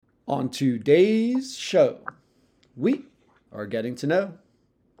On today's show, we are getting to know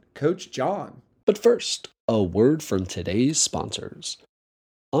Coach John. But first, a word from today's sponsors.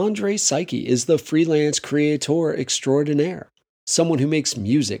 Andre Psyche is the freelance creator extraordinaire, someone who makes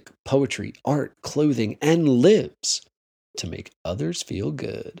music, poetry, art, clothing, and lives to make others feel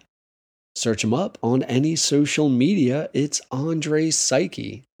good. Search him up on any social media. It's Andre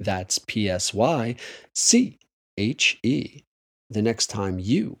Psyche. That's Psyche. The next time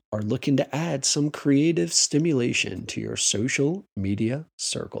you are looking to add some creative stimulation to your social media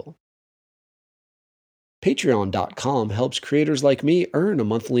circle. Patreon.com helps creators like me earn a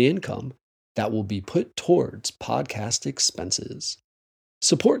monthly income that will be put towards podcast expenses.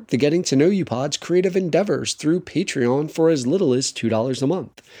 Support the Getting to Know You Pod's creative endeavors through Patreon for as little as $2 a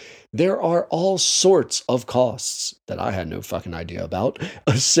month. There are all sorts of costs that I had no fucking idea about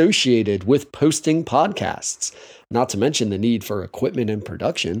associated with posting podcasts, not to mention the need for equipment and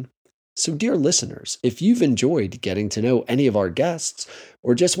production. So, dear listeners, if you've enjoyed getting to know any of our guests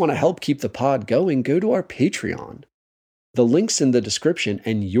or just want to help keep the pod going, go to our Patreon. The link's in the description,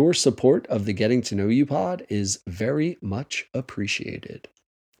 and your support of the Getting to Know You Pod is very much appreciated.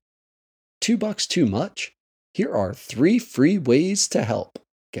 $2 too much? Here are 3 free ways to help.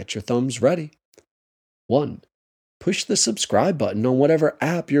 Get your thumbs ready. 1. Push the subscribe button on whatever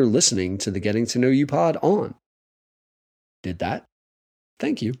app you're listening to the Getting to Know You Pod on. Did that?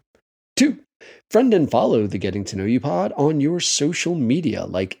 Thank you. 2. Friend and follow the Getting to Know You Pod on your social media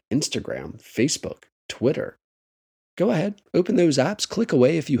like Instagram, Facebook, Twitter. Go ahead, open those apps, click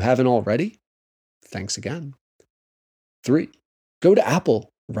away if you haven't already. Thanks again. 3. Go to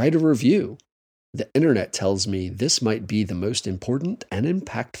Apple, write a review. The internet tells me this might be the most important and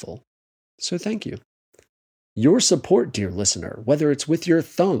impactful. So thank you. Your support, dear listener, whether it's with your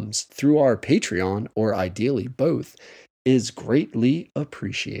thumbs through our Patreon or ideally both, is greatly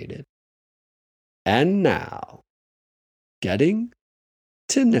appreciated. And now, getting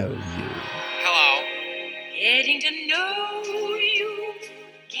to know you. Hello. Getting to know you.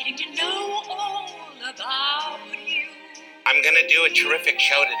 Getting to know all about you. I'm going to do a terrific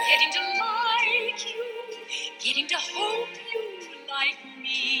show today. Getting to like you. Getting to hope you like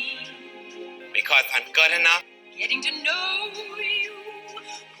me. Because I'm good enough. Getting to know you.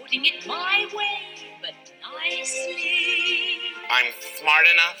 Putting it my way, but nicely. I'm smart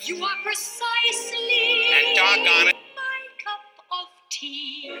enough. You are precisely. And doggone it. My cup of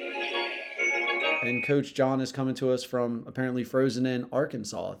tea. And Coach John is coming to us from apparently frozen in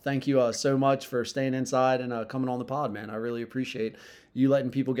Arkansas. Thank you so much for staying inside and coming on the pod, man. I really appreciate you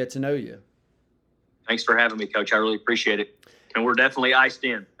letting people get to know you. Thanks for having me, Coach. I really appreciate it. And we're definitely iced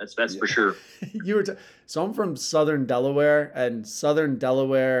in. That's for sure. So I'm from Southern Delaware, and Southern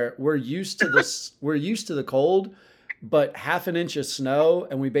Delaware, we're used to this. We're used to the cold, but half an inch of snow,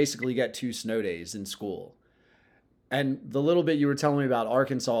 and we basically get 2 snow days in school. And the little bit you were telling me about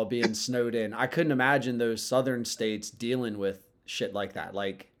Arkansas being snowed in, I couldn't imagine those southern states dealing with shit like that.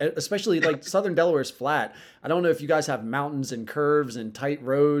 Like, especially like Southern Delaware's flat. I don't know if you guys have mountains and curves and tight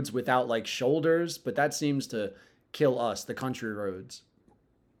roads without like shoulders, but that seems to kill us, the country roads.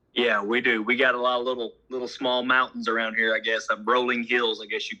 Yeah, we do. We got a lot of little small mountains around here, I guess. Rolling hills, I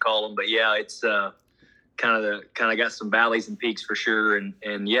guess you call them. But yeah, it's kind of got some valleys and peaks for sure.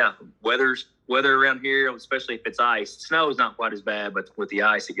 And yeah, weather around here, especially if it's ice. Snow is not quite as bad, but with the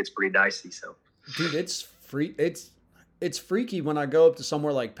ice, it gets pretty dicey. So, dude, it's freaky when I go up to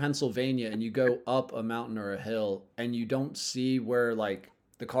somewhere like Pennsylvania and you go up a mountain or a hill and you don't see where like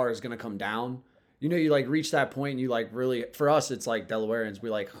the car is gonna come down. You know, you like reach that point and you like really, for us, it's like Delawareans, we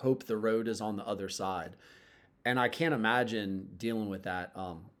like hope the road is on the other side. And I can't imagine dealing with that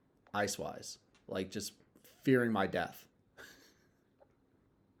ice wise, like just fearing my death.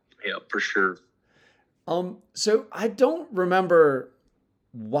 Yeah, for sure. So I don't remember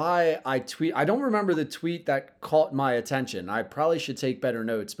why I don't remember the tweet that caught my attention. I probably should take better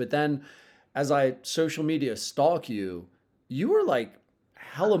notes. But then as I social media stalk you, you were like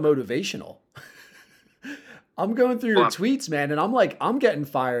hella motivational. I'm going through your tweets, man, and I'm getting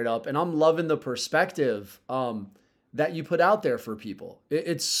fired up, and I'm loving the perspective that you put out there for people.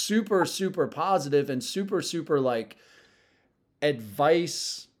 It's super, super positive and super, super like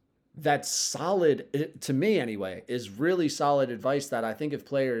advice that's solid, to me anyway, is really solid advice that I think if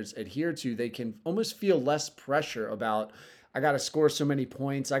players adhere to, they can almost feel less pressure about, I got to score so many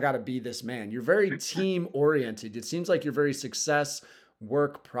points, I got to be this man. You're very team oriented. It seems like you're very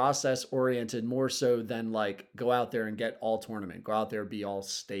work process oriented, more so than like go out there and get all tournament, go out there, be all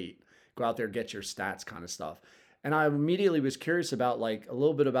state, go out there, get your stats kind of stuff. And I immediately was curious about like a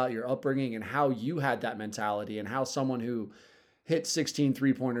little bit about your upbringing and how you had that mentality and how someone who hit 16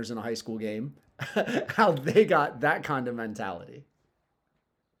 3-pointers in a high school game, how they got that kind of mentality.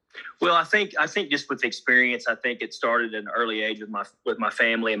 Well, I think just with experience, I think it started at an early age with my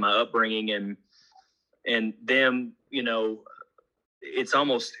family and my upbringing and them, you know, it's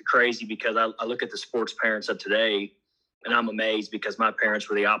almost crazy because I look at the sports parents of today and I'm amazed because my parents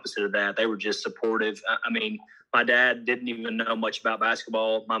were the opposite of that. They were just supportive. I mean, my dad didn't even know much about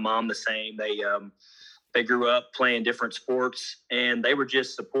basketball. My mom, the same. They grew up playing different sports and they were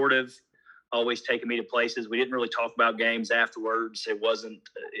just supportive, always taking me to places. We didn't really talk about games afterwards.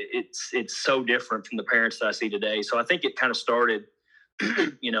 It's so different from the parents that I see today. So I think it kind of started,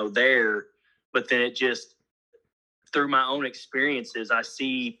 you know, there, but then it just, through my own experiences, I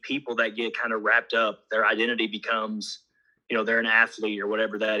see people that get kind of wrapped up. Their identity becomes, you know, they're an athlete or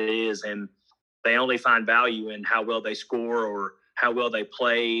whatever that is. And they only find value in how well they score or how well they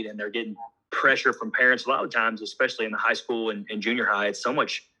played. And they're getting pressure from parents a lot of times, especially in the high school and junior high. It's so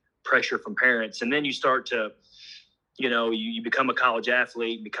much pressure from parents. And then you start to, you know, you become a college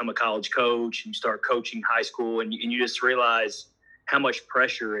athlete, become a college coach, and you start coaching high school. And you just realize how much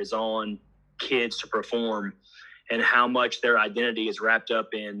pressure is on kids to perform and how much their identity is wrapped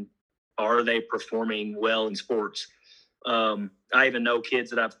up in, are they performing well in sports? I even know kids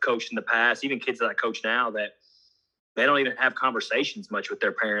that I've coached in the past, even kids that I coach now, that they don't even have conversations much with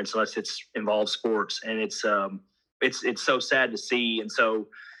their parents unless it's involves sports. And it's so sad to see. And so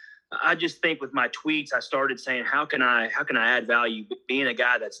I just think with my tweets, I started saying, how can I add value? Being a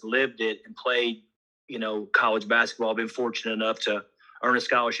guy that's lived it and played, you know, college basketball, been fortunate enough to earn a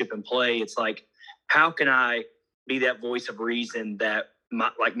scholarship and play. It's like, how can I be that voice of reason that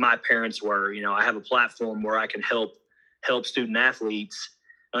my parents were? You know, I have a platform where I can help student athletes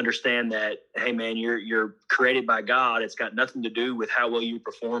understand that, hey man, you're created by God. It's got nothing to do with how well you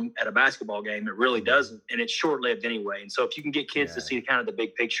perform at a basketball game. It really doesn't. And it's short lived anyway. And so if you can get kids to see kind of the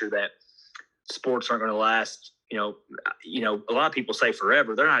big picture that sports aren't going to last, you know, a lot of people say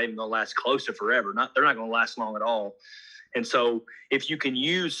forever. They're not even going to last close to forever. They're not going to last long at all. And so if you can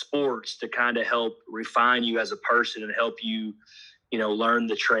use sports to kind of help refine you as a person and help you, you know, learn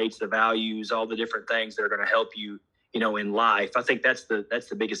the traits, the values, all the different things that are going to help you, you know, in life, I think that's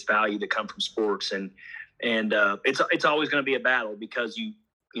the biggest value that come from sports. And it's always going to be a battle because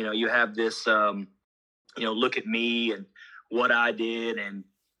you have this, you know, look at me and what I did and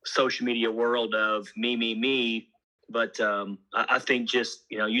social media world of me. But I think just,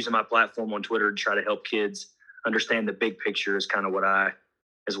 you know, using my platform on Twitter to try to help kids understand the big picture is kind of what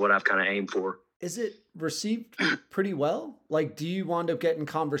I've kind of aimed for. Is it received pretty well? Like, do you wind up getting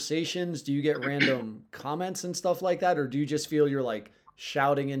conversations? Do you get random comments and stuff like that? Or do you just feel you're like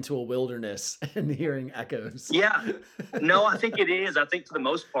shouting into a wilderness and hearing echoes? Yeah, no, I think it is. I think for the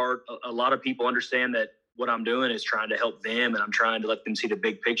most part, a lot of people understand that what I'm doing is trying to help them and I'm trying to let them see the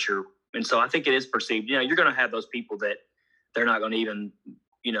big picture. And so I think it is perceived. You know, you're going to have those people that they're not going to even,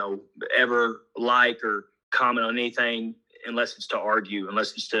 you know, ever like or comment on anything unless it's to argue,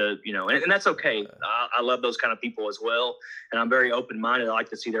 unless it's to, you know, and that's okay. I love those kind of people as well. And I'm very open-minded. I like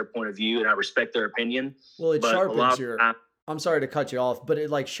to see their point of view and I respect their opinion. Well, it sharpens your, I'm sorry to cut you off, but it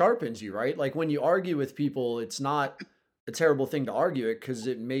like sharpens you, right? Like when you argue with people, it's not a terrible thing to argue it because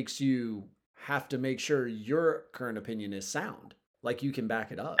it makes you have to make sure your current opinion is sound. Like you can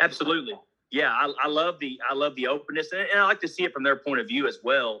back it up. Absolutely. Yeah. I love the openness and I like to see it from their point of view as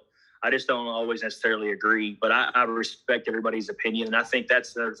well. I just don't always necessarily agree, but I respect everybody's opinion. And I think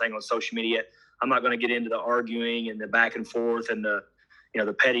that's the other thing on social media. I'm not going to get into the arguing and the back and forth and the, you know,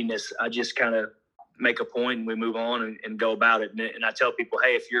 the pettiness. I just kind of make a point and we move on and go about it. And I tell people,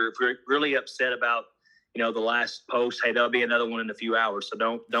 hey, if you're really upset about, you know, the last post, hey, there'll be another one in a few hours.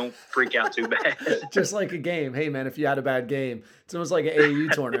 So don't freak out too bad. Just like a game. Hey man, if you had a bad game, it's almost like an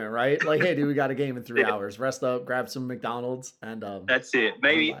AAU tournament, right? Like, hey dude, we got a game in 3 hours. Rest up, grab some McDonald's and that's it.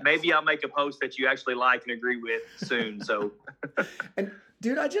 Maybe I'll make a post that you actually like and agree with soon. So and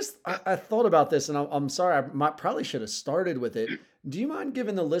dude, I thought about this and I'm sorry, I probably should have started with it. Do you mind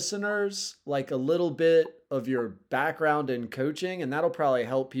giving the listeners like a little bit of your background in coaching? And that'll probably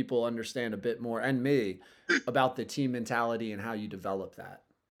help people understand a bit more, and me, about the team mentality and how you develop that.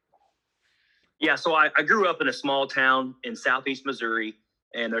 Yeah, so I grew up in a small town in southeast Missouri,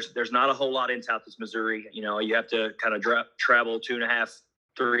 and there's not a whole lot in southeast Missouri. You know, you have to kind of travel 2.5,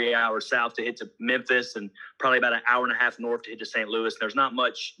 3 hours south to hit to Memphis, and probably about an hour and a half north to hit to St. Louis. There's not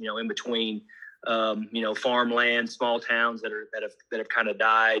much, you know, in between. You know, farmland, small towns that have kind of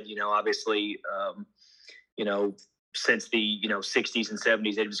died. You know, obviously, you know, since the, you know, 60s and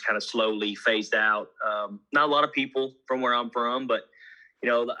 70s, they just kind of slowly phased out. Not a lot of people from where I'm from, but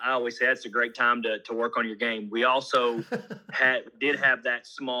I always say that's a great time to work on your game. We also did have that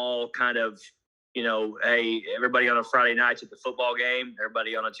small kind of, hey, everybody on a Friday nights at the football game,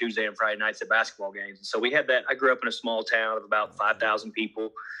 everybody on a Tuesday and Friday nights at basketball games. And so we had that. I grew up in a small town of about 5,000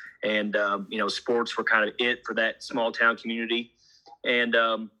 people, and sports were kind of it for that small town community. And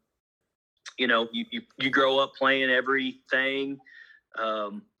you grow up playing everything.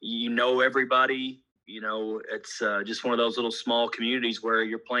 Everybody. It's just one of those little small communities where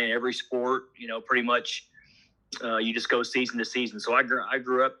you're playing every sport. Pretty much. You just go season to season. So I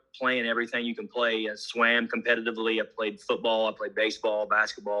grew up playing everything you can play. I swam competitively. I played football. I played baseball,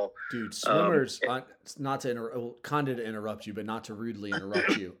 basketball. Dude, swimmers, not to kind of interrupt you, but not to rudely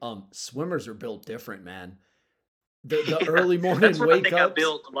interrupt you. Swimmers are built different, man. The early morning that's wake up. I up.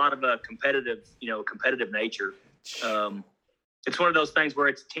 built a lot of competitive nature. It's one of those things where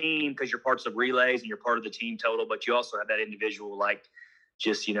it's team because you're parts of relays and you're part of the team total, but you also have that individual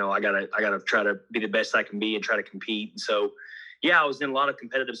just, I gotta try to be the best I can be and try to compete. And so, I was in a lot of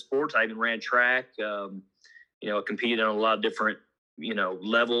competitive sports. I even ran track, competed on a lot of different,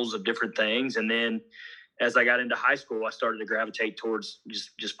 levels of different things. And then as I got into high school, I started to gravitate towards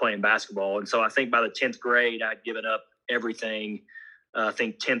just playing basketball. And so I think by the 10th grade, I'd given up everything. I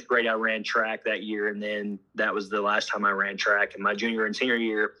think 10th grade, I ran track that year. And then that was the last time I ran track. And my junior and senior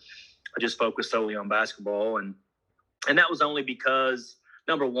year, I just focused solely on basketball. And that was only because,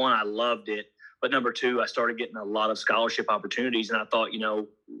 number one, I loved it. But number two, I started getting a lot of scholarship opportunities. And I thought,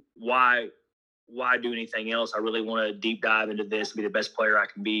 why do anything else? I really want to deep dive into this and be the best player I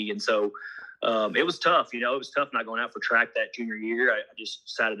can be. And so it was tough. It was tough not going out for track that junior year. I just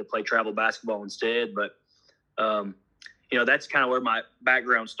decided to play travel basketball instead. But, that's kind of where my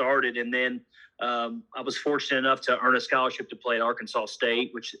background started. And then I was fortunate enough to earn a scholarship to play at Arkansas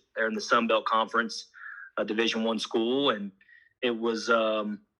State, which they're in the Sun Belt Conference, a Division I school. And it was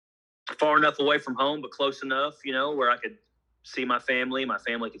far enough away from home, but close enough, where I could see my family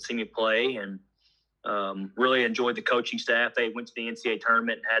could see me play, and really enjoyed the coaching staff. They went to the NCAA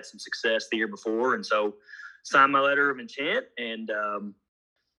tournament and had some success the year before. And so signed my letter of intent and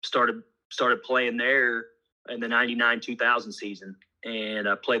started playing there in the 99-2000 season. And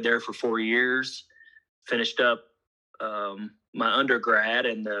I played there for 4 years, finished up my undergrad,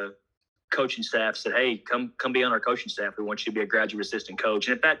 and the coaching staff said, hey, come be on our coaching staff. We want you to be a graduate assistant coach.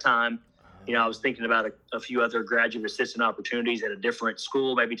 And at that time, I was thinking about a few other graduate assistant opportunities at a different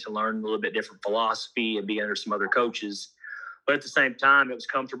school, maybe to learn a little bit different philosophy and be under some other coaches. But at the same time, it was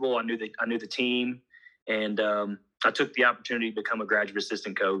comfortable. I knew the team, and I took the opportunity to become a graduate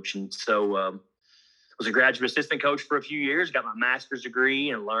assistant coach. And so I was a graduate assistant coach for a few years, got my master's degree,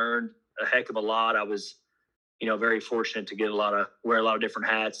 and learned a heck of a lot. I was very fortunate to wear a lot of different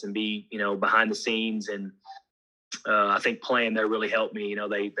hats and be, behind the scenes. And I think playing there really helped me.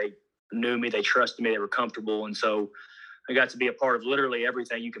 They knew me, they trusted me, they were comfortable. And so I got to be a part of literally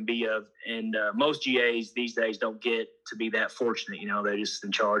everything you can be of. And most GAs these days don't get to be that fortunate. They're just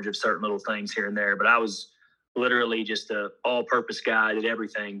in charge of certain little things here and there. But I was literally just a all-purpose guy, did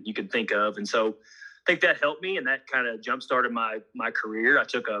everything you could think of. And so I think that helped me, and that kind of jump-started my career. I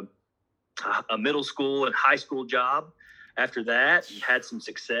took a middle school and high school job after that, and had some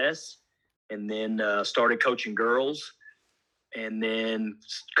success, and then started coaching girls, and then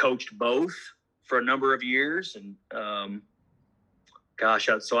coached both for a number of years. And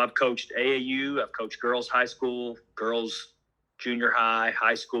so I've coached AAU, I've coached girls high school, girls junior high,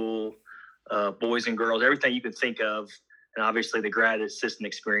 high school, boys and girls, everything you can think of, and obviously the grad assistant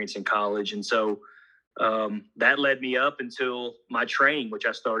experience in college. And so that led me up until my training, which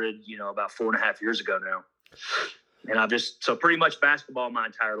I started, about 4.5 years ago now. And so pretty much basketball my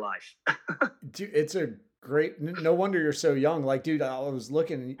entire life. Dude, it's a great, no wonder you're so young. Like, dude, I was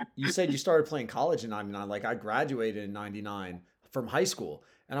looking, you said you started playing college in 99. Like, I graduated in 99 from high school,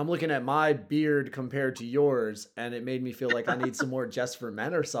 and I'm looking at my beard compared to yours, and it made me feel like I need some more Just for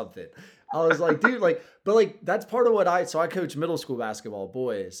Men or something. I was like, dude, but that's part of so I coach middle school basketball,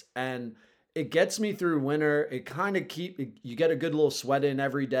 boys, and it gets me through winter. It kind of you get a good little sweat in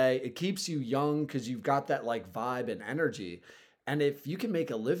every day. It keeps you young because you've got that vibe and energy. And if you can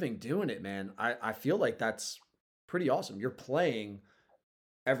make a living doing it, man, I feel like that's pretty awesome. You're playing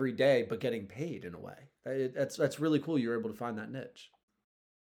every day, but getting paid in a way. That's really cool. You're able to find that niche.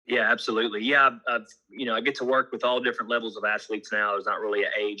 Yeah, absolutely. Yeah. I get to work with all different levels of athletes now. There's not really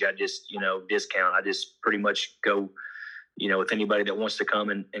an age. I just, discount. I just pretty much go, with anybody that wants to come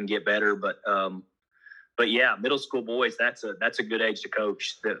and get better. But yeah, middle school boys, that's a good age to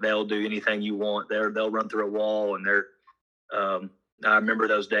coach. They'll do anything you want. They'll run through a wall, and I remember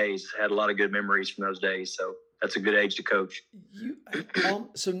those days, had a lot of good memories from those days. So that's a good age to coach.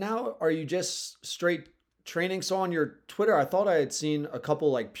 So now are you just straight training? So on your Twitter, I thought I had seen a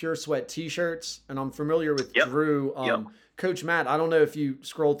couple like Pure Sweat t-shirts, and I'm familiar with Drew. Coach Matt, I don't know if you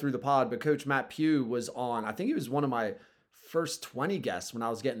scrolled through the pod, but Coach Matt Pugh was on. I think he was one of my first 20 guests when I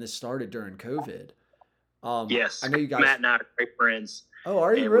was getting this started during COVID. Yes. I know you guys. Matt and I are great friends. Oh,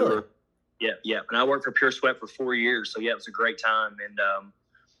 are you really? Yeah. And I worked for Pure Sweat for 4 years. So yeah, it was a great time. And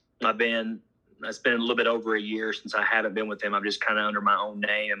it's been a little bit over a year since I haven't been with them. I'm just kind of under my own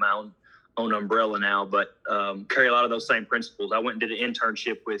name and my own umbrella now, but carry a lot of those same principles. I went and did an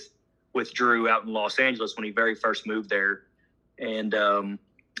internship with Drew out in Los Angeles when he very first moved there. And,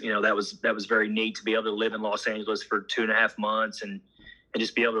 that was very neat to be able to live in Los Angeles for 2.5 months and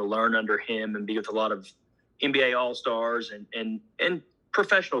just be able to learn under him and be with a lot of NBA All-Stars and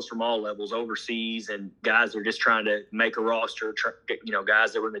professionals from all levels overseas and guys that are just trying to make a roster,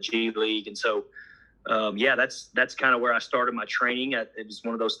 guys that were in the G League. And so, that's kind of where I started my training. It was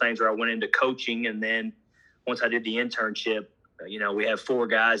one of those things where I went into coaching. And then once I did the internship, we have 4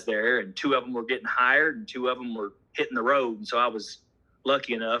 guys there and 2 of them were getting hired and 2 of them were hitting the road. And so I was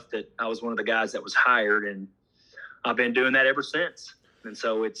lucky enough that I was one of the guys that was hired, and I've been doing that ever since. And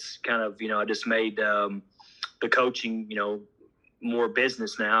so it's kind of, I just made the coaching, more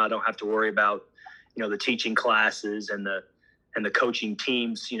business now. I don't have to worry about, the teaching classes and the coaching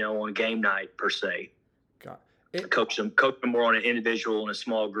teams, on game night per se. Got it. Coach them more on an individual and a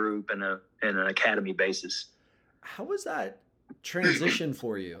small group and an academy basis. How was that transition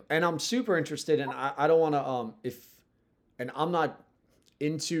for you? And I'm super interested in, I don't want to, and I'm not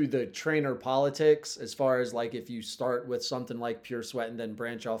into the trainer politics as far as like, if you start with something like Pure Sweat and then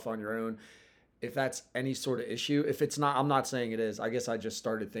branch off on your own, if that's any sort of issue. If it's not, I'm not saying it is. I guess I just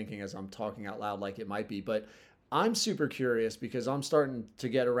started thinking as I'm talking out loud like it might be, but I'm super curious because I'm starting to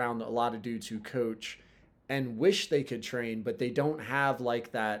get around a lot of dudes who coach and wish they could train, but they don't have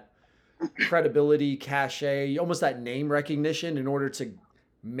like that credibility, cachet, almost that name recognition in order to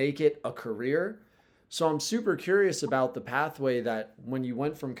make it a career. So I'm super curious about the pathway that when you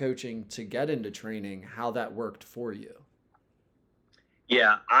went from coaching to get into training, how that worked for you.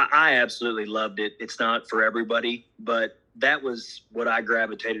 Yeah, I absolutely loved it. It's not for everybody, but that was what I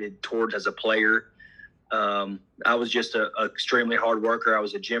gravitated towards as a player. I was just a extremely hard worker. I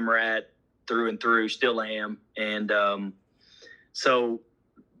was a gym rat through and through, still am. And so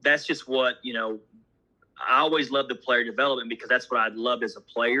that's just what, I always loved the player development because that's what I loved as a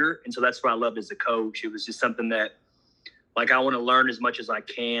player. And so that's what I loved as a coach. It was just something that, like, I want to learn as much as I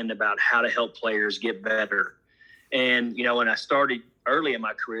can about how to help players get better. And, when I started early in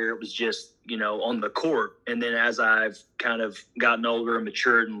my career, it was just, on the court. And then as I've kind of gotten older and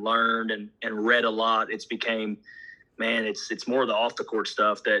matured and learned and read a lot, it's became, man, it's more the off the court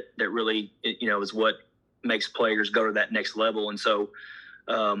stuff that really, is what makes players go to that next level. And so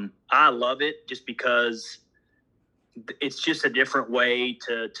I love it just because it's just a different way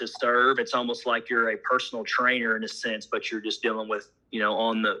to serve. It's almost like you're a personal trainer in a sense, but you're just dealing with,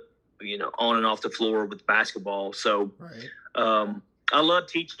 on and off the floor with basketball. So, right. I love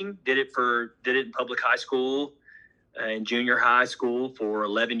teaching, did it in public high school and junior high school for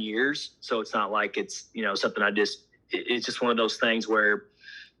 11 years. So it's not like it's, something it's just one of those things where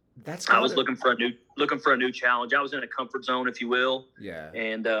I was looking for a new challenge. I was in a comfort zone, if you will. Yeah.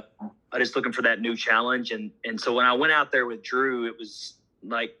 And I just looking for that new challenge. And so when I went out there with Drew, it was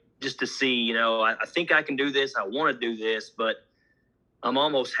like just to see, I think I can do this. I want to do this, but I'm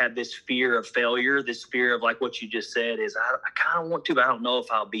almost had this fear of failure, this fear of like what you just said is I kind of want to, but I don't know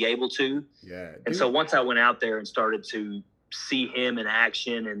if I'll be able to. Yeah. And so once I went out there and started to see him in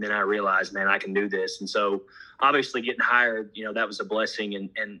action, and then I realized, man, I can do this. And so obviously getting hired, that was a blessing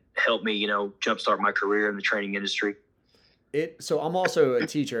and helped me, jumpstart my career in the training industry. So I'm also a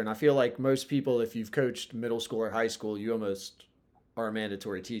teacher, and I feel like most people, if you've coached middle school or high school, you almost are a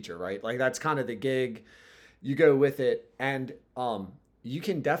mandatory teacher, right? Like that's kind of the gig. You go with it, and you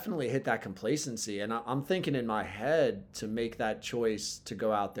can definitely hit that complacency. And I'm thinking in my head to make that choice to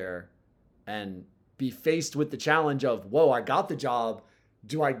go out there and be faced with the challenge of, whoa, I got the job.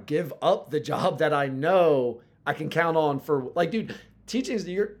 Do I give up the job that I know I can count on for, like, dude, teaching is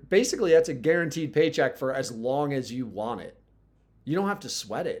basically that's a guaranteed paycheck for as long as you want it. You don't have to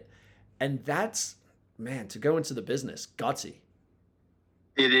sweat it. And that's, man, to go into the business, gutsy.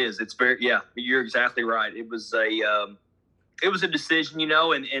 It is. It's very, yeah, you're exactly right. It was a decision,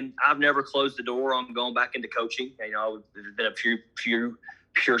 and I've never closed the door on going back into coaching. There's been a few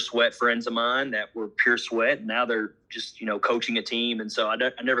Pure Sweat friends of mine that were Pure Sweat, and now they're just, coaching a team. And so I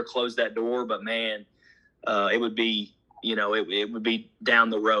never closed that door, but man, it would be it would be down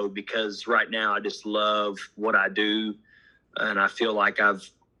the road, because right now I just love what I do, and I feel like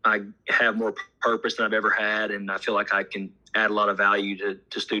I have more purpose than I've ever had, and I feel like I can add a lot of value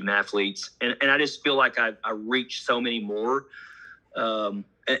to student athletes, and I just feel like I reach so many more.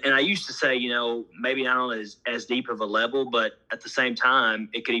 And I used to say, maybe not on as deep of a level, but at the same time,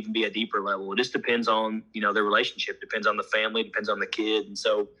 it could even be a deeper level. It just depends on, the relationship, depends on the family, depends on the kid. And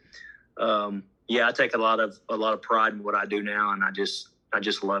so, I take a lot of pride in what I do now, and I just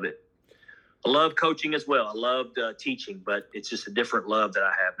love it. I love coaching as well. I loved teaching, but it's just a different love that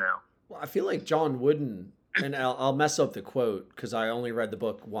I have now. Well, I feel like John Wooden, and I'll mess up the quote because I only read the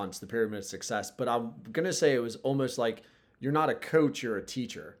book once, The Pyramid of Success, but I'm going to say it was almost like, you're not a coach, you're a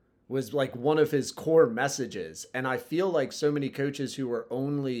teacher, was like one of his core messages. And I feel like so many coaches who are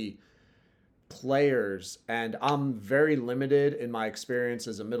only players, and I'm very limited in my experience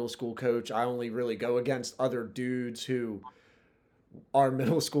as a middle school coach. I only really go against other dudes who are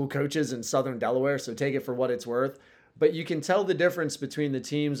middle school coaches in Southern Delaware, so take it for what it's worth. But you can tell the difference between the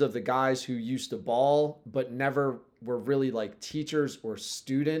teams of the guys who used to ball but never were really like teachers or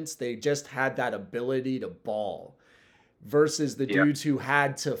students. They just had that ability to ball, versus the dudes who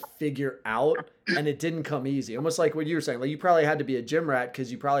had to figure out, and it didn't come easy. Almost like what you were saying, like you probably had to be a gym rat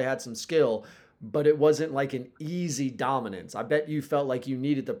because you probably had some skill, but it wasn't like an easy dominance. I bet you felt like you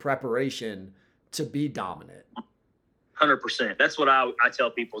needed the preparation to be dominant. 100%. That's what I tell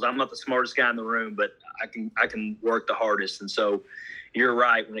people is I'm not the smartest guy in the room, but I can work the hardest. And so you're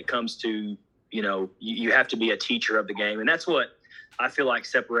right when it comes to, you have to be a teacher of the game. And that's what I feel like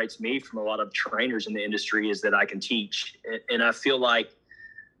separates me from a lot of trainers in the industry, is that I can teach. And I feel like,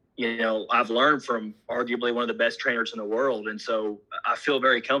 I've learned from arguably one of the best trainers in the world. And so I feel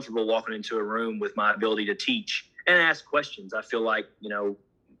very comfortable walking into a room with my ability to teach and ask questions. I feel like,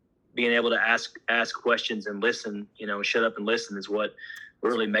 being able to ask questions and listen, shut up and listen is what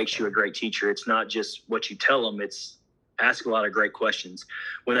really makes you a great teacher. It's not just what you tell them, it's ask a lot of great questions.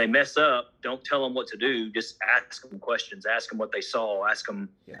 When they mess up, don't tell them what to do. Just ask them questions. Ask them what they saw. Ask them,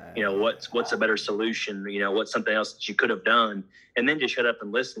 what's a better solution? What's something else that you could have done? And then just shut up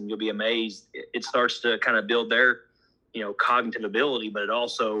and listen. You'll be amazed. It starts to kind of build their, cognitive ability, but it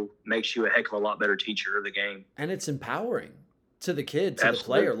also makes you a heck of a lot better teacher of the game. And it's empowering to the kid, to Absolutely.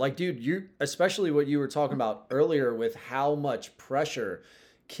 the player. Like, dude, especially what you were talking about earlier with how much pressure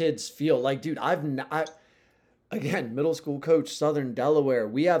kids feel. Like, dude, again, middle school coach, Southern Delaware,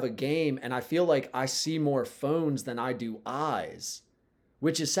 we have a game, and I feel like I see more phones than I do eyes,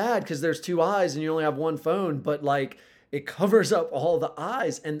 which is sad because there's 2 eyes and you only have 1 phone, but like it covers up all the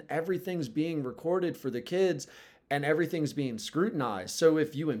eyes, and everything's being recorded for the kids and everything's being scrutinized. So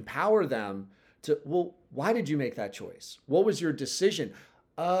if you empower them to, well, why did you make that choice? What was your decision?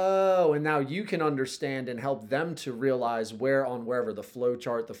 Oh, and now you can understand and help them to realize wherever the flow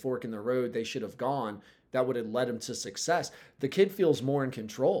chart, the fork in the road they should have gone, that would have led them to success. The kid feels more in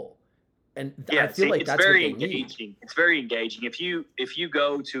control. And I feel like that's very engaging. Need. It's very engaging. If you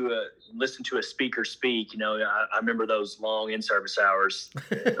go to listen to a speaker speak, I remember those long in-service hours,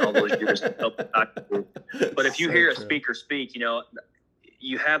 all those years. But if you hear a speaker speak,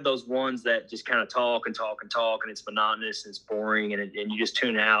 you have those ones that just kind of talk and talk and talk, and it's monotonous and it's boring, and you just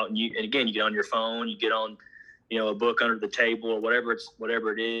tune out. And again, you get on your phone, you get on, a book under the table or whatever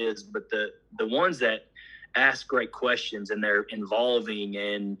it is. But the ones that ask great questions, and they're involving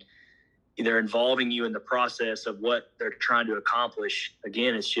you in the process of what they're trying to accomplish.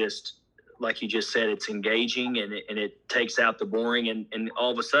 Again, it's just like you just said, it's engaging, and it takes out the boring, and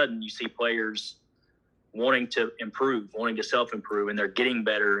all of a sudden you see players wanting to improve, wanting to self-improve, and they're getting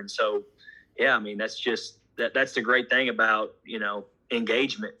better. And so, that's the great thing about,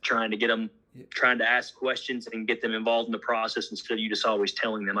 engagement, trying to ask questions and get them involved in the process instead of you just always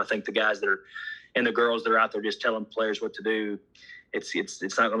telling them. I think the guys and the girls that are out there just telling players what to do, it's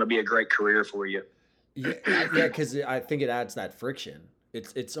not going to be a great career for you. Yeah, because I think it adds that friction.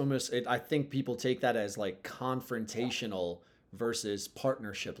 It's almost, I think people take that as like confrontational versus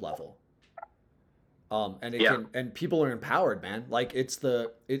partnership level. And people are empowered, man. Like it's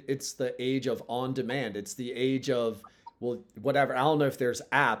the age of on demand. It's the age of, well, whatever. I don't know if there's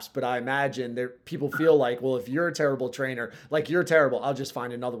apps, but I imagine people feel like, well, if you're a terrible trainer, like you're terrible, I'll just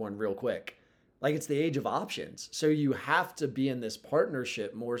find another one real quick. Like it's the age of options. So you have to be in this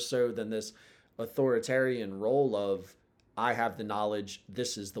partnership more so than this authoritarian role of, I have the knowledge,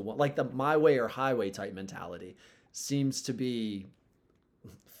 this is the one. Like the my way or highway type mentality seems to be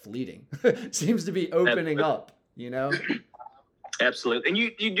fleeting. Seems to be opening up, Absolutely. And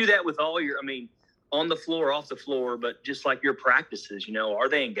you do that with all your, on the floor, off the floor, but just like your practices, are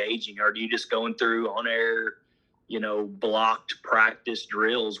they engaging, or do you just going through on air, blocked practice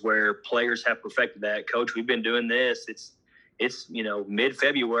drills where players have perfected that. Coach, we've been doing this. It's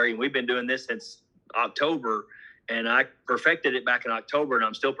mid-February, and we've been doing this since October, and I perfected it back in October, and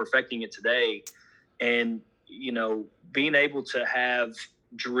I'm still perfecting it today. And, being able to have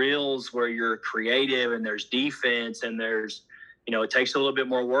drills where you're creative and there's defense and there's, it takes a little bit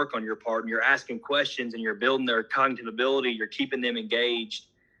more work on your part, and you're asking questions and you're building their cognitive ability, you're keeping them engaged.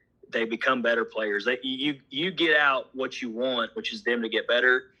 They become better players. You get out what you want, which is them to get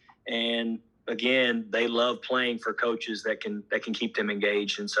better. And again, they love playing for coaches that can keep them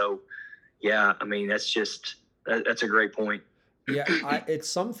engaged. And so, yeah, I mean, that's a great point. Yeah, it's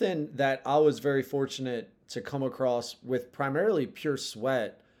something that I was very fortunate to come across with primarily Pure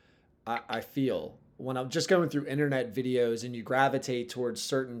Sweat. I feel when I'm just going through internet videos and you gravitate towards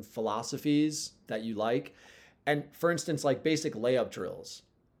certain philosophies that you like. And for instance, like basic layup drills.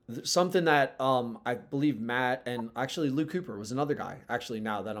 Something that I believe Matt and actually Luke Cooper was another guy, actually,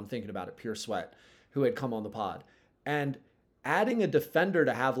 now that I'm thinking about it, Pure Sweat, who had come on the pod. And adding a defender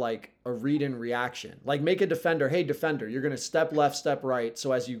to have like a read and reaction, like make a defender, hey, defender, you're going to step left, step right.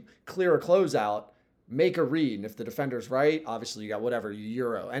 So as you clear a closeout, make a read. And if the defender's right, obviously you got whatever, you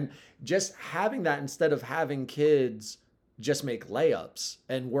Euro. And just having that instead of having kids just make layups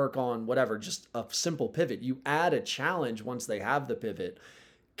and work on whatever, just a simple pivot. You add a challenge once they have the pivot.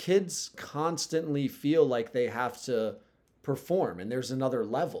 Kids constantly feel like they have to perform, and there's another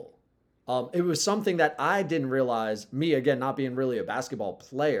level. It was something that I didn't realize, me, again, not being really a basketball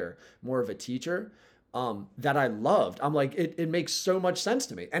player, more of a teacher, that I loved. I'm like, it makes so much sense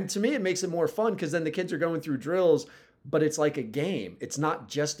to me. And to me, it makes it more fun because then the kids are going through drills, but it's like a game. It's not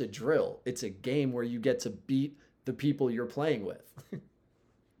just a drill. It's a game where you get to beat the people you're playing with.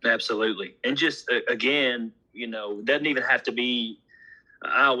 Absolutely. And just, again, doesn't even have to be,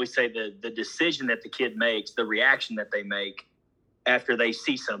 I always say the decision that the kid makes, the reaction that they make after they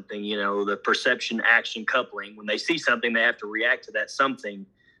see something, the perception action coupling. When they see something, they have to react to that something.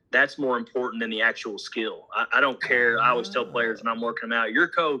 That's more important than the actual skill. I don't care. I always tell players when I'm working them out, your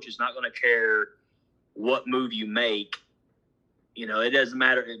coach is not going to care what move you make. It doesn't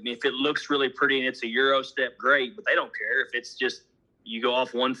matter. If it looks really pretty and it's a Euro step, great, but they don't care. If it's just you go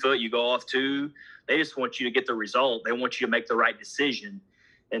off one foot, you go off two, they just want you to get the result. They want you to make the right decision.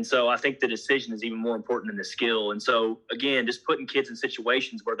 And so I think the decision is even more important than the skill. And so, again, just putting kids in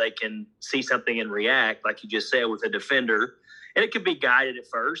situations where they can see something and react, like you just said, with a defender. And it could be guided at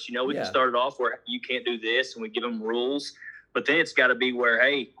first. We can start it off where you can't do this and we give them rules. But then it's got to be where,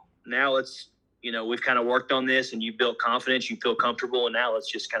 hey, now let's, we've kind of worked on this and you built confidence, you feel comfortable. And now let's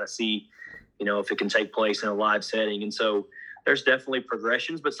just kind of see, if it can take place in a live setting. And so there's definitely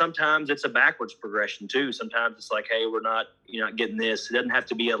progressions, but sometimes it's a backwards progression too. Sometimes it's like, hey, you're not getting this. It doesn't have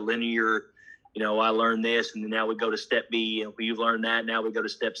to be a linear, I learned this and then now we go to step B and you've learned that. Now we go to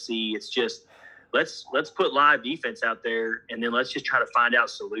step C. It's just, let's put live defense out there and then let's just try to find out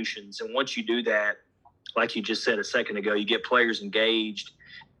solutions. And once you do that, like you just said a second ago, you get players engaged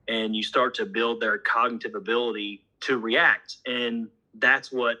and you start to build their cognitive ability to react. And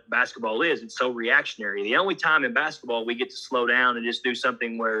that's what basketball is. It's so reactionary. The only time in basketball we get to slow down and just do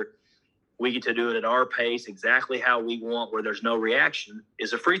something where we get to do it at our pace, exactly how we want, where there's no reaction,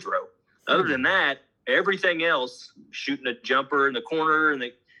 is a free throw. Other than that, everything else, shooting a jumper in the corner, and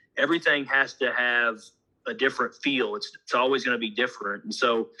everything has to have a different feel. It's always going to be different. And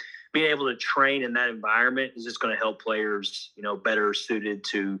so being able to train in that environment is just going to help players, better suited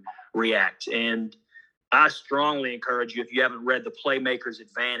to react. And I strongly encourage you, if you haven't read The Playmaker's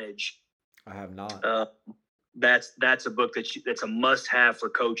Advantage. I have not. That's a book that's a must-have for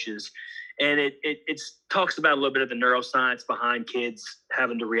coaches. And it talks about a little bit of the neuroscience behind kids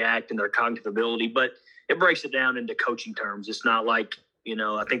having to react and their cognitive ability, but it breaks it down into coaching terms. It's not like,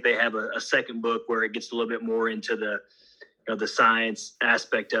 I think they have a second book where it gets a little bit more into the science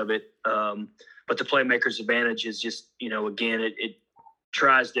aspect of it. But The Playmaker's Advantage is just, again, it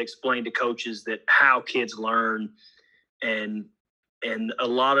tries to explain to coaches that how kids learn and a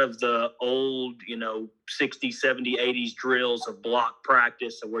lot of the old, 60, 70, 80s drills of block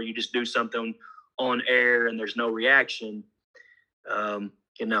practice where you just do something on air and there's no reaction.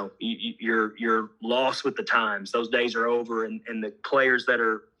 You're lost with the times. Those days are over. And the players that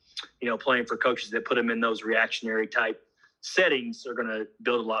are, playing for coaches that put them in those reactionary type settings are going to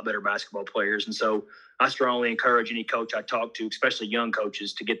build a lot better basketball players. And so I strongly encourage any coach I talk to, especially young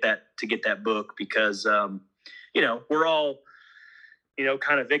coaches, to get that book because, we're all,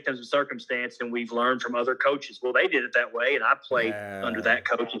 kind of victims of circumstance, and we've learned from other coaches. Well, they did it that way, and I played under that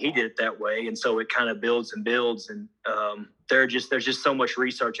coach, and he did it that way. And so it kind of builds and builds. And there's just so much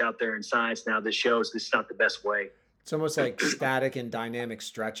research out there in science now that shows this is not the best way. It's almost like static and dynamic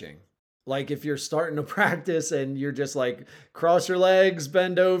stretching. Like if you're starting to practice and you're just like cross your legs,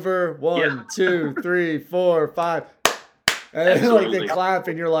 bend over, 1, 2, 3, 4, 5, and like they clap,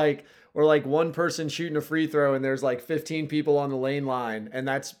 and you're like, or like one person shooting a free throw and there's like 15 people on the lane line, and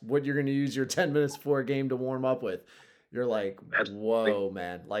that's what you're going to use your 10 minutes before a game to warm up with. You're like, whoa,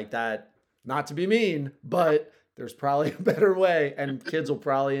 man, like that. Not to be mean, but there's probably a better way, and kids will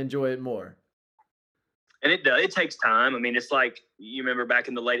probably enjoy it more. And it takes time. I mean, it's like, you remember back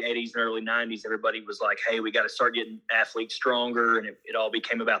in the late 80s and early 90s, everybody was like, hey, we got to start getting athletes stronger. And it all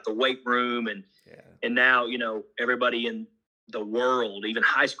became about the weight room. And now, you know, everybody in the world, even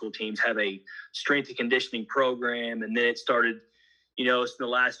high school teams, have a strength and conditioning program. And then it started, you know, it's in the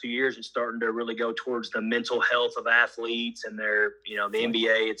last few years, it's starting to really go towards the mental health of athletes and their, you know, the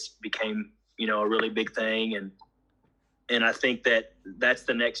NBA, it's became, you know, a really big thing. And I think that's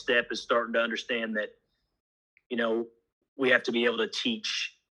the next step, is starting to understand that, you know, we have to be able to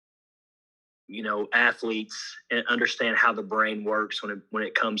teach, you know, athletes and understand how the brain works when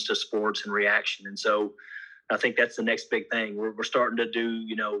it comes to sports and reaction. And so I think that's the next big thing. We're starting to do,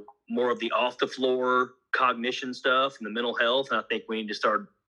 you know, more of the off the floor cognition stuff and the mental health. And I think we need to start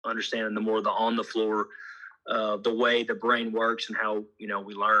understanding the more of the on the floor, the way the brain works and how, you know,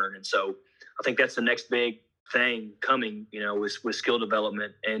 we learn. And so I think that's the next big thing coming, you know, with skill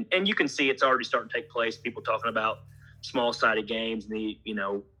development. And you can see it's already starting to take place. People talking about small sided games and you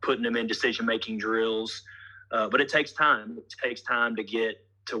know, putting them in decision-making drills. But it takes time. It takes time to get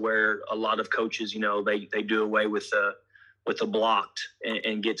to where a lot of coaches, you know, they do away with the blocked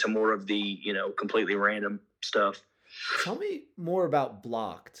and get to more of the, you know, completely random stuff. Tell me more about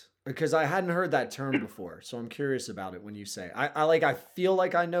blocked, because I hadn't heard that term before. So I'm curious about it when you say. I feel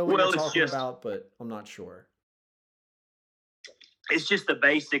like I know what you're talking about, but I'm not sure. It's just the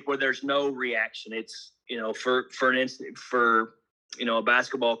basic where there's no reaction. It's, you know, for an instant, for, you know, a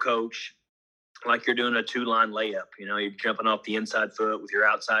basketball coach, like you're doing a 2-line layup, you know, you're jumping off the inside foot with your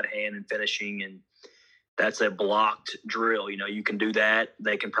outside hand and finishing, and that's a blocked drill. You know, you can do that.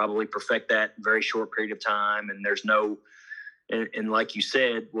 They can probably perfect that in a very short period of time. And there's no, and like you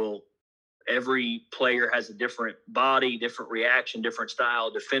said, well, every player has a different body, different reaction, different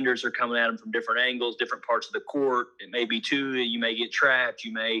style. Defenders are coming at them from different angles, different parts of the court. It may be two, you may get trapped,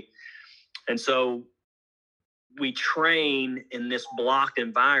 and so we train in this blocked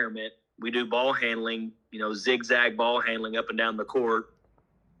environment. We do ball handling, you know, zigzag ball handling up and down the court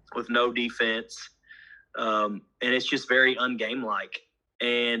with no defense. And it's just very ungame-like.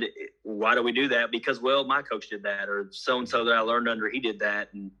 And why do we do that? Because, well, my coach did that, or so-and-so that I learned under, he did that.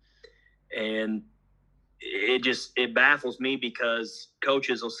 And it baffles me, because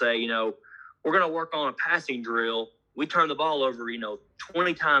coaches will say, you know, we're going to work on a passing drill. We turn the ball over, you know,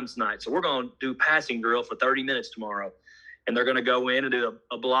 20 times tonight. So we're going to do passing drill for 30 minutes tomorrow. And they're going to go in and do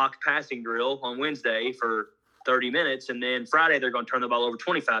a blocked passing drill on Wednesday for 30 minutes. And then Friday, they're going to turn the ball over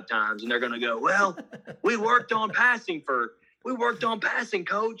 25 times. And they're going to go, well, we worked on passing,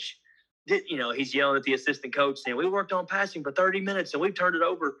 coach. You know, he's yelling at the assistant coach saying, we worked on passing for 30 minutes and we've turned it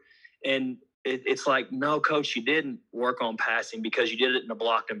over. And it's like, no, coach, you didn't work on passing, because you did it in a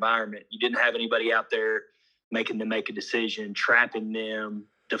blocked environment. You didn't have anybody out there making them make a decision, trapping them,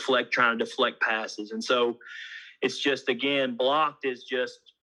 trying to deflect passes. And so it's just, again, blocked is just,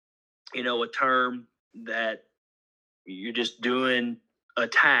 you know, a term that you're just doing a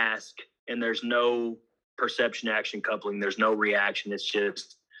task and there's no perception action coupling. There's no reaction. It's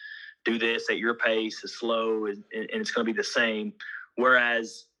just do this at your pace, it's slow, and it's going to be the same.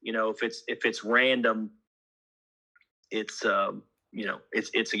 Whereas, you know, if it's random, it's, you know,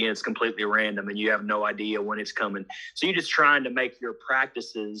 it's completely random and you have no idea when it's coming. So you're just trying to make your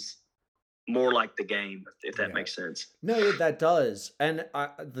practices more like the game, if that makes sense. No, that does. And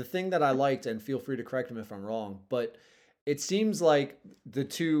the thing that I liked, and feel free to correct me if I'm wrong, but it seems like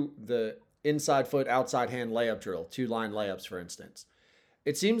the inside foot, outside hand layup drill, 2-line layups, for instance,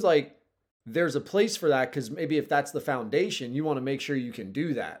 it seems like there's a place for that, because maybe if that's the foundation, you want to make sure you can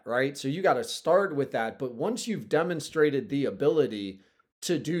do that, right? So you got to start with that. But once you've demonstrated the ability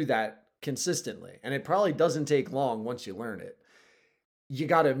to do that consistently, and it probably doesn't take long once you learn it, you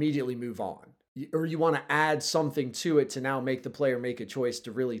got to immediately move on. Or you want to add something to it to now make the player make a choice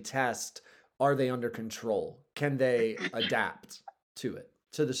to really test, are they under control? Can they adapt to it,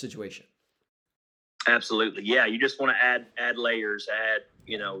 to the situation? Absolutely. Yeah. You just want to add layers,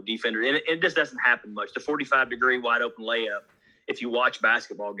 you know, defender. And it just doesn't happen much. The 45-degree wide open layup, if you watch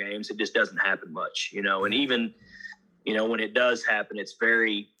basketball games, it just doesn't happen much, you know. And even when it does happen, it's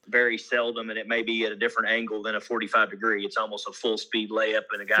very, very seldom, and it may be at a different angle than a 45-degree. It's almost a full-speed layup,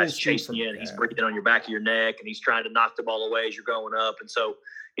 and a guy's chasing you, and he's breathing on your back of your neck, and he's trying to knock the ball away as you're going up. And so,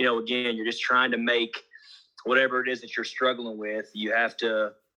 again, you're just trying to make whatever it is that you're struggling with. You have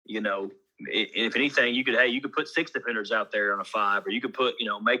to, if anything, you could put 6 defenders out there on a 5, or you could put,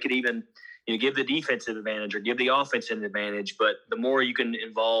 make it even, give the defensive advantage or give the offensive advantage. But the more you can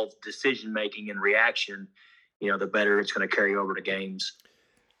involve decision-making and reaction, the better it's going to carry over to games.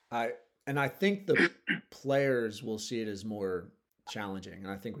 I think the players will see it as more challenging.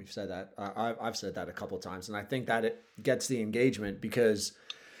 And I think we've said that. I've said that a couple of times. And I think that it gets the engagement because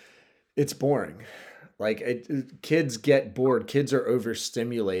it's boring. Like kids get bored. Kids are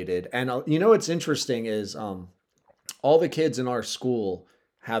overstimulated. And what's interesting is all the kids in our school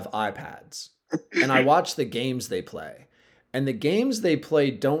have iPads. And I watch the games they play. And the games they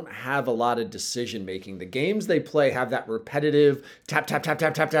play don't have a lot of decision making. The games they play have that repetitive tap, tap, tap,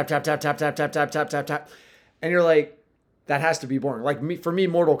 tap, tap, tap, tap, tap, tap, tap, tap, tap, tap, tap, tap. And you're like, that has to be boring. Like for me,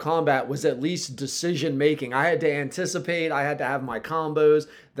 Mortal Kombat was at least decision making. I had to anticipate. I had to have my combos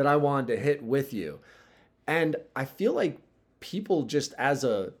that I wanted to hit with you. And I feel like people just as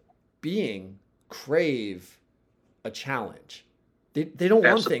a being crave a challenge. They don't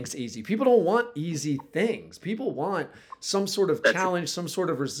want things easy. People don't want easy things. People want some sort of challenge, some sort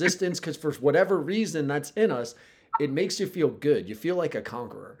of resistance, because for whatever reason that's in us, it makes you feel good. You feel like a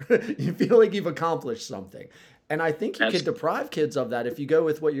conqueror. You feel like you've accomplished something. And I think you could deprive kids of that if you go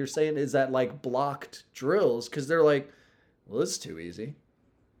with what you're saying is that like blocked drills, because they're like, well, it's too easy.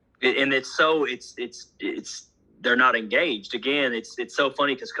 And they're not engaged. Again, it's so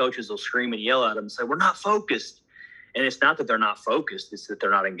funny because coaches will scream and yell at them and say, we're not focused. And it's not that they're not focused, it's that they're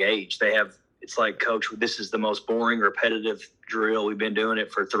not engaged. It's like, Coach, this is the most boring, repetitive drill. We've been doing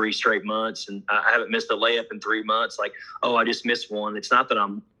it for 3 straight months, and I haven't missed a layup in 3 months. Like, oh, I just missed one. It's not that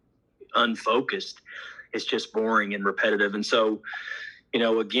I'm unfocused. It's just boring and repetitive. And so,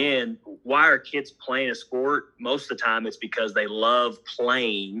 again, why are kids playing a sport? Most of the time it's because they love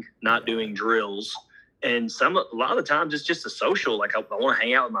playing, not doing drills. And a lot of the times it's just a social, like I want to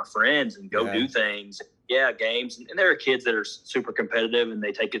hang out with my friends and go do things. Yeah, games. And there are kids that are super competitive and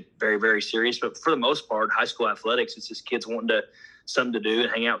they take it very, very serious. But for the most part, high school athletics, it's just kids wanting something to do and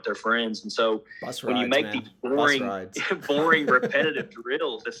hang out with their friends. And so when you make these boring, repetitive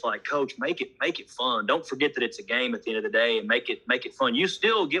drills, it's like, Coach, make it fun. Don't forget that it's a game at the end of the day, and make it fun. You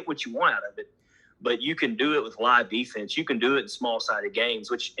still get what you want out of it, but you can do it with live defense. You can do it in small-sided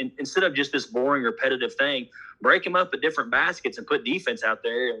games, which instead of just this boring, repetitive thing, break them up at different baskets and put defense out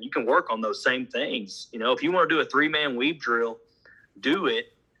there, and you can work on those same things. If you want to do a 3-man weave drill, do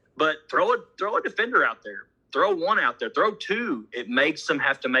it, but throw a defender out there. Throw 1 out there. Throw 2. It makes them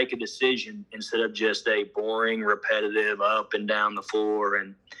have to make a decision instead of just a boring, repetitive up and down the floor.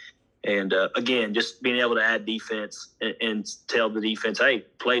 And again, just being able to add defense and tell the defense, hey,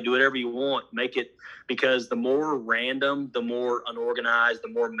 do whatever you want. Make it, because the more random, the more unorganized, the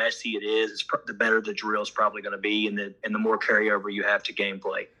more messy it is, the better the drill is probably going to be, and the more carryover you have to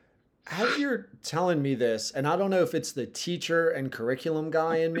gameplay. As you're telling me this, and I don't know if it's the teacher and curriculum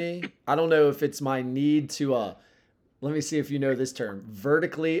guy in me. I don't know if it's my need to, let me see if you know this term,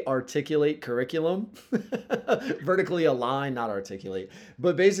 vertically articulate curriculum. Vertically align, not articulate,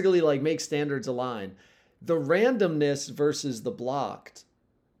 but basically like make standards align. The randomness versus the blocked.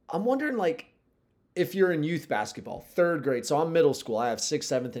 I'm wondering, like, if you're in youth basketball, 3rd grade, so I'm middle school, I have 6th,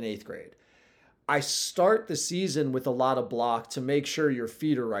 7th, and 8th grade. I start the season with a lot of block to make sure your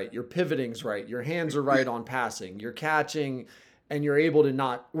feet are right, your pivoting's right, your hands are right on passing, you're catching, and you're able to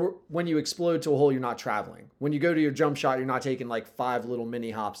not, when you explode to a hole, you're not traveling. When you go to your jump shot, you're not taking like 5 little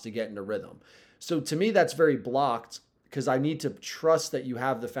mini hops to get into rhythm. So to me, that's very blocked because I need to trust that you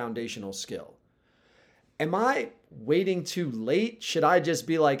have the foundational skill. Am I waiting too late? Should I just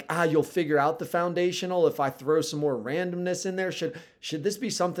be like, you'll figure out the foundational if I throw some more randomness in there? Should this be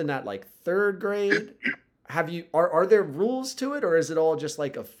something at like 3rd grade? Are there rules to it, or is it all just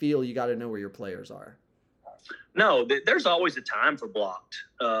like a feel? You got to know where your players are. No, there's always a time for blocked.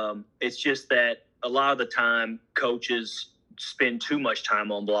 It's just that a lot of the time coaches spend too much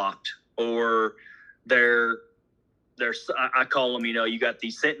time on blocked, or I call them, you got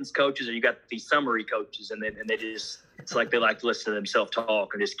these sentence coaches or you got these summary coaches, and they just, it's like they like to listen to themselves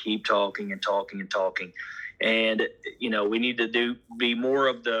talk and just keep talking and talking and talking. And, we need to be more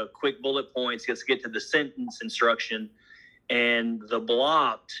of the quick bullet points. Let's get to the sentence instruction, and the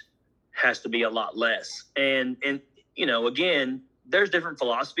blocked has to be a lot less. And again, there's different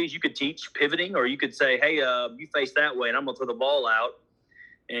philosophies. You could teach pivoting, or you could say, hey, you face that way and I'm going to throw the ball out,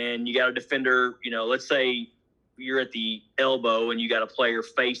 and you got a defender, let's say, you're at the elbow and you got a player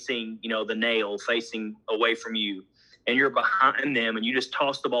facing, the nail facing away from you, and you're behind them and you just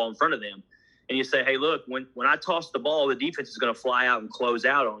toss the ball in front of them. And you say, hey, look, when I toss the ball, the defense is going to fly out and close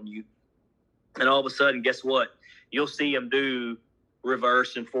out on you. And all of a sudden, guess what? You'll see them do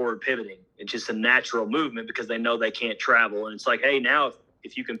reverse and forward pivoting. It's just a natural movement because they know they can't travel. And it's like, hey, now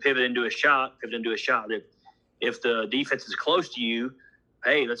if you can pivot into a shot. If the defense is close to you,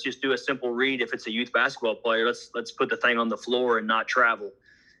 hey, let's just do a simple read. If it's a youth basketball player, let's put the thing on the floor and not travel.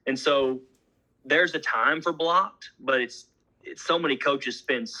 And so there's a time for blocked, but it's so many coaches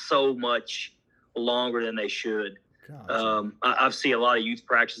spend so much longer than they should. Gotcha. I've seen a lot of youth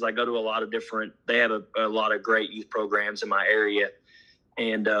practices. I go to a lot of they have a lot of great youth programs in my area.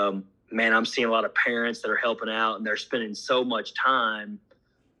 And, man, I'm seeing a lot of parents that are helping out, and they're spending so much time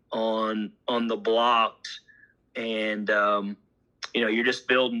on the blocked. And, you're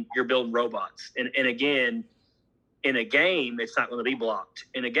building robots. And again, in a game, it's not going to be blocked.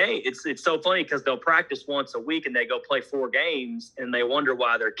 In a game, it's so funny because they'll practice once a week and they go play 4 games and they wonder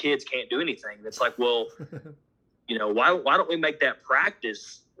why their kids can't do anything. It's like, well, why don't we make that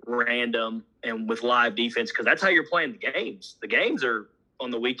practice random and with live defense? Because that's how you're playing the games. The games are on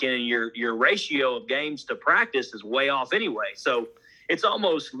the weekend, and your ratio of games to practice is way off anyway. So it's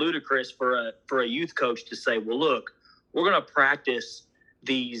almost ludicrous for a youth coach to say, well, look, we're going to practice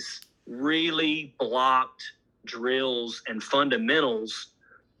these really blocked drills and fundamentals,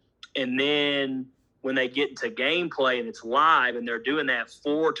 and then when they get into gameplay and it's live and they're doing that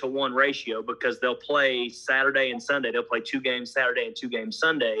 4-to-1 ratio, because they'll play Saturday and Sunday, they'll play 2 games Saturday and 2 games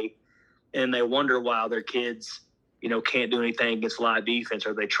Sunday, and they wonder why their kids can't do anything against live defense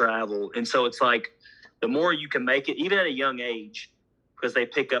or they travel. And so it's like, the more you can make it, even at a young age, because they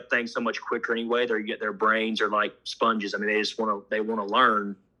pick up things so much quicker anyway, their brains are like sponges. I mean, they want to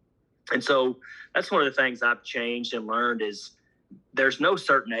learn. And so that's one of the things I've changed and learned is there's no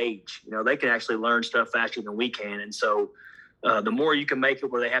certain age. They can actually learn stuff faster than we can. And so the more you can make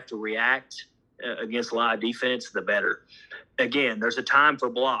it where they have to react against live defense, the better. Again, there's a time for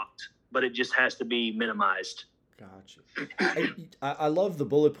blocked, but it just has to be minimized. Gotcha. I love the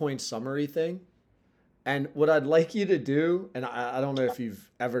bullet point summary thing. And what I'd like you to do, and I don't know if you've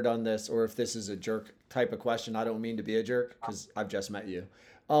ever done this or if this is a jerk type of question. I don't mean to be a jerk because I've just met you.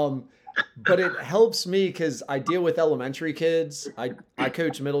 But it helps me because I deal with elementary kids. I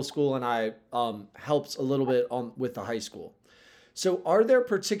coach middle school, and I helps a little bit with the high school. So are there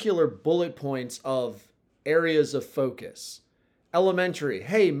particular bullet points of areas of focus? Elementary,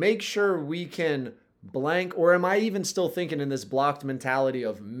 hey, make sure we can blank, or am I even still thinking in this blocked mentality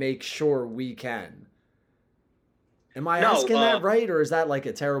of make sure we can? Am I asking that right, or is that like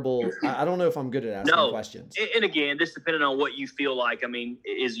a terrible? I don't know if I'm good at asking questions. And again, this depending on what you feel like. I mean,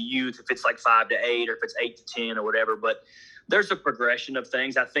 is youth, if it's like 5 to 8, or if it's 8 to 10, or whatever. But there's a progression of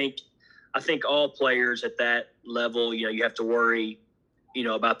things. I think all players at that level, you have to worry,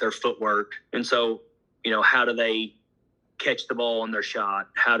 about their footwork. And so, how do they catch the ball on their shot?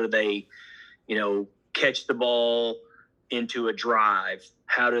 How do they, catch the ball into a drive?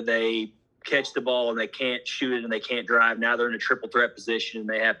 How do they catch the ball and they can't shoot it and they can't drive? Now they're in a triple threat position and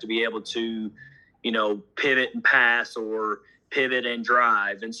they have to be able to, pivot and pass or pivot and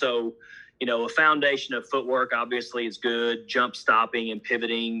drive. And so, a foundation of footwork obviously is good. Jump stopping and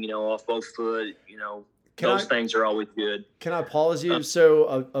pivoting, off both foot, those things are always good. Can I pause you?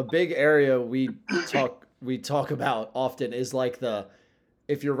 So a big area we talk about often is like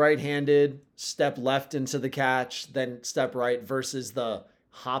if you're right-handed, step left into the catch, then step right, versus the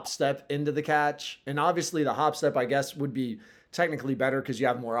hop step into the catch. And obviously the hop step, I guess, would be technically better because you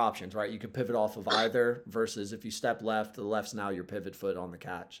have more options, right? You can pivot off of either, versus if you step left, the left's now your pivot foot on the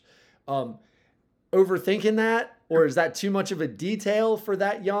catch. Overthinking that, or is that too much of a detail for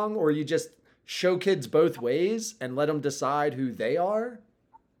that young, or you just show kids both ways and let them decide who they are?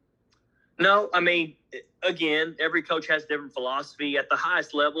 No, I mean, again, every coach has a different philosophy. At the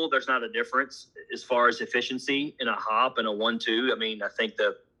highest level, there's not a difference as far as efficiency in a hop and a 1-2. I mean, I think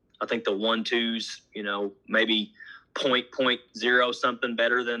the 1-2's, maybe 0.0 something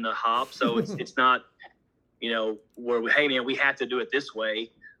better than the hop. So it's not, where hey man, we have to do it this way.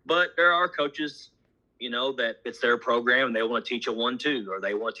 But there are coaches, that it's their program and they want to teach a 1-2, or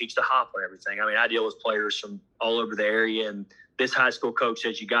they want to teach the hop and everything. I mean, I deal with players from all over the area, and this high school coach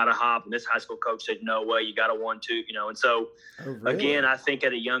says you got to hop, and this high school coach said no way, you got to 1-2, And so, Again, I think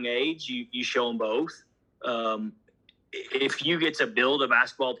at a young age, you show them both. If you get to build a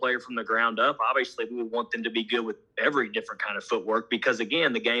basketball player from the ground up, obviously we would want them to be good with every different kind of footwork, because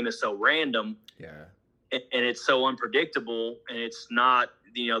again, the game is so random, and it's so unpredictable, and it's not,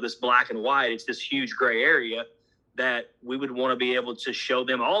 this black and white. It's this huge gray area. that we would want to be able to show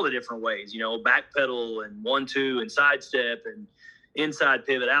them all the different ways, back pedal and 1-2 and sidestep and inside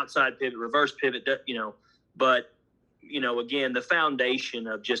pivot, outside pivot, reverse pivot, but, again, the foundation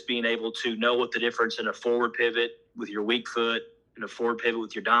of just being able to know what the difference in a forward pivot with your weak foot and a forward pivot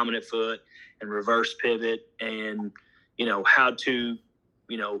with your dominant foot and reverse pivot and, how to,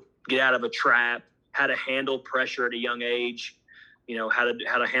 get out of a trap, how to handle pressure at a young age, how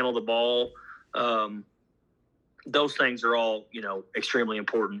to handle the ball. Those things are all, extremely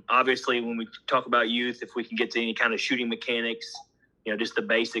important. Obviously, when we talk about youth, if we can get to any kind of shooting mechanics, just the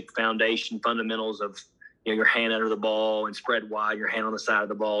basic foundation fundamentals of, your hand under the ball and spread wide, your hand on the side of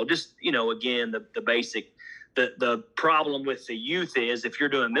the ball. Just, again, the basic. The problem with the youth is if you're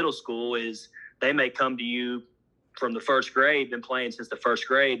doing middle school is they may come to you from the first grade, been playing since the first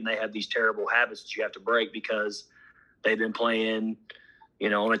grade, and they have these terrible habits that you have to break because they've been playing,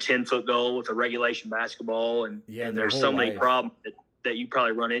 on a 10-foot goal with a regulation basketball. And there's so many problems that you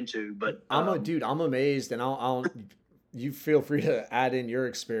probably run into. But I'm amazed, and I'll you feel free to add in your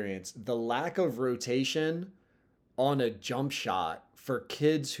experience. The lack of rotation on a jump shot for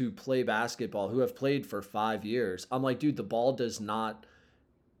kids who play basketball, who have played for 5 years. I'm like, dude, the ball does not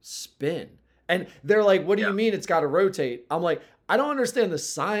spin. And they're like, what do you mean it's got to rotate? I'm like, I don't understand the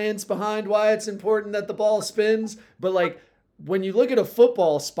science behind why it's important that the ball spins. But like, when you look at a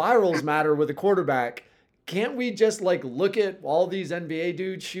football, spirals matter with a quarterback. Can't we just like look at all these NBA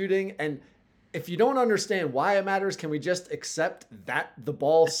dudes shooting? And if you don't understand why it matters, can we just accept that the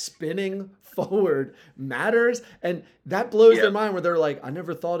ball spinning forward matters? And that blows their mind where they're like, I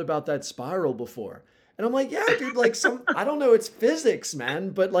never thought about that spiral before. And I'm like, yeah, dude, like I don't know, it's physics, man.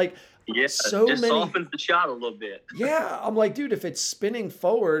 But like, so just many softens the shot a little bit. Yeah, I'm like, dude, if it's spinning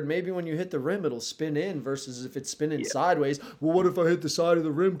forward, maybe when you hit the rim, it'll spin in versus if it's spinning sideways. Well, what if I hit the side of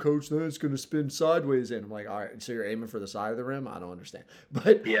the rim, coach? Then it's going to spin sideways in. I'm like, all right, so you're aiming for the side of the rim? I don't understand.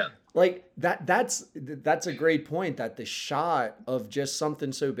 But like that's a great point, that the shot of just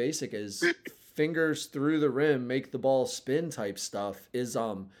something so basic as fingers through the rim, make the ball spin type stuff is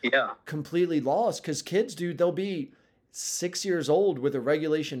completely lost. Because kids, dude, they'll be 6 years old with a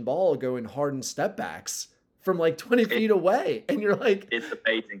regulation ball going hardened step backs from like 20 feet away. And you're like, it's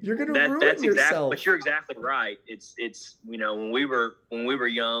amazing. You're going to ruin yourself. But you're exactly right. It's, when we were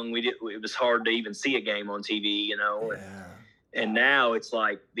young, it was hard to even see a game on TV, and now it's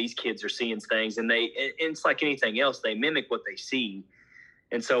like these kids are seeing things and it's like anything else. They mimic what they see.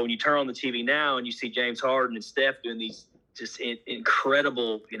 And so when you turn on the TV now and you see James Harden and Steph doing these just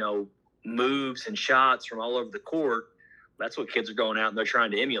incredible, moves and shots from all over the court, that's what kids are going out and they're trying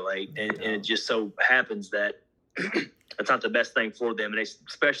to emulate. And it just so happens that that's not the best thing for them. And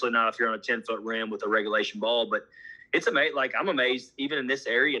especially not if you're on a 10-foot rim with a regulation ball. But it's amazing. Like, I'm amazed, even in this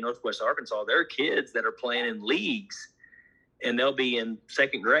area, Northwest Arkansas, there are kids that are playing in leagues and they'll be in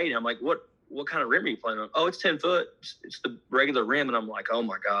second grade. And I'm like, what kind of rim are you playing on? Oh, it's 10 foot. It's the regular rim. And I'm like, oh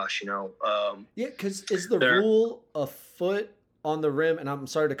my gosh, because is the rule a foot on the rim? And I'm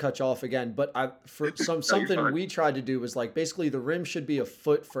sorry to cut you off again, but something we tried to do was like, basically the rim should be a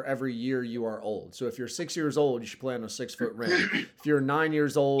foot for every year you are old. So if you're 6 years old, you should play on a 6-foot rim. If you're 9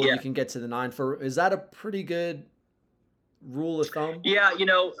 years old, you can get to the 9-foot. Is that a pretty good rule of thumb? Yeah.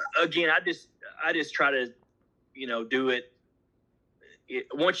 Again, I just try to, do it.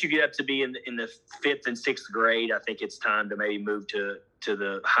 Once you get up to be in the 5th and 6th grade, I think it's time to maybe move to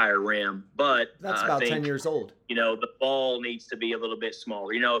the higher rim. But that's about 10 years old. The ball needs to be a little bit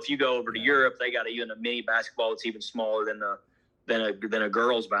smaller. If you go over to Europe, they got even a mini basketball that's even smaller than a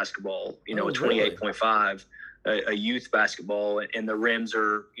girls basketball. A 28.5, a youth basketball, and the rims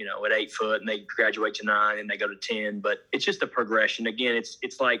are at 8 foot, and they graduate to 9 and they go to 10. But it's just a progression. Again,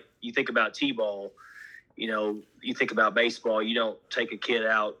 it's like you think about t-ball. You think about baseball, you don't take a kid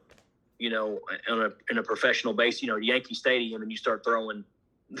out, in a professional base, Yankee Stadium, and you start throwing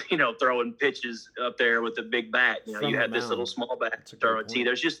pitches up there with a big bat. You have this little small bat throwing tee.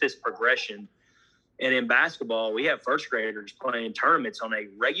 There's just this progression. And in basketball, we have first graders playing tournaments on a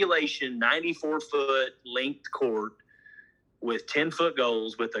regulation 94-foot length court with 10-foot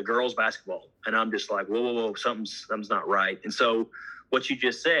goals with a girls basketball. And I'm just like, whoa, something's not right. And so what you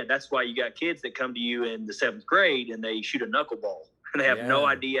just said, that's why you got kids that come to you in the 7th grade and they shoot a knuckleball and they have no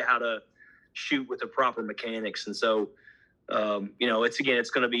idea how to shoot with the proper mechanics. And so, it's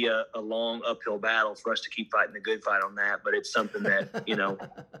going to be a long uphill battle for us to keep fighting the good fight on that, but it's something that,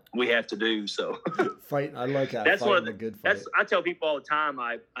 we have to do. So fight. I like that. That's one of the good fight. I tell people all the time,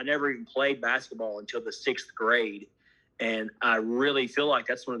 I never even played basketball until the 6th grade. And I really feel like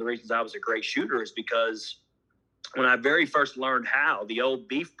that's one of the reasons I was a great shooter, is because when I very first learned how, the old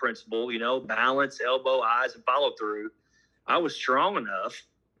beef principle, balance, elbow, eyes, and follow through, I was strong enough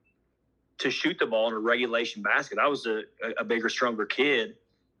to shoot the ball in a regulation basket. I was a bigger, stronger kid.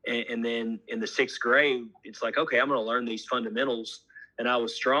 And then in the 6th grade, it's like, okay, I'm going to learn these fundamentals. And I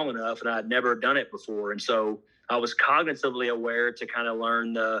was strong enough, and I'd never done it before. And so I was cognitively aware to kind of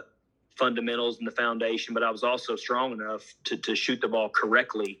learn the fundamentals and the foundation, but I was also strong enough to shoot the ball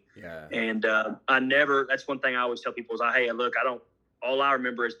correctly. Yeah. And that's one thing I always tell people is, hey, look, all I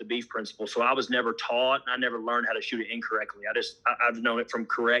remember is the beef principle. So I was never taught, and I never learned how to shoot it incorrectly. I've known it from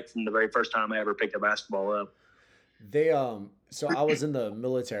the very first time I ever picked a basketball up. So I was in the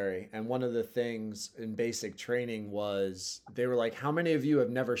military, and one of the things in basic training was they were like, how many of you have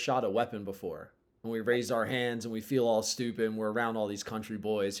never shot a weapon before? And we raise our hands and we feel all stupid, and we're around all these country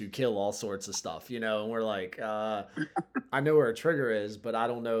boys who kill all sorts of stuff, and we're like, I know where a trigger is, but I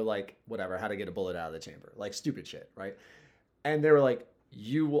don't know, like, whatever, how to get a bullet out of the chamber, like stupid shit, right? And they were like,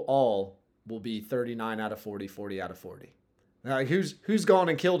 you will be 39 out of 40, 40 out of 40. Like, who's gone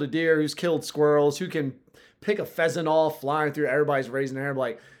and killed a deer, who's killed squirrels, who can pick a pheasant off flying through, everybody's raising their hand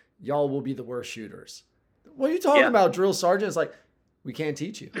like, y'all will be the worst shooters. What are you talking about, drill sergeant? It's like, we can't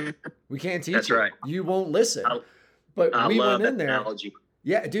teach you. We can't teach you. That's right. You won't listen. But we went in there. Analogy.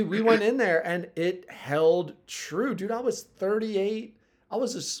 Yeah, dude, we went in there and it held true. Dude, I was 38. I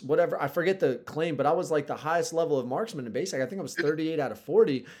was just whatever. I forget the claim, but I was like the highest level of marksman in basic. I think I was 38 out of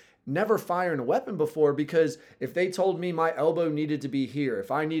 40. Never firing a weapon before, because if they told me my elbow needed to be here, if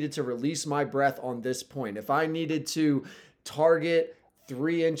I needed to release my breath on this point, if I needed to target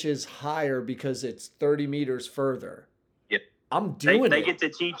 3 inches higher because it's 30 meters further, I'm doing it. They get to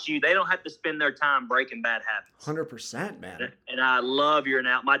teach you. They don't have to spend their time breaking bad habits. 100%, man. And I love your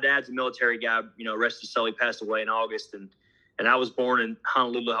now. My dad's a military guy. Rest his soul. He passed away in August, and I was born in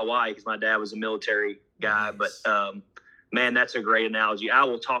Honolulu, Hawaii, because my dad was a military guy. Nice. But man, that's a great analogy. I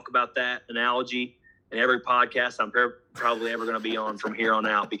will talk about that analogy in every podcast I'm probably ever going to be on from here on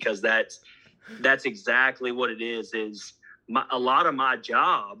out, because that's exactly what it is. A lot of my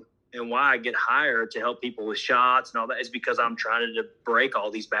job and why I get hired to help people with shots and all that is because I'm trying to break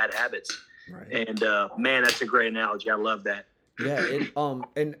all these bad habits. Right. And man, that's a great analogy. I love that. Yeah.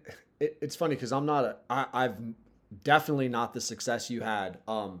 It's funny because I've definitely not the success you had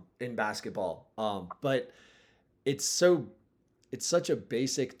in basketball. But it's such a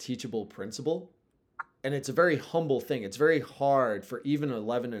basic teachable principle, and it's a very humble thing. It's very hard for even an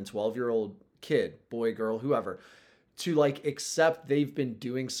 11 and 12-year-old kid, boy, girl, whoever, to like accept they've been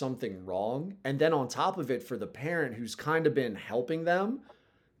doing something wrong. And then on top of it, for the parent who's kind of been helping them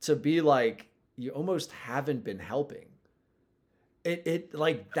to be like, you almost haven't been helping. It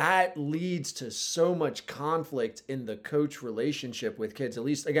like that leads to so much conflict in the coach relationship with kids, at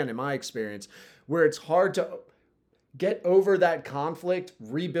least again, in my experience, where it's hard to get over that conflict,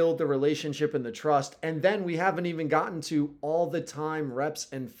 rebuild the relationship and the trust. And then we haven't even gotten to all the time, reps,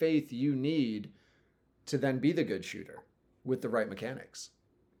 and faith you need to then be the good shooter with the right mechanics.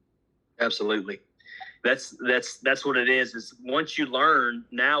 Absolutely. That's what it is once you learn,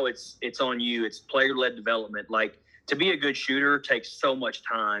 now it's on you. It's player-led development. Like, to be a good shooter takes so much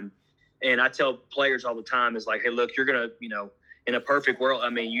time. And I tell players all the time is like, hey, look, you're going to, in a perfect world, I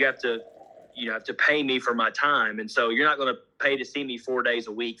mean, you have to pay me for my time. And so you're not going to pay to see me 4 days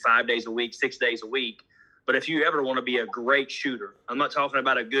a week, 5 days a week, 6 days a week. But if you ever want to be a great shooter, I'm not talking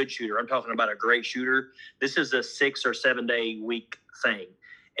about a good shooter. I'm talking about a great shooter. This is a 6 or 7 day week thing.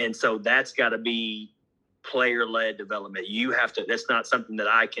 And so that's got to be player-led development. You have to, that's not something that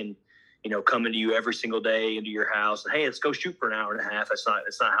I can, come into you every single day into your house. And, hey, let's go shoot for an hour and a half. That's not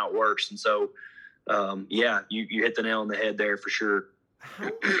how it works. And so, you hit the nail on the head there for sure.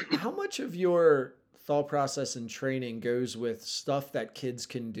 How much of your thought process and training goes with stuff that kids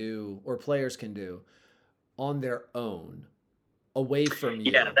can do or players can do on their own, away from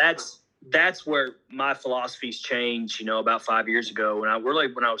you? Yeah, that's where my philosophies changed, about 5 years ago. When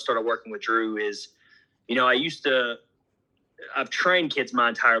I started working with Drew is, I've trained kids my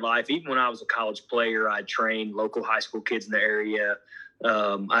entire life. Even when I was a college player, I trained local high school kids in the area.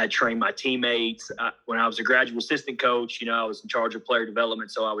 I trained my teammates. When I was a graduate assistant coach, I was in charge of player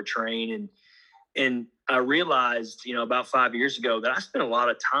development, so I would train. And I realized, about 5 years ago that I spent a lot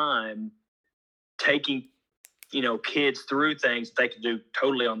of time taking, kids through things they could do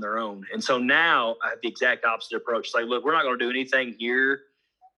totally on their own. And so now I have the exact opposite approach. It's like, look, we're not going to do anything here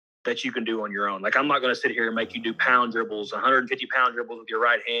that you can do on your own. Like, I'm not going to sit here and make you do pound dribbles, 150-pound dribbles with your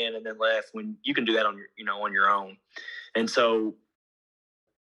right hand and then left, when you can do that on your, on your own. And so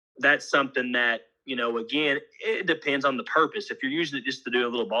that's something that again, it depends on the purpose. If you're using it just to do a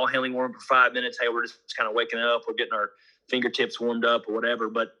little ball handling warm for 5 minutes, hey, we're just kind of waking up, we're getting our fingertips warmed up or whatever.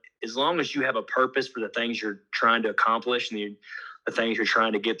 But as long as you have a purpose for the things you're trying to accomplish and the things you're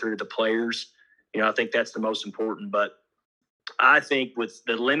trying to get through to the players, I think that's the most important. But I think with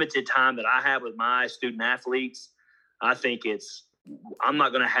the limited time that I have with my student athletes, I think I'm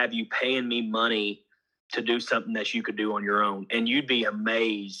not going to have you paying me money to do something that you could do on your own. And you'd be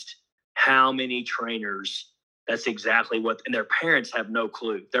amazed how many trainers, that's exactly what, and their parents have no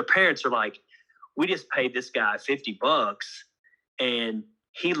clue. Their parents are like, we just paid this guy $50 and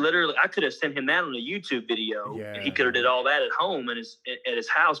he literally, I could have sent him that on a YouTube video and he could have did all that at home at his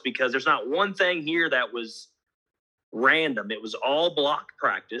house, because there's not one thing here that was random. It was all block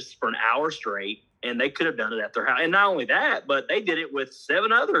practice for an hour straight, and they could have done it at their house. And not only that, but they did it with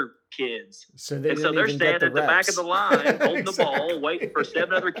 7 other kids. So they're standing at the back of the line, holding the ball, waiting for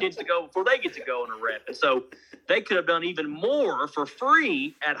 7 other kids to go before they get to go in a rep. And so they could have done even more for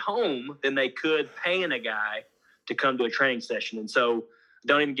free at home than they could paying a guy to come to a training session. And so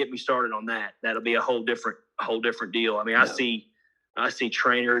don't even get me started on that. That'll be a whole different deal. I mean, I see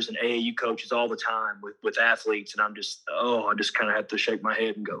trainers and AAU coaches all the time with athletes, and I just kind of have to shake my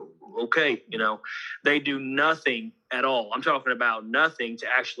head and go, okay, they do nothing at all. I'm talking about nothing to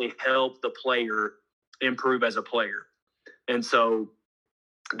actually help the player improve as a player. And so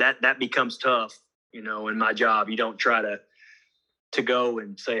that becomes tough, in my job. You don't try to go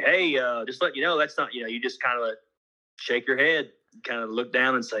and say, hey, just let you know, that's not, you just kind of shake your head, kind of look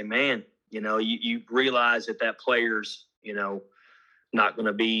down and say, man, you realize that player's, not going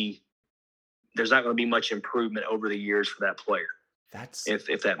to be, there's not going to be much improvement over the years for that player. That's if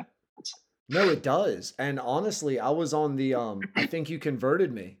that. No, it does. And honestly, I was on the, I think you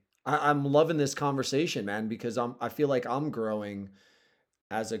converted me. I'm loving this conversation, man, because I feel like I'm growing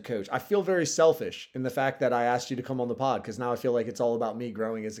as a coach. I feel very selfish in the fact that I asked you to come on the pod, because now I feel like it's all about me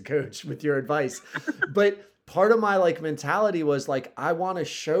growing as a coach with your advice. But part of my mentality was I want to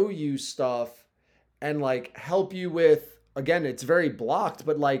show you stuff and help you with, again, it's very blocked,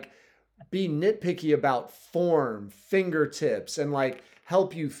 but be nitpicky about form, fingertips, and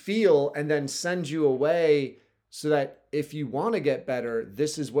help you feel, and then send you away so that if you want to get better,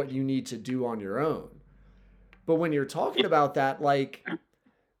 this is what you need to do on your own. But when you're talking about that,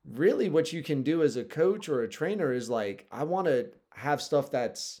 really what you can do as a coach or a trainer is I want to have stuff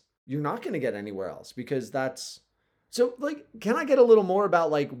that's you're not going to get anywhere else, because that's so can I get a little more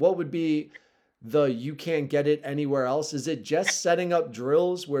about what would be you can't get it anywhere else? Is it just setting up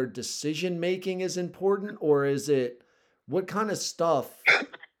drills where decision making is important, or is it what kind of stuff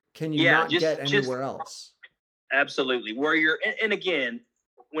can you not get anywhere else? Absolutely. Where and again,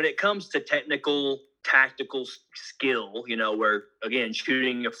 when it comes to tactical skill, where again,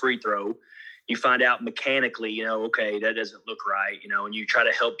 shooting a free throw, you find out mechanically, okay, that doesn't look right, and you try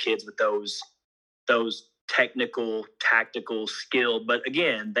to help kids with those technical, tactical skill. But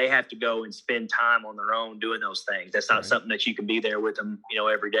again, they have to go and spend time on their own doing those things. That's not something that you can be there with them,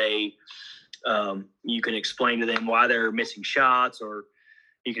 every day. You can explain to them why they're missing shots, or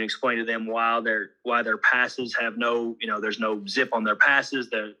you can explain to them why their passes have no, there's no zip on their passes.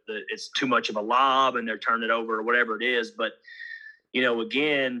 It's too much of a lob and they're turning it over or whatever it is. But,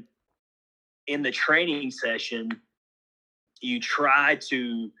 again, in the training session, you try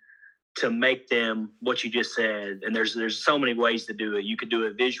to make them what you just said. And there's so many ways to do it. You could do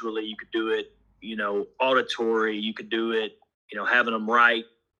it visually. You could do it, auditory. You could do it, having them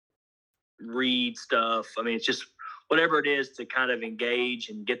read stuff. I mean, it's just whatever it is to kind of engage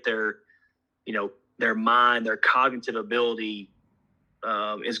and get their mind, their cognitive ability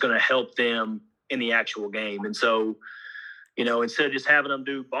is going to help them in the actual game. And so, instead of just having them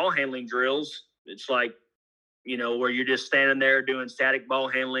do ball handling drills, it's where you're just standing there doing static ball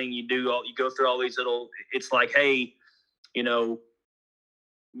handling. You go through all these it's like, hey,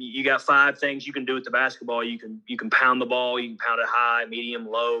 you got 5 things you can do with the basketball. You can pound the ball. You can pound it high, medium,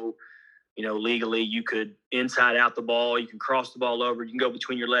 low. Legally, you could inside out the ball. You can cross the ball over. You can go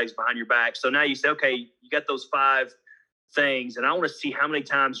between your legs, behind your back. So now you say, okay, you got those 5 things, and I want to see how many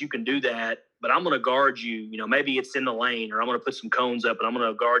times you can do that. But I'm going to guard you. Maybe it's in the lane, or I'm going to put some cones up, and I'm going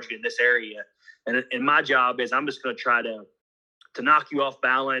to guard you in this area. And my job is I'm just going to try to knock you off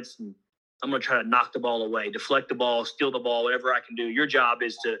balance, and I'm going to try to knock the ball away, deflect the ball, steal the ball, whatever I can do. Your job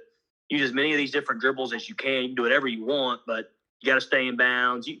is to use as many of these different dribbles as you can. You can do whatever you want, but you got to stay in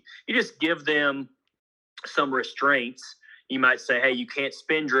bounds. You just give them some restraints. You might say, hey, you can't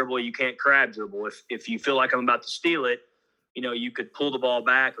spin dribble, you can't crab dribble. If you feel like I'm about to steal it, you could pull the ball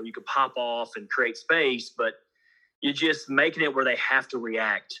back, or you could pop off and create space. But you're just making it where they have to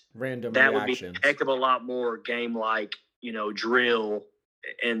react. Random that reactions. Would be a heck of a lot more game like, drill,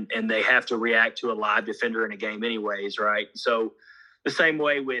 and they have to react to a live defender in a game anyways, right? So the same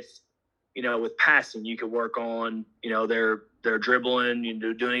way with passing, you could work on, they're dribbling,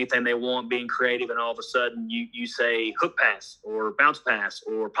 doing anything they want, being creative, and all of a sudden you say hook pass or bounce pass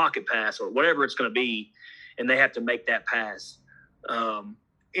or pocket pass or whatever it's going to be, and they have to make that pass.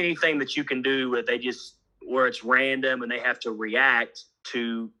 Anything that you can do where it's random and they have to react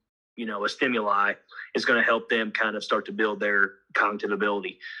to, a stimuli is going to help them kind of start to build their cognitive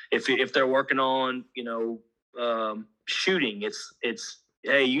ability. If they're working on, shooting, it's,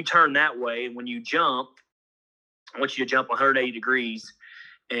 hey, you turn that way. And when you jump, I want you to jump 180 degrees.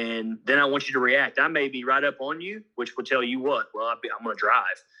 And then I want you to react. I may be right up on you, which will tell you what, well, I'm going to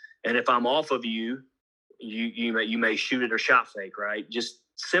drive. And if I'm off of you, you may shoot it or shot fake, right? Just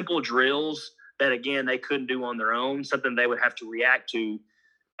simple drills that, again, they couldn't do on their own, something they would have to react to,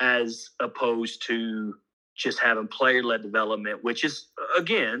 as opposed to just having player-led development, which is,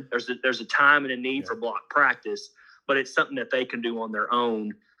 again, there's a time and a need for block practice, but it's something that they can do on their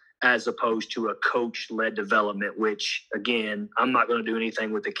own, as opposed to a coach-led development, which, again, I'm not going to do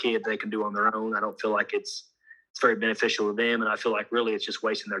anything with the kid they can do on their own. I don't feel like it's very beneficial to them, and I feel like really it's just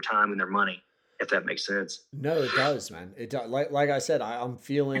wasting their time and their money, if that makes sense. No, it does, man. It does. Like I said, I'm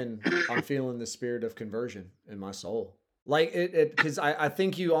feeling the spirit of conversion in my soul. Like because I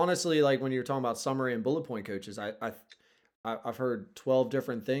think you honestly, like when you're talking about summary and bullet point coaches, I've heard 12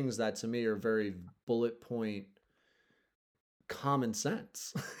 different things that to me are very bullet point common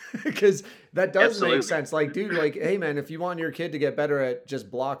sense, because that does Absolutely. make sense. Like, dude, like, hey man, if you want your kid to get better at just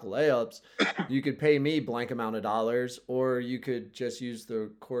block layups, you could pay me blank amount of dollars, or you could just use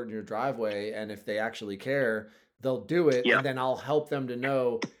the court in your driveway, and if they actually care, they'll do it. Yeah. And then I'll help them to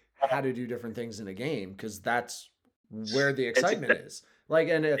know how to do different things in a game, because that's where the excitement is. Like,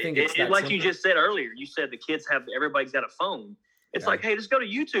 and I think it's like simple. you just said earlier, you said the kids everybody's got a phone. It's like, hey, just go to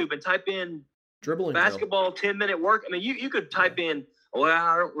YouTube and type in dribbling basketball 10-minute work. I mean, you could type in, well,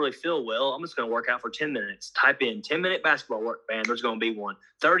 I don't really feel well, I'm just going to work out for 10 minutes. Type in 10-minute basketball work, man, there's going to be one.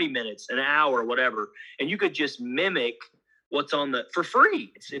 30 minutes, an hour, whatever. And you could just mimic what's on for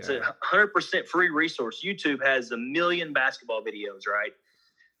free. It's a 100% free resource. YouTube has 1 million basketball videos, right?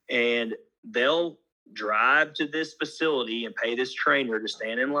 And they'll drive to this facility and pay this trainer to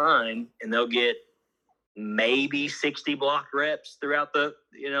stand in line, and they'll get maybe 60 block reps throughout the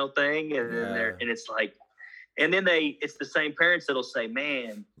thing, and then it's like, and then it's the same parents that'll say,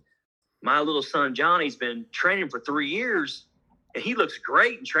 man, my little son Johnny's been training for 3 years and he looks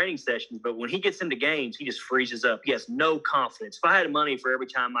great in training sessions, but when he gets into games, he just freezes up. He has no confidence. If I had money for every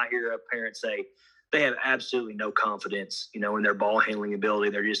time I hear a parent say they have absolutely no confidence, in their ball handling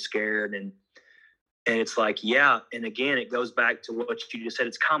ability, they're just scared, and it's like, yeah. And again, it goes back to what you just said.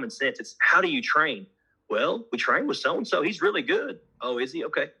 It's common sense. It's, how do you train? Well, we train with so-and-so. He's really good. Oh, is he?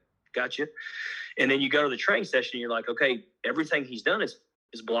 Okay. Gotcha. And then you go to the training session and you're like, okay, everything he's done is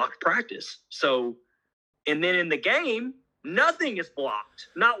blocked practice. So, and then in the game, nothing is blocked.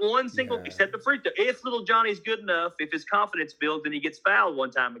 Not one single, except the free throw. If little Johnny's good enough, if his confidence builds and he gets fouled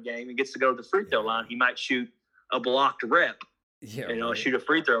one time a game and gets to go to the free throw line, he might shoot a blocked rep. Shoot a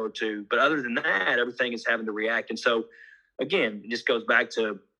free throw or two. But other than that, everything is having to react. And so, again, it just goes back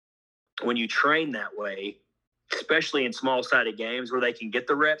to when you train that way, especially in small-sided games where they can get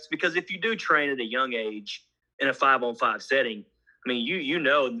the reps. Because if you do train at a young age in a 5-on-5 setting, I mean, in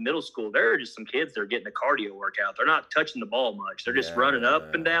the middle school, there are just some kids that are getting a cardio workout. They're not touching the ball much. They're just running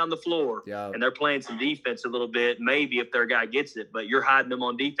up and down the floor, and they're playing some defense a little bit, maybe if their guy gets it, but you're hiding them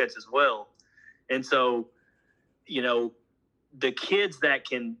on defense as well. And so, the kids that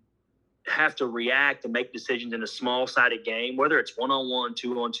can have to react and make decisions in a small-sided game, whether it's 1-on-1,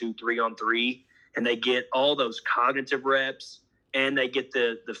 2-on-2, 3-on-3, and they get all those cognitive reps and they get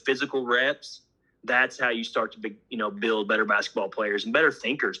the physical reps, that's how you start to build better basketball players and better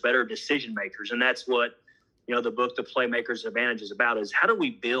thinkers, better decision makers. And that's what the book The Playmaker's Advantage is about, is how do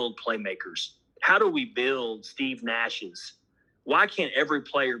we build playmakers? How do we build Steve Nash's? Why can't every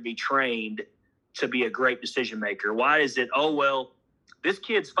player be trained to be a great decision maker? Why is it, oh, well, this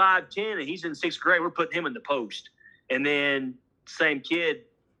kid's 5'10" and he's in 6th grade, we're putting him in the post. And then same kid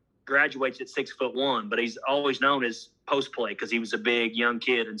graduates at 6'1", but he's always known as post play because he was a big young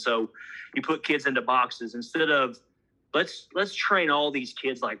kid. And so you put kids into boxes instead of let's train all these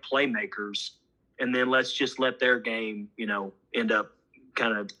kids like playmakers, and then let's just let their game, end up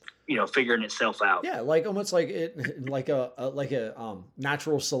kind of, figuring itself out. Yeah. Like almost like a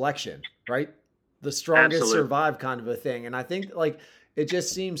natural selection, right? The strongest Absolutely. survive kind of a thing. And I think like, it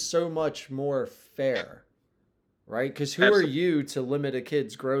just seems so much more fair, right? Because who are you to limit a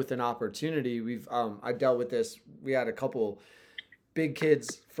kid's growth and opportunity? I dealt with this. We had a couple big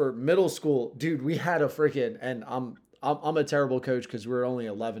kids for middle school. Dude, we had a freaking, and I'm a terrible coach because we were only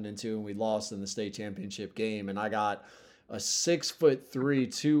 11-2 and we lost in the state championship game. And I got a 6'3",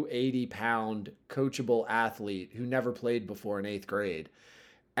 280-pound coachable athlete who never played before in 8th grade.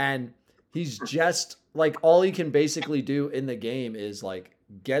 And he's just like, all he can basically do in the game is like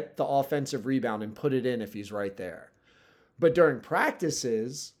get the offensive rebound and put it in if he's right there. But during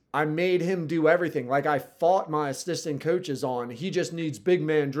practices, I made him do everything. Like I fought my assistant coaches on, he just needs big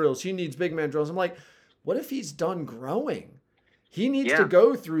man drills. He needs big man drills. I'm like, what if he's done growing? He needs to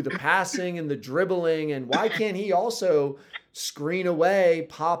go through the passing and the dribbling. And why can't he also screen away,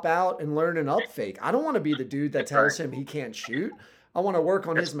 pop out, and learn an up fake? I don't want to be the dude that tells him he can't shoot. I want to work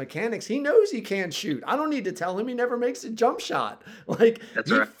on his mechanics. He knows he can't shoot. I don't need to tell him he never makes a jump shot. Like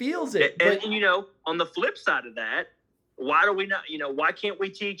he feels it. And you know, on the flip side of that, why do we not, you know, why can't we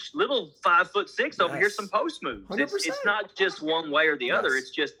teach little 5'6" over here some post moves? It's not just one way or the other.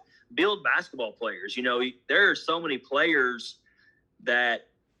 It's just build basketball players. You know, there are so many players that,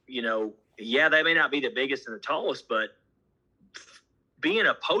 you know, they may not be the biggest and the tallest, but being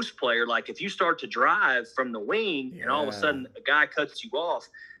a post player, like if you start to drive from the wing and all of a sudden a guy cuts you off,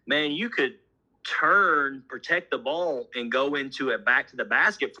 man, you could turn, protect the ball, and go into it back to the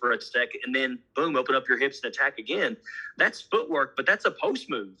basket for a second, and then boom, open up your hips and attack again. That's footwork, but that's a post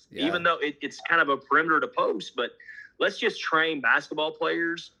move, even though it's kind of a perimeter to post. But let's just train basketball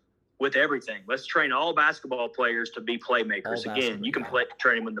players with everything. Let's train all basketball players to be playmakers. Again, you can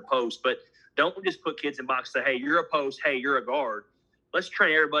train them in the post, but don't just put kids in box and say, hey, you're a post, hey, you're a guard. Let's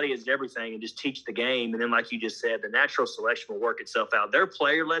train everybody as everything and just teach the game. And then, like you just said, the natural selection will work itself out. Their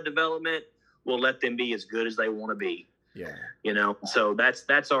player-led development will let them be as good as they want to be. Yeah. You know, so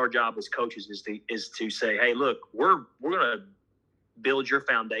that's our job as coaches is to say, hey, look, we're going to build your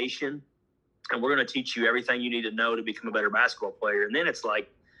foundation and we're going to teach you everything you need to know to become a better basketball player. And then it's like,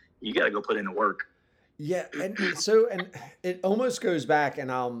 you got to go put in the work. Yeah. And it almost goes back,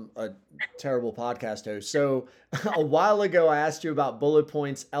 and I'm a terrible podcast host. So a while ago, I asked you about bullet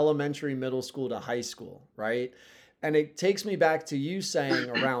points, elementary, middle school to high school, right? And it takes me back to you saying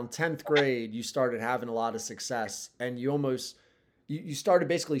around 10th grade, you started having a lot of success and you started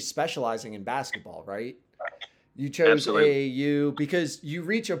basically specializing in basketball, right? You chose AAU because you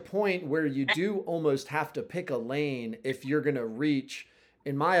reach a point where you do almost have to pick a lane if you're going to reach,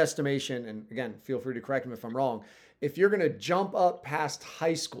 in my estimation, and again, feel free to correct me if I'm wrong, if you're going to jump up past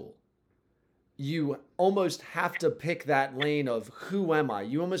high school, you almost have to pick that lane of who am I?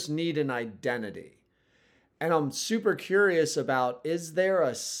 You almost need an identity. And I'm super curious about,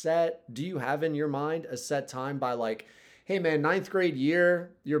 do you have in your mind a set time by like, hey man, 9th grade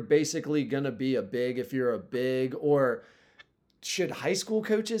year, you're basically going to be a big if you're a big, or should high school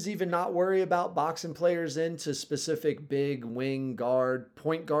coaches even not worry about boxing players into specific big, wing, guard,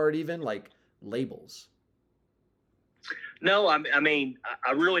 point guard, even like labels? No, I mean,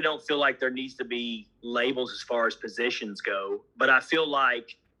 I really don't feel like there needs to be labels as far as positions go, but I feel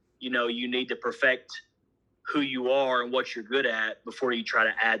like, you know, you need to perfect who you are and what you're good at before you try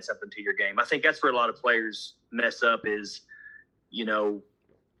to add something to your game. I think that's where a lot of players mess up is, you know,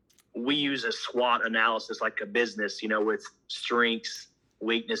 we use a SWOT analysis like a business, you know, with strengths,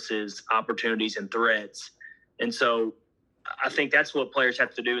 weaknesses, opportunities, and threats. And so I think that's what players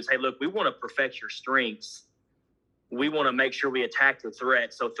have to do is, hey, look, we want to perfect your strengths. We want to make sure we attack the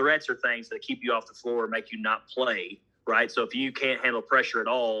threats. So threats are things that keep you off the floor, make you not play, right? So if you can't handle pressure at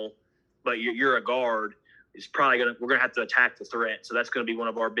all, but you're a guard, it's probably we're going to have to attack the threat. So that's going to be one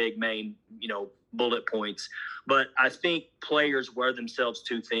of our big main, you know, bullet points. But I think players wear themselves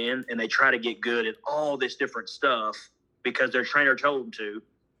too thin and they try to get good at all this different stuff because their trainer told them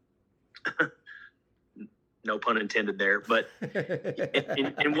to. No pun intended there. But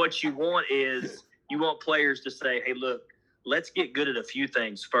and what you want is you want players to say, hey, look, let's get good at a few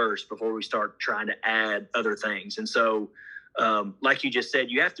things first before we start trying to add other things. And so, like you just said,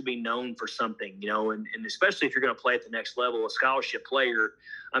 you have to be known for something, you know, and especially if you're going to play at the next level, a scholarship player,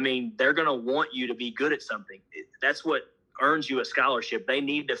 I mean, they're going to want you to be good at something. That's what earns you a scholarship. They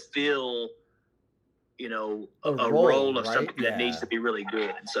need to fill, you know, a role of something that needs to be really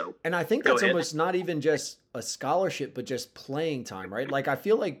good. And I think that's almost not even just a scholarship, but just playing time, right? Like, I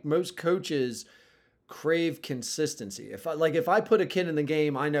feel like most coaches crave consistency. If I put a kid in the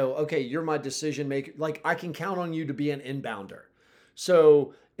game, I know, okay, you're my decision maker. Like, I can count on you to be an inbounder.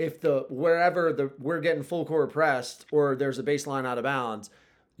 So if we're getting full court pressed or there's a baseline out of bounds,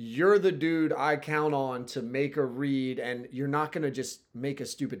 you're the dude I count on to make a read, and you're not going to just make a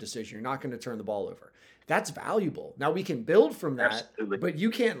stupid decision. You're not going to turn the ball over. That's valuable. Now we can build from that, Absolutely. but you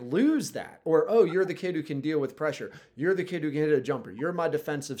can't lose that. Or, oh, you're the kid who can deal with pressure. You're the kid who can hit a jumper. You're my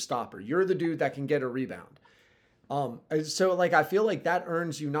defensive stopper. You're the dude that can get a rebound. So like, I feel like that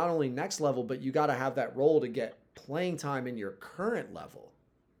earns you not only next level, but you got to have that role to get playing time in your current level.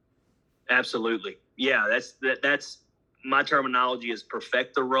 Absolutely. Yeah. That's my terminology is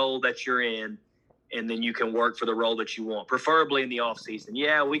perfect the role that you're in. And then you can work for the role that you want, preferably in the off season.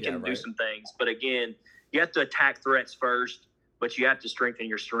 Yeah, we can do some things, but again, you have to attack threats first, but you have to strengthen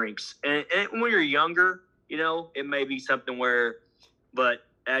your strengths. And when you're younger, it may be something where, but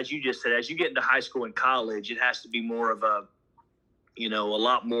as you just said, as you get into high school and college, it has to be more of a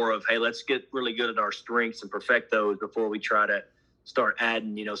lot more of, hey, let's get really good at our strengths and perfect those before we try to start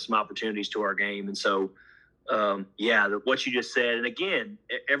adding, some opportunities to our game. And so, what you just said, and again,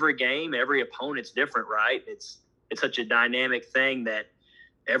 every game, every opponent's different, right? It's such a dynamic thing that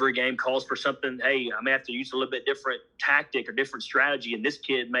every game calls for something. Hey, I may have to use a little bit different tactic or different strategy, and this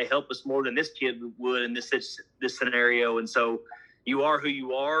kid may help us more than this kid would in this scenario. And so you are who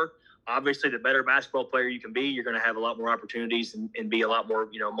you are. Obviously, the better basketball player you can be, you're going to have a lot more opportunities and be a lot more,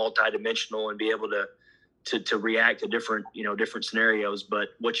 multidimensional and be able to react to different scenarios. But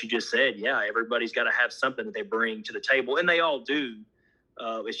what you just said, everybody's got to have something that they bring to the table, and they all do.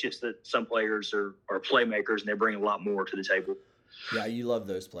 It's just that some players are playmakers and they bring a lot more to the table. Yeah, you love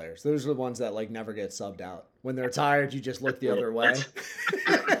those players. Those are the ones that like never get subbed out. When they're tired, you just look the other way.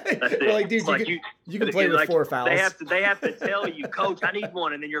 You're like, dude, you can play with 4 fouls. They have to tell you, Coach, I need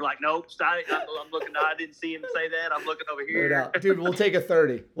one, and then you're like, nope, I'm looking. I didn't see him say that. I'm looking over here. No, dude, we'll take a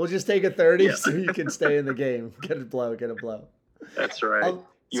 30. We'll just take a 30 so you can stay in the game. Get a blow. That's right.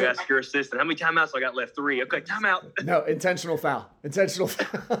 You ask your assistant, how many timeouts I got left? 3. Okay, timeout. No, intentional foul.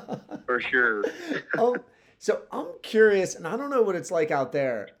 For sure. So I'm curious, and I don't know what it's like out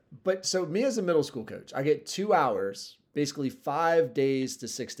there, but so me as a middle school coach, I get 2 hours, basically 5 days to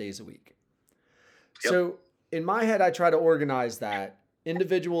 6 days a week. Yep. So in my head, I try to organize that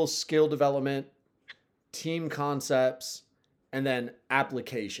individual skill development, team concepts, and then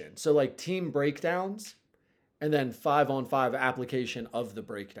application. So like team breakdowns, and then 5-on-5 application of the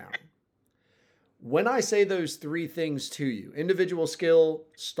breakdown. When I say those 3 things to you, individual skill,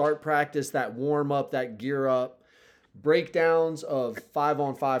 start practice, that warm up, that gear up, breakdowns of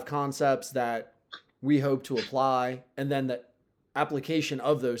 5-on-5 concepts that we hope to apply, and then the application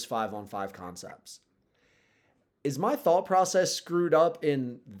of those 5-on-5 concepts. Is my thought process screwed up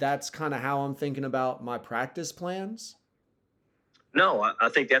in that's kind of how I'm thinking about my practice plans? No, I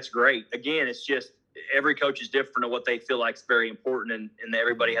think that's great. Again, it's just, every coach is different on what they feel like is very important, and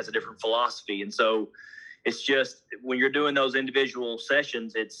everybody has a different philosophy. And so it's just, when you're doing those individual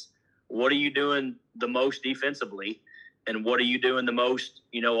sessions, it's what are you doing the most defensively and what are you doing the most,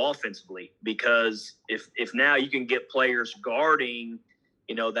 offensively? Because if now you can get players guarding,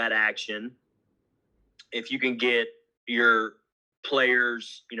 that action, if you can get your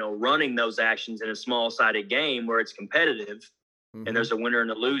players, running those actions in a small-sided game where it's competitive, and there's a winner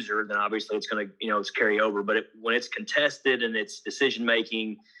and a loser, then obviously it's going to, it's carry over. But when it's contested and it's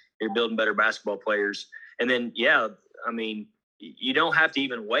decision-making, you're building better basketball players. And then, you don't have to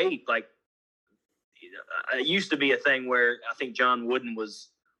even wait. Like, it used to be a thing where I think John Wooden was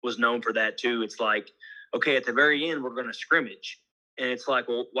known for that too. It's like, okay, at the very end, we're going to scrimmage. And it's like,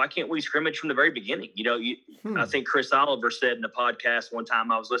 well, why can't we scrimmage from the very beginning? I think Chris Oliver said in the podcast one time,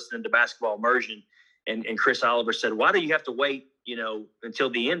 I was listening to Basketball Immersion, and Chris Oliver said, why do you have to wait, until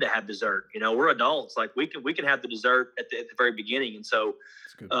the end to have dessert? We're adults. Like, we can have the dessert at the very beginning. And so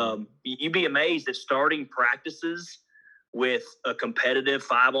you'd be amazed at starting practices with a competitive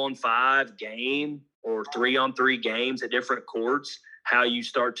 5-on-5 game or 3-on-3 games at different courts, how you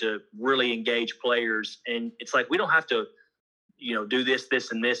start to really engage players. And it's like, we don't have to, do this,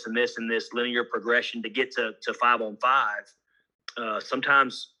 and this, and this, and this linear progression to get to 5-on-5.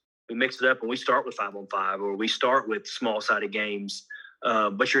 Sometimes we mix it up and we start with 5-on-5, or we start with small-sided games.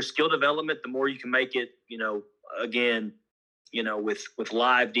 But your skill development, the more you can make it, again, with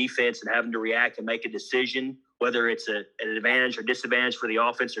live defense and having to react and make a decision, whether it's an advantage or disadvantage for the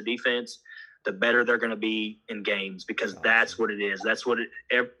offense or defense, the better they're going to be in games, because that's what it is. That's what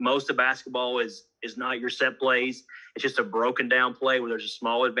most of basketball is not your set plays. It's just a broken down play where there's a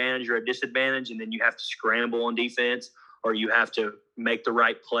small advantage or a disadvantage, and then you have to scramble on defense, or you have to make the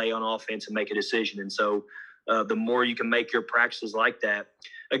right play on offense and make a decision. And so the more you can make your practices like that,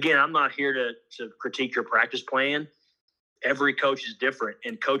 again, I'm not here to critique your practice plan. Every coach is different,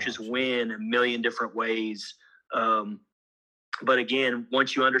 and coaches win a million different ways. But again,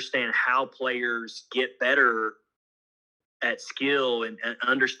 once you understand how players get better at skill and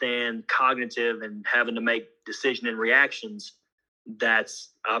understand cognitive and having to make decision and reactions, that's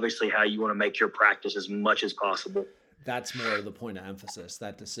obviously how you want to make your practice as much as possible. That's more the point of emphasis,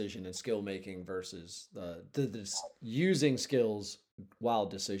 that decision and skill making versus the using skills while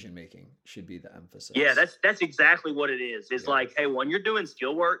decision making should be the emphasis. Yeah, that's exactly what it is. It's like, hey, when you're doing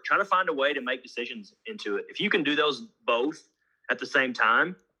skill work, try to find a way to make decisions into it. If you can do those both at the same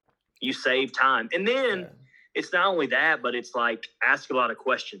time, you save time. And then it's not only that, but it's like ask a lot of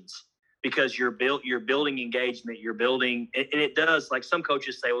questions, because you're building engagement, you're building, and it does, like some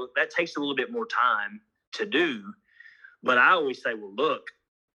coaches say, well, that takes a little bit more time to do. But I always say, well, look,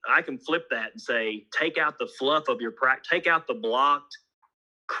 I can flip that and say, take out the fluff of your practice, take out the blocked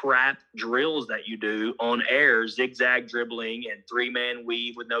crap drills that you do on air, zigzag dribbling and 3-man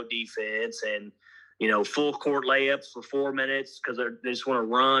weave with no defense, and, full court layups for 4 minutes because they just want to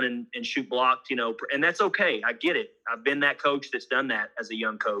run and shoot blocked, and that's okay. I get it. I've been that coach that's done that as a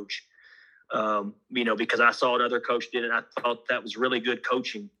young coach, because I saw another coach did it. And I thought that was really good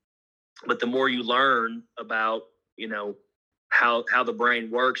coaching. But the more you learn about, how the brain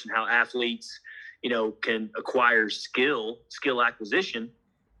works and how athletes, can acquire skill acquisition,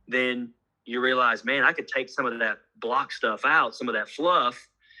 then you realize, man, I could take some of that block stuff out, some of that fluff,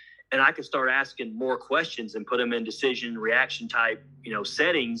 and I could start asking more questions and put them in decision reaction type,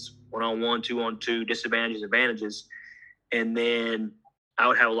 settings, 1-on-1, 2-on-2, disadvantages, advantages. And then I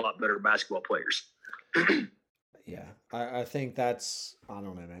would have a lot better basketball players. Yeah. I think that's, I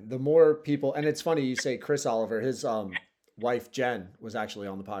don't know, man. The more people, and it's funny you say Chris Oliver, his wife Jen was actually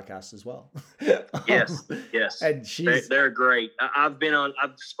on the podcast as well. Yes. And they're great. I've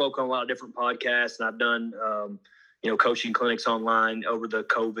spoken on a lot of different podcasts, and I've done coaching clinics online over the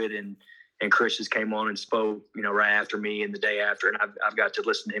COVID, and Chris just came on and spoke, right after me and the day after, and I've got to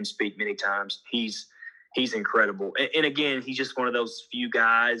listen to him speak many times. He's incredible, and again, he's just one of those few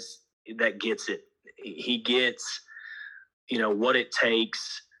guys that gets it. He gets, what it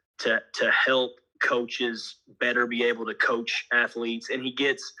takes to help coaches better be able to coach athletes, and he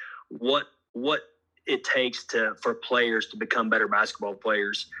gets what it takes for players to become better basketball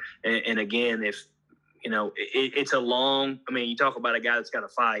players. And again, if it's a long, you talk about a guy that's got to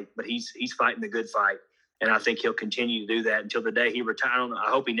fight, but he's fighting the good fight, and I think he'll continue to do that until the day he retires.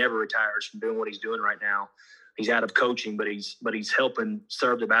 I hope he never retires from doing what he's doing right now. He's out of coaching, but he's helping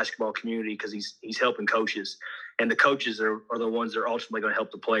serve the basketball community because he's helping coaches, and the coaches are the ones that are ultimately going to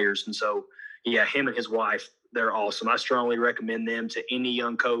help the players. And so, yeah, him and his wife, they're awesome. I strongly recommend them to any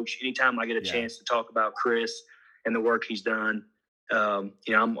young coach. Anytime I get a chance to talk about Chris and the work he's done, I'm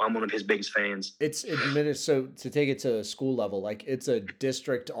one of his biggest fans. It's so to take it to a school level, like it's a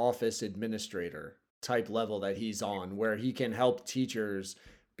district office administrator type level that he's on, where he can help teachers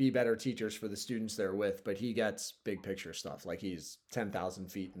be better teachers for the students they're with, but he gets big picture stuff. Like he's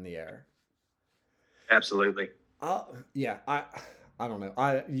 10,000 feet in the air. Absolutely. Yeah. I don't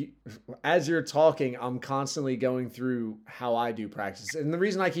know. As you're talking, I'm constantly going through how I do practice. And the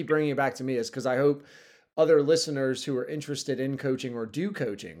reason I keep bringing it back to me is because I hope other listeners who are interested in coaching or do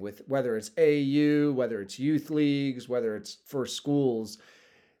coaching, with whether it's AAU, whether it's youth leagues, whether it's for schools,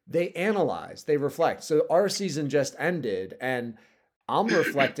 they analyze, they reflect. So our season just ended, and I'm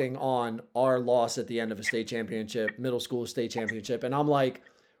reflecting on our loss at the end of a state championship, middle school state championship. And I'm like,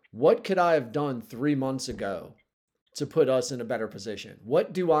 what could I have done 3 months ago to put us in a better position?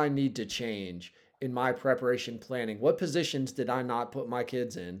 What do I need to change in my preparation planning? What positions did I not put my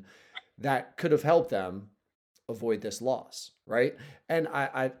kids in that could have helped them avoid this loss? Right. And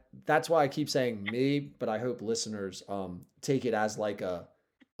I that's why I keep saying me, but I hope listeners take it as like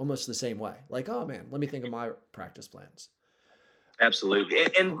almost the same way. Like, oh man, let me think of my practice plans. Absolutely.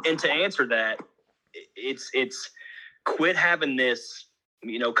 And to answer that, it's quit having this,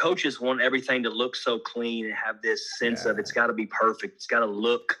 coaches want everything to look so clean and have this sense of it's got to be perfect. It's got to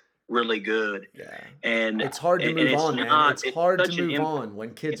look really good. Yeah. And it's hard to move on, man. It's hard to move on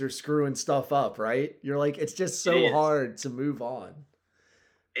when kids are screwing stuff up, right? You're like, it's just so hard to move on.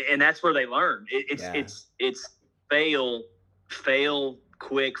 And that's where they learn. It's fail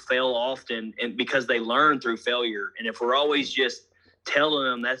quick, fail often, and because they learn through failure. And if we're always just telling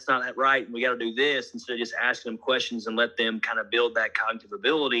them that's not right, and we got to do this, instead of just asking them questions and let them kind of build that cognitive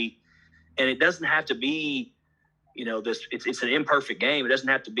ability. And it doesn't have to be, it's an imperfect game. It doesn't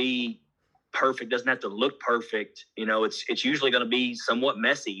have to be perfect. It doesn't have to look perfect. It's usually going to be somewhat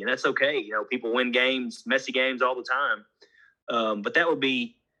messy, and that's okay. People win games, messy games all the time. But that would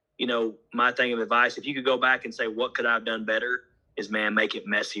be, my thing of advice. If you could go back and say, what could I have done better, is, man, make it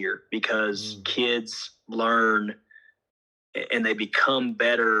messier, because kids learn and they become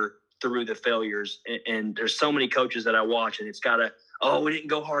better through the failures. And there's so many coaches that I watch, and it's got to, oh, we didn't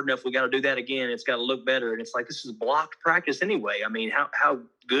go hard enough, we got to do that again, it's got to look better. And it's like, this is blocked practice anyway. I mean, how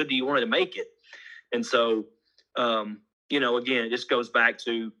good do you want to make it? And so, again, it just goes back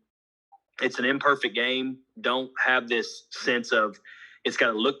to, it's an imperfect game. Don't have this sense of it's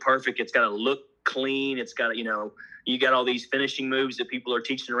got to look perfect, it's got to look clean, it's got to, you got all these finishing moves that people are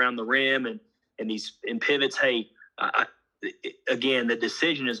teaching around the rim and these pivots. Hey, again, the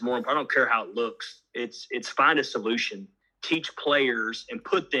decision is more important. I don't care how it looks. It's find a solution, teach players, and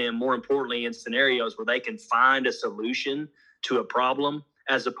put them, more importantly, in scenarios where they can find a solution to a problem,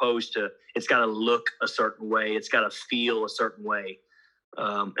 as opposed to it's got to look a certain way, it's got to feel a certain way.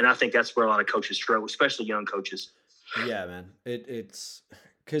 And I think that's where a lot of coaches struggle, especially young coaches. Yeah, man. It's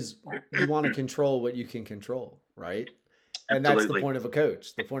because you want to control what you can control, right? And that's the point of a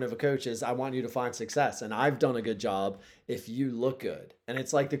coach. The point of a coach is, I want you to find success, and I've done a good job if you look good. And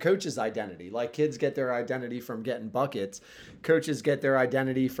it's like the coach's identity. Like kids get their identity from getting buckets. Coaches get their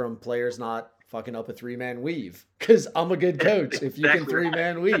identity from players not fucking up a 3-man weave. Because I'm a good coach if you can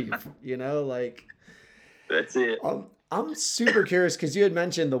 3-man weave. That's it. I'm super curious because you had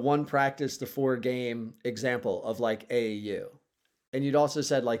mentioned the 1 practice to 4 game example of like AAU. And you'd also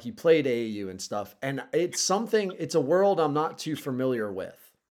said like you played AAU and stuff. And it's a world I'm not too familiar with.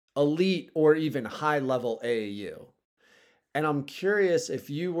 Elite or even high level AAU. And I'm curious if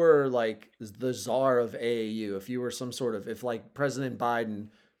you were like the czar of AAU, if you were if like President Biden,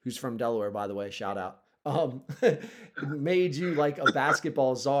 who's from Delaware, by the way, shout out, made you like a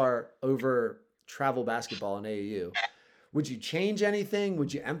basketball czar over travel basketball in AAU. Would you change anything?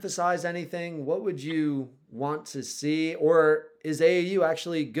 Would you emphasize anything? What would you want to see? Or is AAU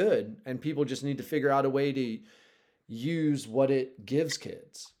actually good and people just need to figure out a way to use what it gives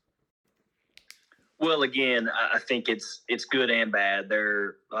kids? Well, again, I think it's good and bad. There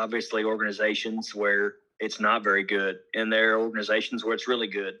are obviously organizations where it's not very good, and there are organizations where it's really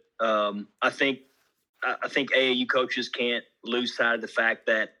good. I think AAU coaches can't lose sight of the fact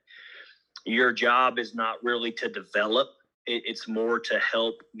that your job is not really to develop. It's more to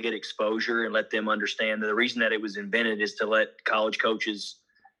help get exposure and let them understand that the reason that it was invented is to let college coaches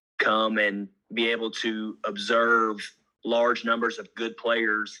come and be able to observe large numbers of good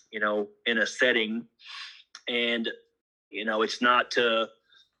players, in a setting. And, it's not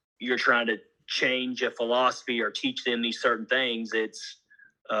you're trying to change a philosophy or teach them these certain things. It's,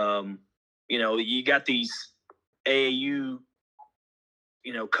 you got these AAU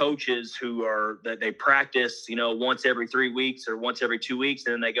coaches that they practice, once every 3 weeks or once every 2 weeks,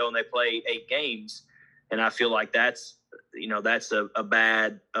 and then they go and they play 8 games. And I feel like that's a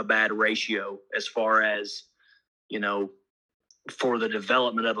bad ratio as far as, for the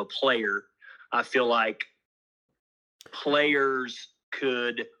development of a player. I feel like players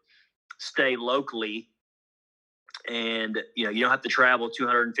could stay locally and, you don't have to travel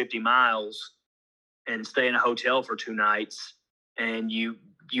 250 miles and stay in a hotel for 2 nights. And you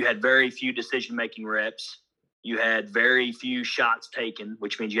had very few decision-making reps. You had very few shots taken,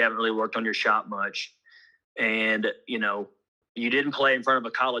 which means you haven't really worked on your shot much. And, you didn't play in front of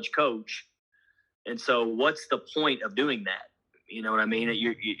a college coach. And so what's the point of doing that? You know what I mean?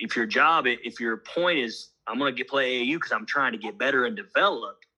 If your point is, I'm going to play AAU because I'm trying to get better and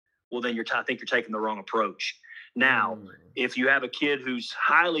develop, well, then I think you're taking the wrong approach. Now, if you have a kid who's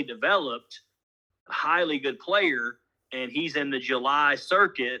highly developed, a highly good player, and he's in the July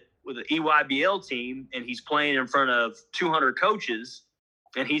circuit with an EYBL team, and he's playing in front of 200 coaches,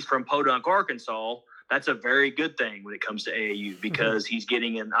 and he's from Podunk, Arkansas, that's a very good thing when it comes to AAU because he's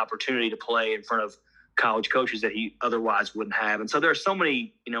getting an opportunity to play in front of college coaches that he otherwise wouldn't have. And so there are so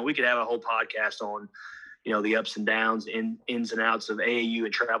many, we could have a whole podcast on, the ups and downs, ins and outs of AAU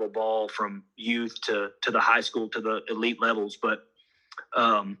and travel ball from youth to the high school to the elite levels. But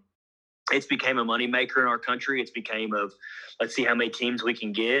it's became a moneymaker in our country. It's became let's see how many teams we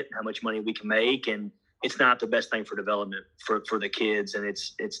can get, how much money we can make. And it's not the best thing for development for the kids. And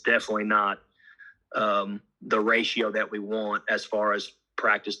it's definitely not the ratio that we want as far as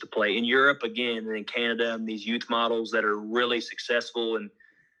practice to play. In Europe, again, and in Canada, and these youth models that are really successful in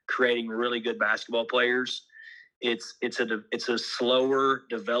creating really good basketball players, it's a slower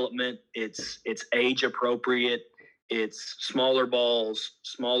development. It's age appropriate. It's smaller balls,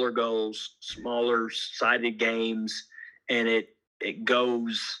 smaller goals, smaller sided games, and it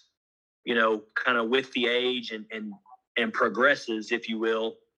goes, kind of with the age and progresses, if you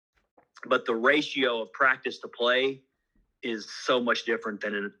will. But the ratio of practice to play is so much different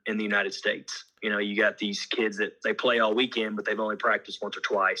than in the United States. You got these kids that they play all weekend, but they've only practiced once or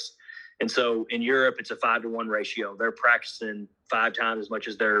twice. And so in Europe, it's a 5-to-1 ratio. They're practicing 5 times as much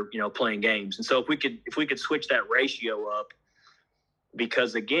as they're, playing games. And so if we could switch that ratio up,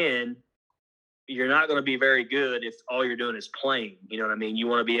 because again, you're not going to be very good if all you're doing is playing. You know what I mean? You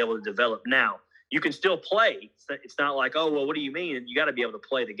want to be able to develop. Now, you can still play. It's not like, oh, well, what do you mean? You got to be able to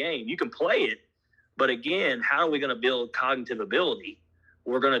play the game. You can play it. But again, how are we going to build cognitive ability?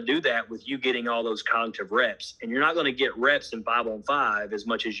 We're going to do that with you getting all those cognitive reps. And you're not going to get reps in 5-on-5 as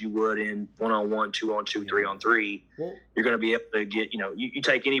much as you would in 1-on-1, 2-on-2, 3-on-3. Well, you're going to be able to get, you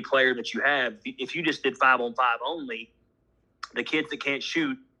take any player that you have. If you just did 5-on-5 only, the kids that can't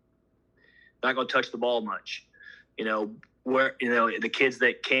shoot, not going to touch the ball much. The kids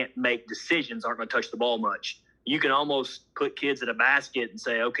that can't make decisions aren't going to touch the ball much. You can almost put kids in a basket and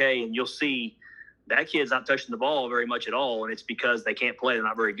say, okay, and you'll see that kid's not touching the ball very much at all, and it's because they can't play. They're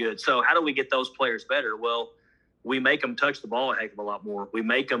not very good. So how do we get those players better? Well, we make them touch the ball a heck of a lot more. We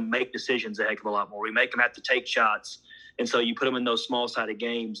make them make decisions a heck of a lot more. We make them have to take shots. And so you put them in those small-sided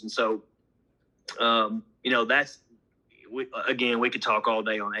games. And so, that's – we could talk all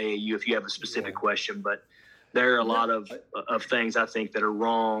day on AAU if you have a specific question, but there are a lot of things I think that are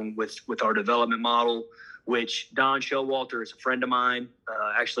wrong with our development model, which Don Showalter is a friend of mine.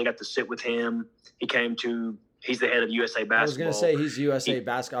 Actually got to sit with him. He's the head of USA Basketball. I was going to say he's USA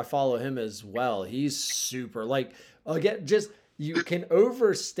Basketball. I follow him as well. He's super, you can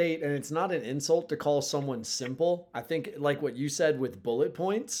overstate, and it's not an insult to call someone simple. I think like what you said with bullet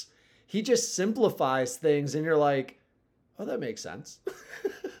points, he just simplifies things and you're like, oh, that makes sense.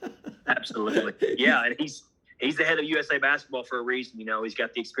 Absolutely. Yeah. And he's the head of USA Basketball for a reason. He's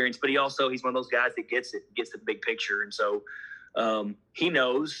got the experience, but he's one of those guys that gets the big picture. And so he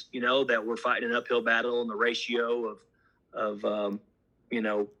knows, that we're fighting an uphill battle, and the ratio of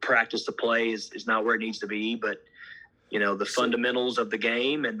practice to play is not where it needs to be. But, the fundamentals of the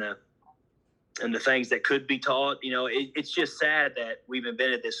game and the things that could be taught, it's just sad that we've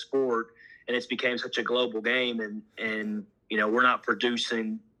invented this sport and it's became such a global game, and we're not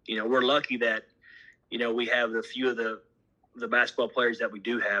producing, we're lucky that, we have a few of the basketball players that we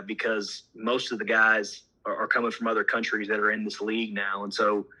do have, because most of the guys are coming from other countries that are in this league now. And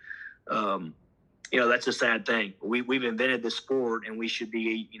so, that's a sad thing. We've invented this sport, and we should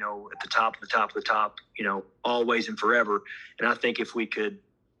be, at the top of the top of the top, always and forever. And I think if we could,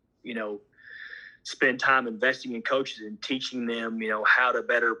 spend time investing in coaches and teaching them, how to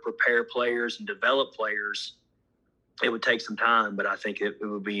better prepare players and develop players, it would take some time, but I think it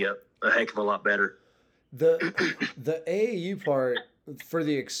would be a heck of a lot better. The AAU part for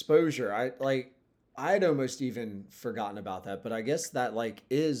the exposure, I'd almost even forgotten about that, but I guess that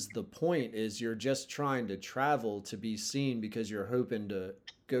is the point, is you're just trying to travel to be seen because you're hoping to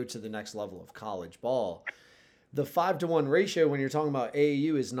go to the next level of college ball. The 5-to-1 ratio, when you're talking about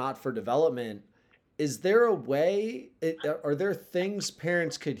AAU, is not for development. Is there a way, are there things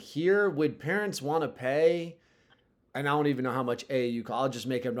parents could hear? Would parents want to pay? And I don't even know how much AAU, I'll just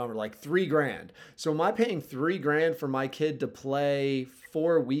make a number like $3,000. So am I paying $3,000 for my kid to play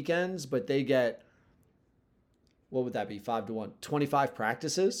 4 weekends, but they get, what would that be? 5-to-1, 25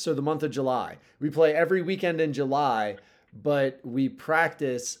 practices. So the month of July, we play every weekend in July, but we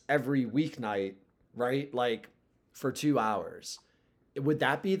practice every weeknight, right? For 2 hours. Would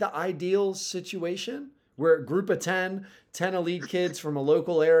that be the ideal situation? We're a group of 10 elite kids from a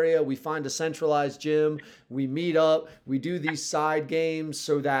local area. We find a centralized gym. We meet up. We do these side games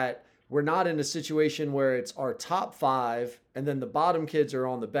so that we're not in a situation where it's our top 5 and then the bottom kids are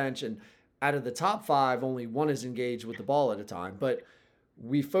on the bench. And out of the top 5, only one is engaged with the ball at a time. But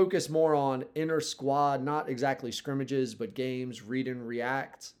we focus more on inter squad, not exactly scrimmages, but games, read and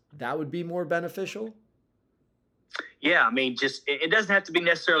react. That would be more beneficial. Yeah, it doesn't have to be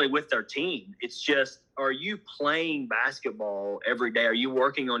necessarily with their team. It's just, are you playing basketball every day? Are you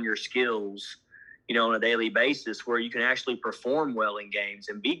working on your skills, on a daily basis where you can actually perform well in games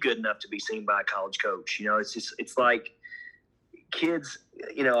and be good enough to be seen by a college coach? It's like kids,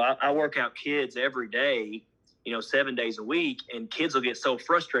 I work out kids every day, 7 days a week, and kids will get so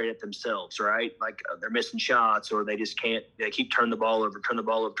frustrated at themselves, right? They're missing shots, or they just can't, they keep turning the ball over.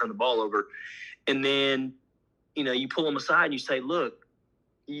 And then, you pull them aside and you say, look,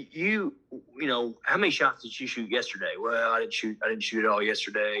 you how many shots did you shoot yesterday? Well, I didn't shoot it all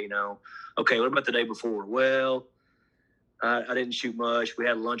yesterday. Okay, what about the day before? Well, I didn't shoot much. We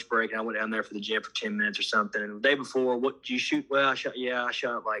had a lunch break and I went down there for the gym for 10 minutes or something. And the day before, what did you shoot? Well, I shot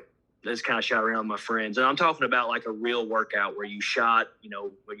just kind of shot around with my friends. And I'm talking about a real workout where you shot,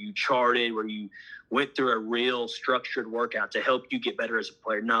 where you charted, where you went through a real structured workout to help you get better as a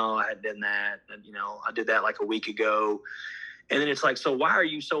player. No, I hadn't done that. And, I did that a week ago. And then it's like, so why are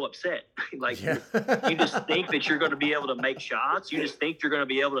you so upset? Like, Yeah. you just think that you're going to be able to make shots. You just think you're going to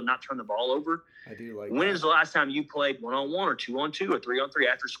be able to not turn the ball over. I do like When that. is the last time you played 1-on-1 or 2-on-2 or 3-on-3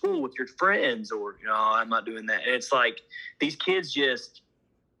 after school with your friends? Or, I'm not doing that. And it's like these kids just,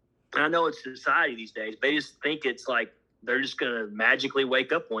 and I know it's society these days, they just think it's like they're just going to magically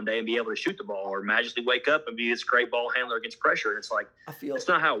wake up one day and be able to shoot the ball, or magically wake up and be this great ball handler against pressure. And it's like, I feel that's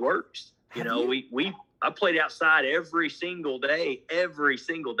not how it works. I played outside every single day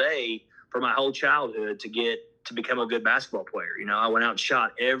for my whole childhood to become a good basketball player. I went out and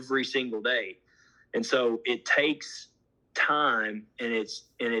shot every single day. And so it takes time, and it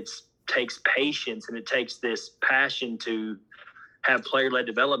takes patience, and it takes this passion to have player-led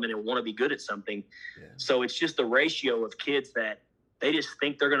development and want to be good at something. Yeah. So it's just the ratio of kids that they just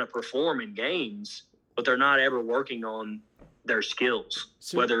think they're going to perform in games, but they're not ever working on their skills,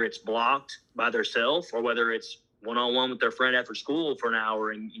 whether it's blocked by themselves or whether it's one-on-one with their friend after school for an hour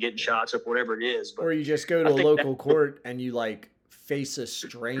and getting shots up, whatever it is. But or you just go to a local court and you like face a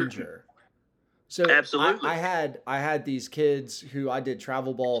stranger. So absolutely. I had these kids who I did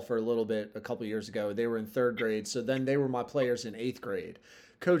travel ball for a little bit a couple years ago. They were in 3rd grade. So then they were my players in 8th grade.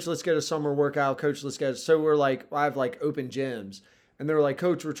 Coach, let's get a summer workout. Coach, let's get. So we're like, I have like open gyms. And they were like,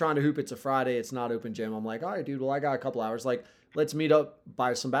 Coach, we're trying to hoop. It's a Friday. It's not open gym. I'm like, all right, dude. Well, I got a couple hours. Like, let's meet up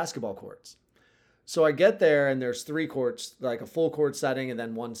by some basketball courts. So I get there and there's 3 courts, like a full court setting and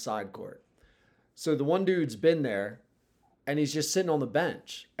then 1 side court. So the one dude's been there and he's just sitting on the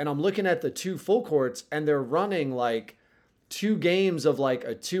bench. And I'm looking at the 2 full courts and they're running like 2 games of like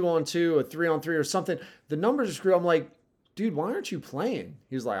a 2-on-2, a 3-on-3 or something. The numbers are screwed. I'm like, dude, why aren't you playing?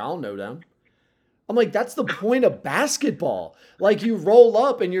 He's like, I don't know them. I'm like, that's the point of basketball. Like, you roll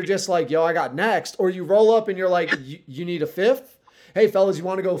up and you're just like, yo, I got next. Or you roll up and you're like, you need a 5th? Hey, fellas, you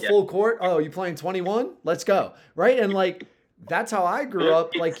want to go full court? Oh, you playing 21? Let's go. Right? And like, that's how I grew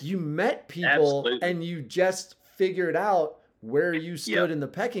up. Like, you met people Absolutely. and you just figured out where you stood in the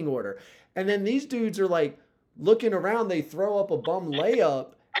pecking order. And then these dudes are like looking around. They throw up a bum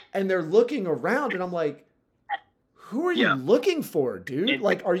layup and they're looking around. And I'm like, who are you looking for, dude?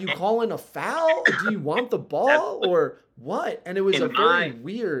 Like, are you calling a foul? Do you want the ball or what? And it was a very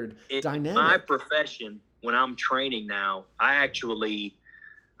weird dynamic. In my profession, when I'm training now, I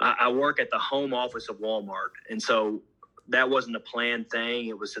work at the home office of Walmart. And so that wasn't a planned thing.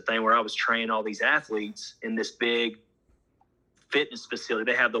 It was a thing where I was training all these athletes in this big fitness facility.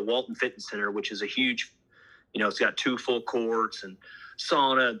 They have the Walton Fitness Center, which is a huge, it's got 2 full courts and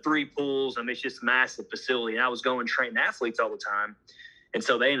sauna and 3 pools. I mean, it's just a massive facility. And I was going training athletes all the time. And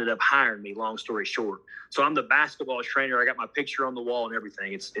so they ended up hiring me, long story short. So I'm the basketball trainer. I got my picture on the wall and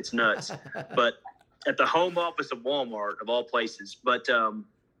everything. It's nuts. But at the home office of Walmart, of all places. But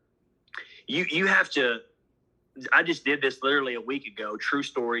you have to – I just did this literally a week ago. True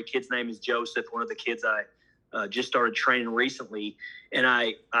story. Kid's name is Joseph, one of the kids I just started training recently. And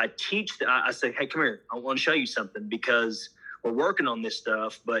I teach – I say, hey, come here. I want to show you something because – we're working on this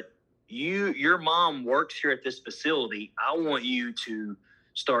stuff, but your mom works here at this facility. I want you to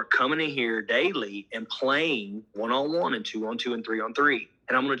start coming in here daily and playing 1-on-1 and 2-on-2 and 3-on-3.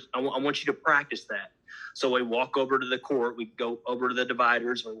 And I want you to practice that. So we walk over to the court, we go over to the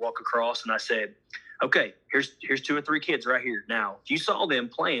dividers, and we walk across. And I said, okay, here's 2 or 3 kids right here. Now, if you saw them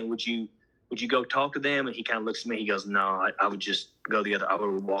playing, would you go talk to them? And he kind of looks at me. He goes, no, I would just go I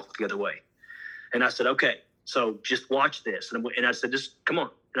would walk the other way. And I said, okay. So just watch this. And I said, just come on.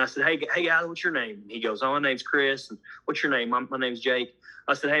 And I said, hey guys, what's your name? And he goes, oh, my name's Chris. And what's your name? My name's Jake.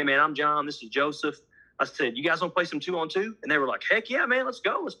 I said, hey man, I'm John. This is Joseph. I said, you guys want to play some 2-on-2? And they were like, heck yeah, man, let's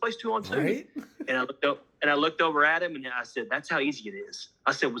go. Let's play 2-on-2. Right? And I looked over at him and I said, that's how easy it is.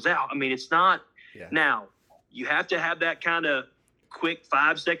 I said, it's not. Yeah. Now you have to have that kind of quick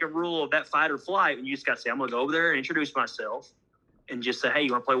 5-second rule of that fight or flight. And you just got to say, I'm going to go over there and introduce myself. And just say, hey,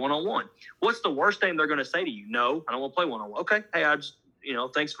 you want to play 1-on-1? What's the worst thing they're going to say to you? No, I don't want to play 1-on-1. Okay, hey, I just,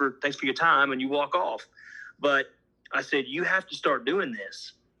 thanks for your time, and you walk off. But I said, you have to start doing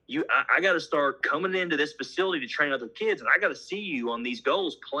this. I got to start coming into this facility to train other kids, and I got to see you on these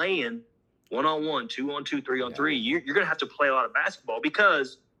goals playing 1-on-1, 2-on-2, 3-on-3. You're going to have to play a lot of basketball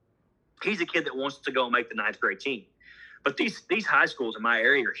because he's a kid that wants to go and make the 9th grade team. But these high schools in my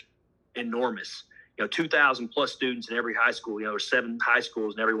area are enormous. 2,000 plus students in every high school. There's 7 high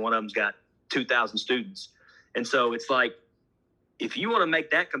schools and every one of them's got 2,000 students. And so it's like, if you want to make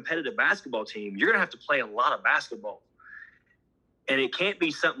that competitive basketball team, you're going to have to play a lot of basketball. And it can't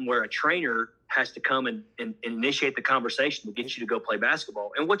be something where a trainer has to come and initiate the conversation to get you to go play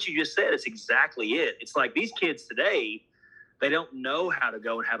basketball. And what you just said is exactly it. It's like these kids today, they don't know how to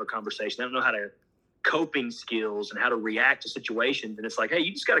go and have a conversation. They don't know how to coping skills and how to react to situations. And it's like, hey,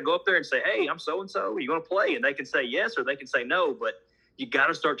 you just got to go up there and say, hey, I'm so-and-so, you want to play? And they can say yes, or they can say no, but you got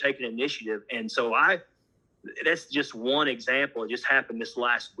to start taking initiative. And so that's just one example. It just happened this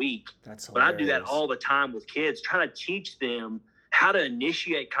last week. But I do that all the time with kids, trying to teach them how to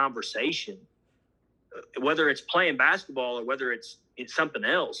initiate conversation, whether it's playing basketball or whether it's something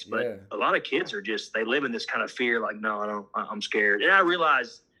else. But a lot of kids are they live in this kind of fear, like, no, I'm scared. And I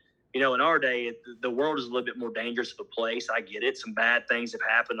realize, in our day, the world is a little bit more dangerous of a place. I get it. Some bad things have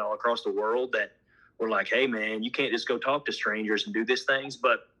happened all across the world that we're like, hey, man, you can't just go talk to strangers and do these things.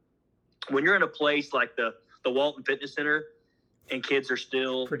 But when you're in a place like the Walton Fitness Center and kids are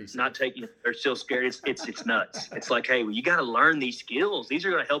still they're still scared, it's nuts. It's like, hey, well, you got to learn these skills. These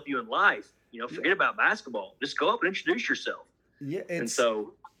are going to help you in life. Forget about basketball. Just go up and introduce yourself. Yeah. And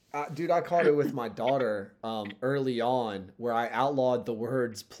so, dude, I caught it with my daughter early on where I outlawed the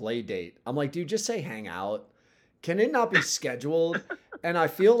words play date. I'm like, dude, just say hang out. Can it not be scheduled? And I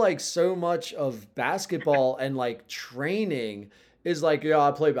feel like so much of basketball and like training is like, yeah,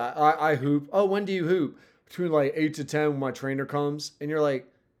 I play I hoop. Oh, when do you hoop? Between like 8 to 10 when my trainer comes. And you're like,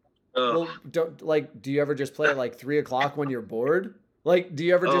 well, do you ever just play at like 3 o'clock when you're bored? Like, do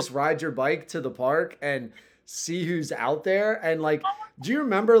you ever just ride your bike to the park and see who's out there? And like, do you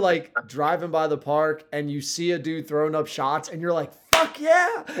remember like driving by the park and you see a dude throwing up shots and you're like, fuck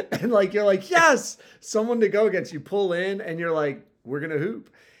yeah. And like, you're like, yes, someone to go against. You pull in and you're like, we're going to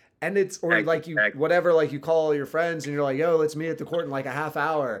hoop. And like you call all your friends and you're like, yo, let's meet at the court in like a half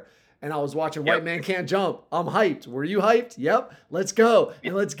hour. And I was watching White Man Can't Jump. I'm hyped. Were you hyped? Yep. Let's go.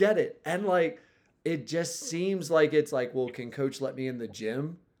 And let's get it. And like, it just seems like it's like, well, can coach let me in the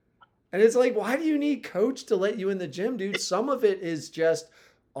gym? And it's like, why do you need coach to let you in the gym, dude? Some of it is just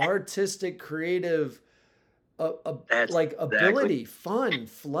artistic, creative, ability, fun,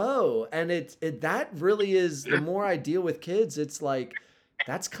 flow. And that really is, the more I deal with kids, it's like,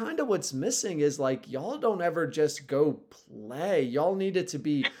 that's kind of what's missing is like, y'all don't ever just go play. Y'all need it to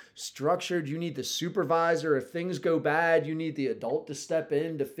be structured. You need the supervisor. If things go bad, you need the adult to step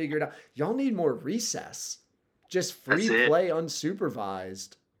in to figure it out. Y'all need more recess, just free play,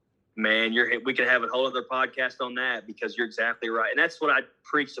 unsupervised. Man, we could have a whole other podcast on that because you're exactly right. And that's what I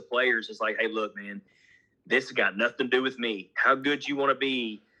preach to players is like, hey, look, man, this has got nothing to do with me. How good you want to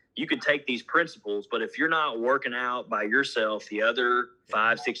be, you can take these principles, but if you're not working out by yourself the other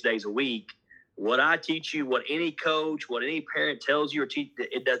 5-6 days a week, what I teach you, what any coach, what any parent tells you or teach,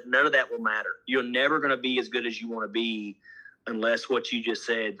 none of that will matter. You're never going to be as good as you want to be unless what you just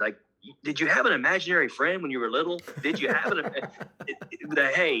said, like, did you have an imaginary friend when you were little? Did you have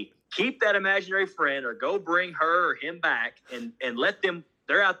hey, keep that imaginary friend or go bring her or him back and let them,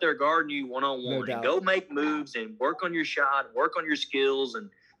 they're out there guarding you one-on-one and go make moves and work on your shot, work on your skills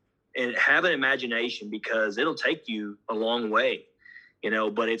and have an imagination because it'll take you a long way,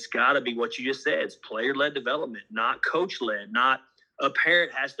 but it's got to be what you just said. It's player-led development, not coach-led, not a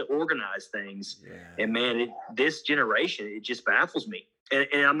parent has to organize things. Yeah. And man, this generation, it just baffles me.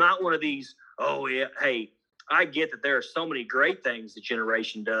 And I'm not one of these, hey, I get that there are so many great things the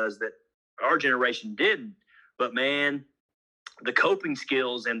generation does that our generation didn't. But man, the coping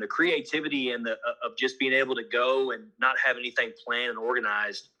skills and the creativity and of just being able to go and not have anything planned and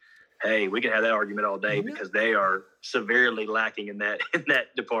organized, hey, we can have that argument all day because they are severely lacking in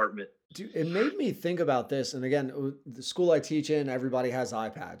that department. Dude, it made me think about this. And again, the school I teach in, everybody has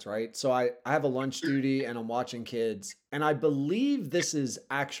iPads, right? So I have a lunch duty and I'm watching kids. And I believe this is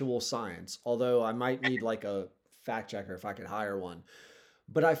actual science, although I might need like a fact checker if I could hire one.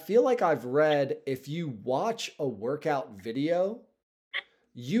 But I feel like I've read if you watch a workout video,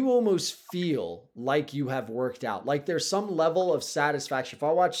 you almost feel like you have worked out. Like there's some level of satisfaction. If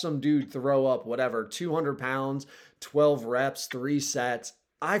I watch some dude throw up, 200 pounds, 12 reps, 3 sets,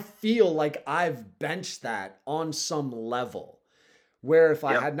 I feel like I've benched that on some level. Where if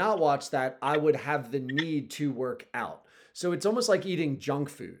I had not watched that, I would have the need to work out. So it's almost like eating junk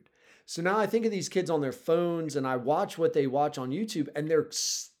food. So now I think of these kids on their phones and I watch what they watch on YouTube and they're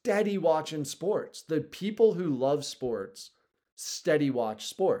steady watching sports. The people who love sports steady watch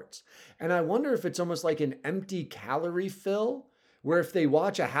sports. And I wonder if it's almost like an empty calorie fill where if they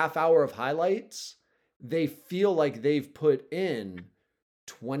watch a half hour of highlights, they feel like they've put in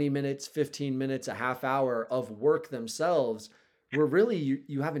 20 minutes, 15 minutes, a half hour of work themselves where really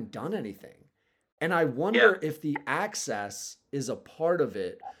you haven't done anything. And I wonder if the access is a part of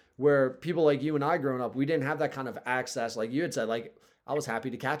it where people like you and I growing up, we didn't have that kind of access. Like you had said, like I was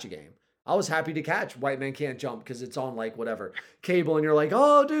happy to catch a game. I was happy to catch White Man Can't Jump because it's on like whatever cable and you're like,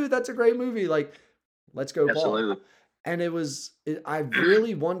 oh dude, that's a great movie. Like, let's go ball. And I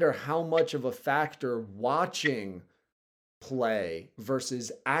really wonder how much of a factor watching play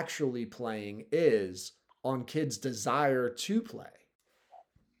versus actually playing is on kids' desire to play.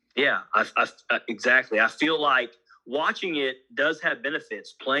 Yeah, exactly. I feel like watching it does have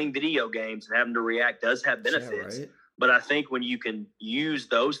benefits. Playing video games and having to react does have benefits. Yeah, right? But I think when you can use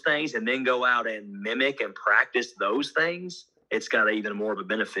those things and then go out and mimic and practice those things, it's got even more of a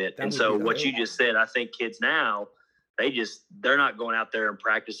benefit. And so what you just said, I think kids now, they're not going out there and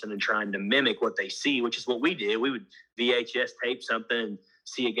practicing and trying to mimic what they see, which is what we did. We would VHS tape something and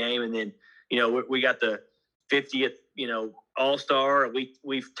see a game. And then, we got the 50th, All-Star.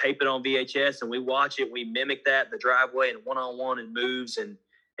 We tape it on VHS and we watch it. We mimic that, the driveway and one-on-one and moves. And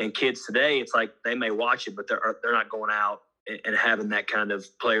kids today, it's like they may watch it, but they're not going out and having that kind of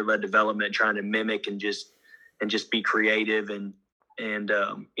player-led development, trying to mimic and just be creative and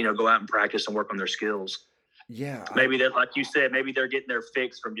go out and practice and work on their skills. Yeah. Maybe that, like you said, maybe they're getting their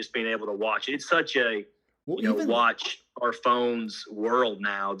fix from just being able to watch it. It's such a, watch our phones world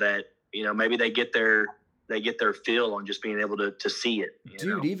now that, maybe they get their feel on just being able to see it.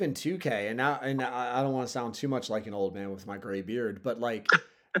 Dude, even 2K, and I don't want to sound too much like an old man with my gray beard, but like,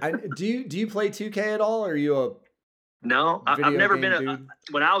 do you play 2K at all? Or are you a No, I've never been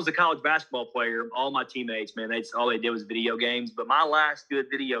when I was a college basketball player, all my teammates, man, all they did was video games. But my last good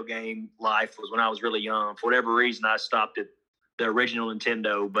video game life was when I was really young. For whatever reason, I stopped at the original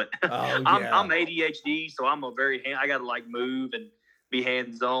Nintendo. But I'm ADHD, so I got to like move and be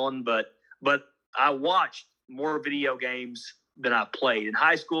hands-on. But I watched more video games than I played. In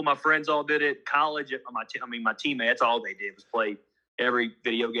high school, my friends all did it. College, my teammates, all they did was play every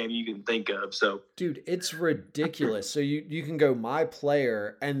video game you can think of. So dude, it's ridiculous. So you can go my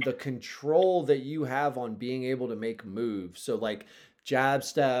player, and the control that you have on being able to make moves. So like jab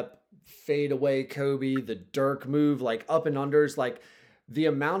step, fade away Kobe, the Dirk move, like up and unders, like the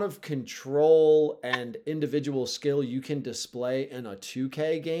amount of control and individual skill you can display in a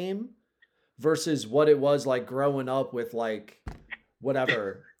 2K game versus what it was like growing up with like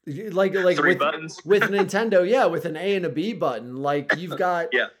whatever. Like three buttons with Nintendo, yeah, with an A and a B button. Like you've got,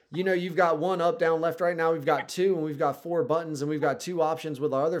 you've got one up, down, left, right. Now we've got two, and we've got 4 buttons, and we've got 2 options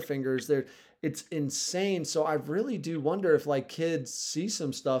with our other fingers. It's insane. So I really do wonder if like kids see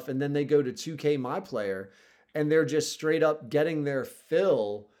some stuff and then they go to 2K My Player, and they're just straight up getting their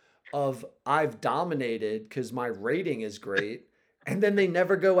fill of I've dominated because my rating is great, and then they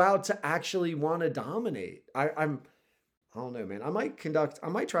never go out to actually want to dominate. I don't know, man. I might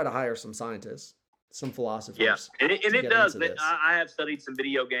try to hire some scientists, some philosophers. Yeah, and it does. I have studied some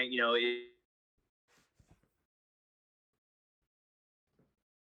video game,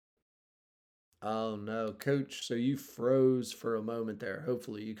 Oh, no, Coach. So you froze for a moment there.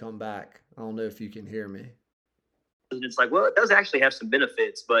 Hopefully you come back. I don't know if you can hear me. It's like, well, it does actually have some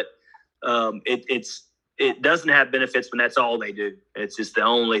benefits, but it doesn't have benefits when that's all they do. It's just the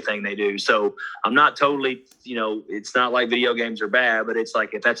only thing they do. So I'm not totally, it's not like video games are bad, but it's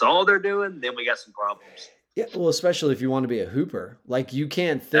like if that's all they're doing, then we got some problems. Yeah, well, especially if you want to be a hooper. Like you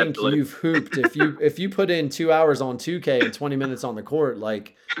can't think you've hooped if you put in 2 hours on 2K and 20 minutes on the court.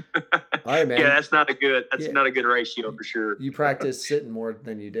 Like, all right, man. Yeah, that's not a good ratio for sure. You practice sitting more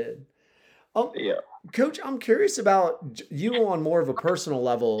than you did. Yeah, Coach, I'm curious about you on more of a personal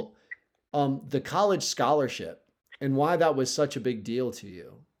level. The college scholarship and why that was such a big deal to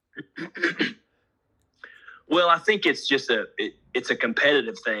you. Well, I think it's just it's a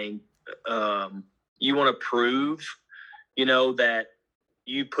competitive thing. You want to prove, that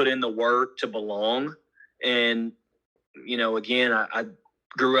you put in the work to belong. And, again, I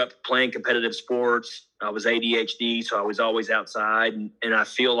grew up playing competitive sports. I was ADHD, so I was always outside. And I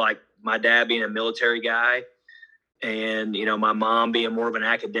feel like my dad being a military guy, and, my mom being more of an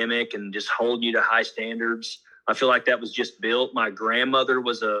academic and just holding you to high standards, I feel like that was just built. My grandmother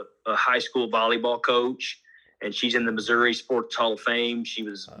was a high school volleyball coach, and she's in the Missouri Sports Hall of Fame. She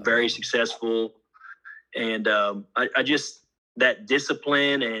was very successful. And I just, that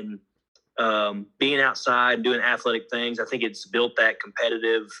discipline and being outside and doing athletic things, I think it's built that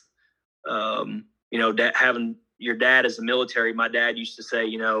competitive, having your dad as a military. My dad used to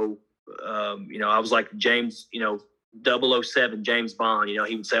say, I was like James, 007 James Bond.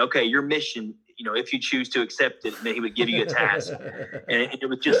 He would say, okay, your mission, if you choose to accept it, and then he would give you a task. And it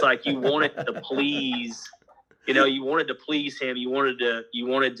was just like you wanted to please, you wanted to please him. You wanted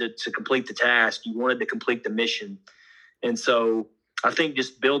to complete the task. You wanted to complete the mission. And so I think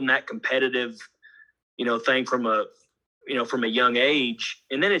just building that competitive, thing from a young age.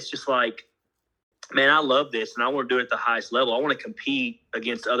 And then it's just like, man, I love this and I want to do it at the highest level. I want to compete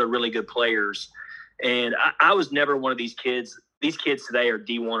against other really good players. And I was never one of these kids. These kids today are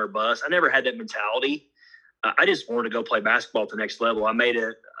D1 or bust. I never had that mentality. I just wanted to go play basketball at the next level. I made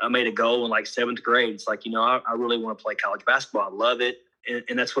a goal in like 7th grade. It's like, I really want to play college basketball. I love it.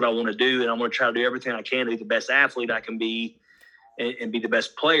 And that's what I want to do. And I'm going to try to do everything I can to be the best athlete I can be and be the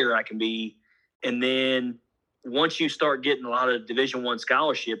best player I can be. And then once you start getting a lot of Division I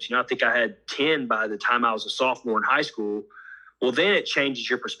scholarships, I think I had 10 by the time I was a sophomore in high school. Well, then it changes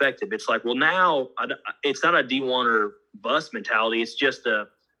your perspective. It's like, well, now it's not a D1 or bust mentality. It's just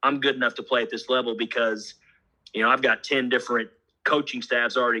I'm good enough to play at this level because, I've got 10 different coaching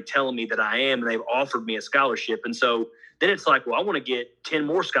staffs already telling me that I am, and they've offered me a scholarship. And so then it's like, well, I want to get 10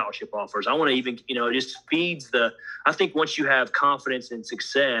 more scholarship offers. I want to even, it just feeds I think once you have confidence and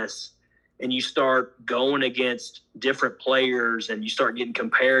success and you start going against different players and you start getting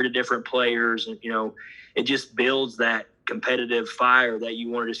compared to different players, and, it just builds that competitive fire that you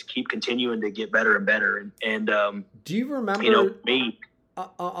want to just keep continuing to get better and better. And do you remember me?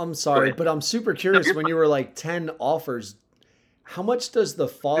 I'm sorry, but I'm super curious when you were like 10 offers, how much does the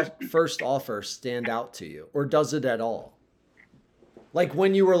first offer stand out to you, or does it at all? Like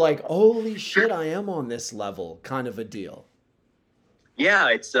when you were like, holy shit, I am on this level kind of a deal. Yeah.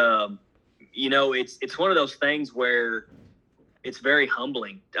 It's, it's one of those things where it's very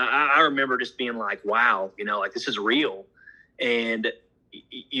humbling. I remember just being like, wow, like this is real. And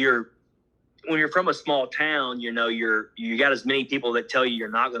when you're from a small town, you got as many people that tell you you're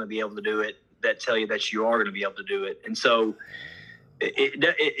not going to be able to do it that tell you that you are going to be able to do it. And so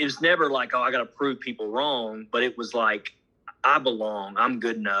it was never like, oh, I got to prove people wrong, but it was like, I belong, I'm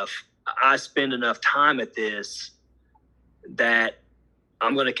good enough. I spend enough time at this that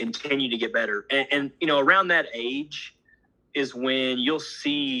I'm going to continue to get better. And around that age is when you'll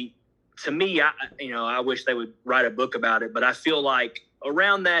see, to me, I wish they would write a book about it, but I feel like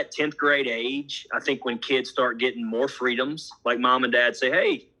around that 10th grade age, I think when kids start getting more freedoms, like mom and dad say,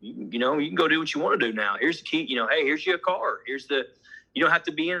 hey, you can go do what you want to do now. Here's the key, hey, here's your car. You don't have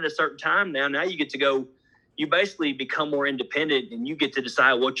to be in at a certain time now. Now you get to go, you basically become more independent and you get to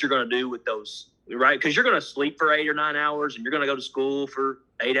decide what you're going to do with those, right? Because you're going to sleep for 8 or 9 hours and you're going to go to school for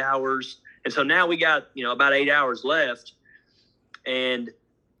 8 hours. And so now we got, about 8 hours left. And,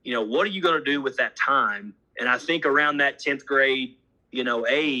 what are you going to do with that time? And I think around that 10th grade,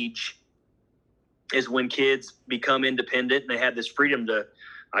 age is when kids become independent and they have this freedom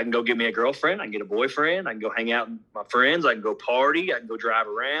I can go get me a girlfriend, I can get a boyfriend, I can go hang out with my friends, I can go party, I can go drive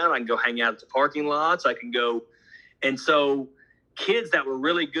around, I can go hang out at the parking lots, I can go. And so kids that were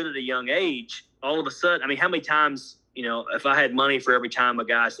really good at a young age, all of a sudden, how many times, if I had money for every time a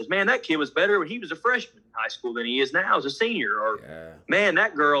guy says, man, that kid was better when he was a freshman in high school than he is now as a senior, or man,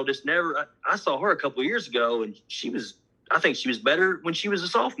 that girl just never, I saw her a couple of years ago and I think she was better when she was a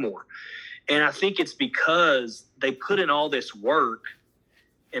sophomore. And I think it's because they put in all this work,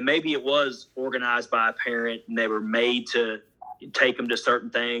 and maybe it was organized by a parent and they were made to take them to certain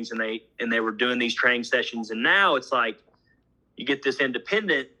things, and they were doing these training sessions. And now it's like you get this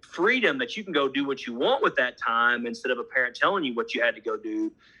independent freedom that you can go do what you want with that time instead of a parent telling you what you had to go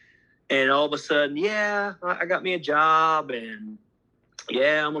do. And all of a sudden, I got me a job, and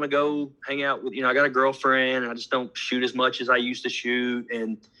I'm going to go hang out with, I got a girlfriend. I just don't shoot as much as I used to shoot.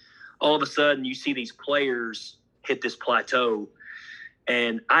 And all of a sudden you see these players hit this plateau.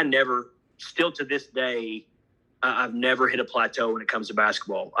 And still to this day, I've never hit a plateau when it comes to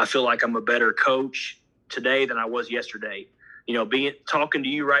basketball. I feel like I'm a better coach today than I was yesterday. Talking to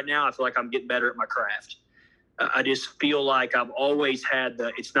you right now, I feel like I'm getting better at my craft. I just feel like I've always had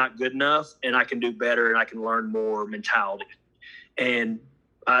it's not good enough and I can do better and I can learn more mentality. And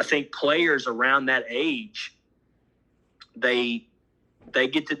I think players around that age, they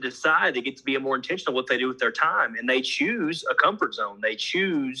get to decide, they get to be more intentional what they do with their time, and they choose a comfort zone. They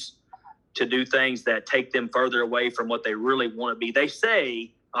choose to do things that take them further away from what they really want to be. They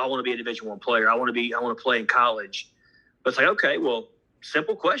say, I want to be a Division I player. I want to play in college. But it's like, okay, well,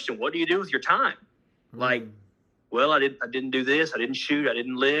 simple question. What do you do with your time? Like, well, I didn't do this. I didn't shoot. I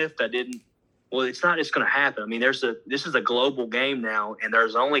didn't lift. Well, it's not just going to happen. This is a global game now, and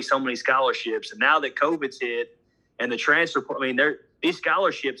there's only so many scholarships. And now that COVID's hit and the transfer, these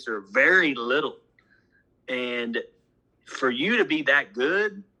scholarships are very little. And for you to be that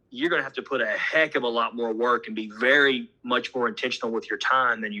good, you're going to have to put a heck of a lot more work and be very much more intentional with your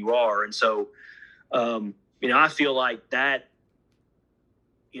time than you are. And so, I feel like that,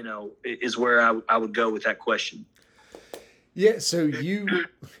 is where I would go with that question. Yeah, so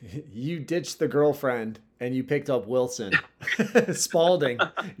you ditched the girlfriend and you picked up Wilson Spalding.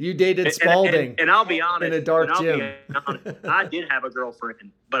 You dated Spalding and I'll be honest, in a dark gym. I did have a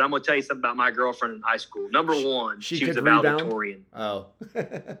girlfriend, but I'm gonna tell you something about my girlfriend in high school. Number one, she was a valedictorian. Oh,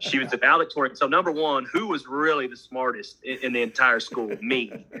 she was a valedictorian. So number one, who was really the smartest in the entire school?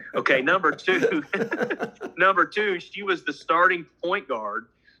 Me. Okay. Number two, she was the starting point guard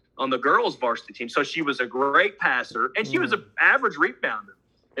on the girls' varsity team. So she was a great passer, and she was an average rebounder.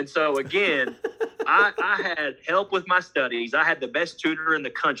 And so, again, I had help with my studies. I had the best tutor in the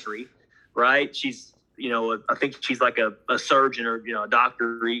country, right? She's, I think she's like a surgeon or, a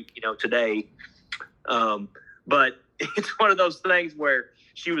doctor, today. But it's one of those things where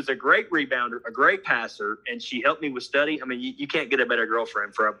she was a great rebounder, a great passer, and she helped me with study. I mean, you can't get a better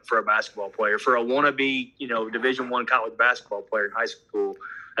girlfriend for a basketball player. For a wannabe, Division I college basketball player in high school,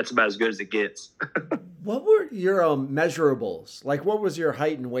 that's about as good as it gets. What were your measurables? Like, what was your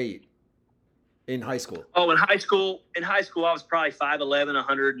height and weight in high school? Oh, in high school, I was probably 5'11",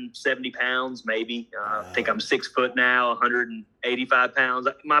 170 pounds, maybe. I think I'm 6 foot now, 185 pounds.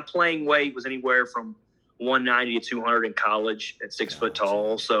 My playing weight was anywhere from 190 to 200 in college at 6 foot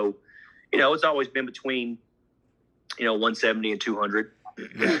tall. So, it's always been between, 170 and 200.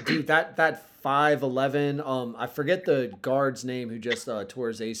 Yeah, dude, that 5'11", I forget the guard's name who just tore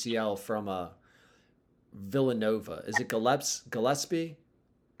his ACL from Villanova. Is it Gillespie?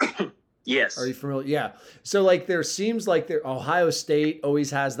 Yes. Are you familiar? Yeah. So like there seems like Ohio State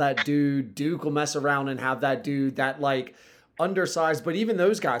always has that dude. Duke will mess around and have that dude that like undersized, but even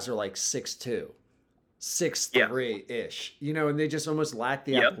those guys are like 6'2", 6'3" ish, and they just almost lack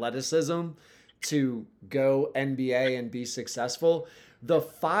the athleticism to go NBA and be successful. The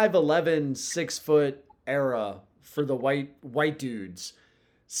 5'11", 6 foot era for the white dudes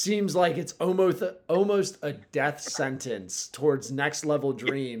seems like it's almost a death sentence towards next level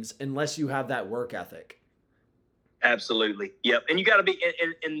dreams unless you have that work ethic. Absolutely. Yep. And you got to be,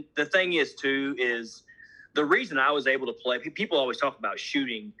 and the thing is too, is the reason I was able to play, people always talk about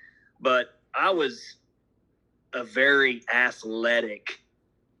shooting, but I was a very athletic,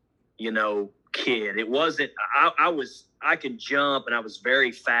 kid. It wasn't, I could jump and I was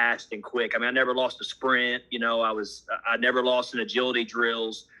very fast and quick. I mean, I never lost a sprint, I never lost in agility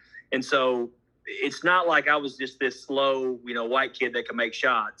drills. And so it's not like I was just this slow, white kid that could make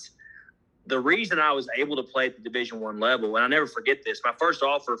shots. The reason I was able to play at the Division I level, and I never forget this, my first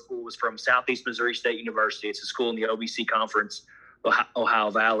offer was from Southeast Missouri State University. It's a school in the OVC Conference,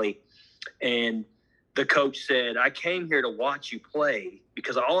 Ohio Valley. And the coach said, I came here to watch you play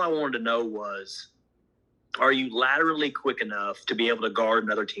because all I wanted to know was, are you laterally quick enough to be able to guard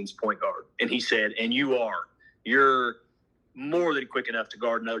another team's point guard? And he said, and you are. You're more than quick enough to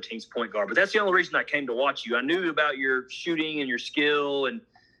guard another team's point guard. But that's the only reason I came to watch you. I knew about your shooting and your skill and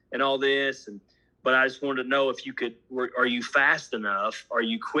all this, but I just wanted to know if are you fast enough? Are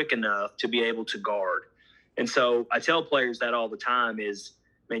you quick enough to be able to guard? And so I tell players that all the time is,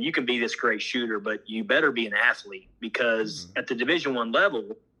 man, you can be this great shooter, but you better be an athlete because at the Division I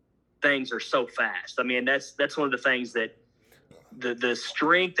level, things are so fast. I mean, that's one of the things that the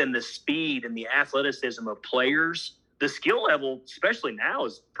strength and the speed and the athleticism of players, the skill level, especially now,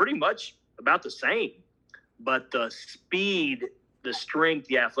 is pretty much about the same. But the speed, the strength,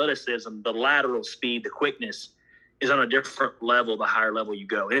 the athleticism, the lateral speed, the quickness is on a different level the higher level you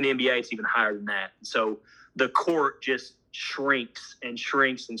go. And in the NBA, it's even higher than that. So the court just shrinks and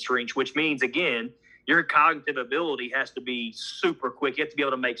shrinks and shrinks, which means, again, your cognitive ability has to be super quick. You have to be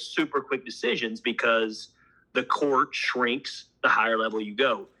able to make super quick decisions because the court shrinks the higher level you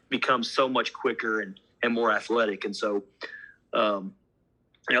go, becomes so much quicker and more athletic. And so,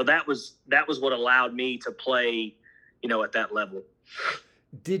 that was what allowed me to play, at that level.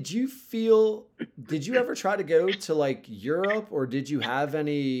 Did you ever try to go to like Europe, or did you have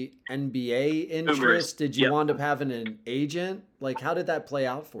any NBA interest? Did you wind up having an agent? Like, how did that play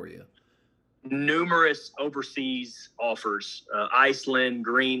out for you? Numerous overseas offers. Iceland,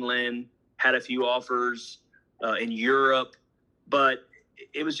 Greenland, had a few offers in Europe, but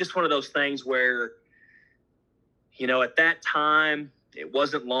it was just one of those things where, at that time, it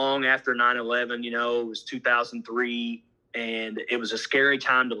wasn't long after 9/11, it was 2003, and it was a scary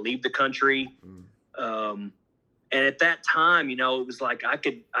time to leave the country. And at that time, it was like I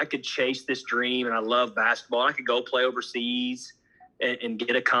could chase this dream, and I love basketball. I could go play overseas and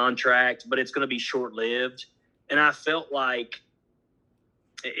get a contract, but it's going to be short-lived. And I felt like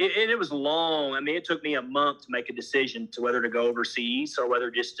it was long. I mean, it took me a month to make a decision to whether to go overseas or whether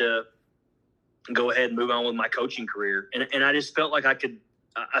just to go ahead and move on with my coaching career. And I just felt like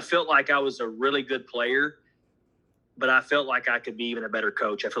I felt like I was a really good player I felt like I could be even a better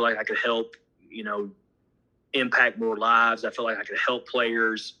coach. I feel like I could help, impact more lives. I feel like I could help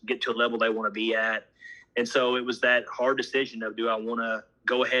players get to a level they want to be at. And so it was that hard decision of, do I want to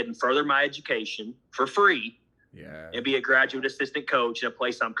go ahead and further my education for free and be a graduate assistant coach in a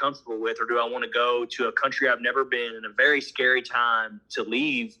place I'm comfortable with, or do I want to go to a country I've never been in, a very scary time to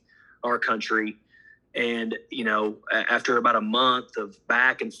leave our country? And, after about a month of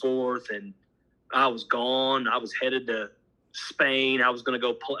back and forth, and I was gone, I was headed to Spain. I was going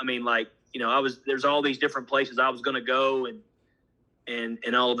to go, there's all these different places I was going to go.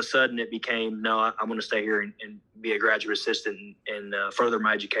 And all of a sudden it became, no, I'm going to stay here and be a graduate assistant and further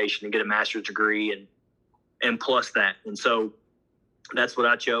my education and get a master's degree and plus that. And so that's what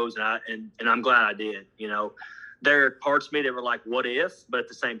I chose. And I'm glad I did. There are parts of me that were like, what if? But at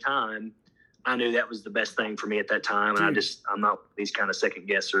the same time, I knew that was the best thing for me at that time. And I'm not these kind of second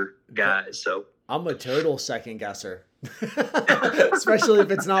guesser guys. So I'm a total second guesser, especially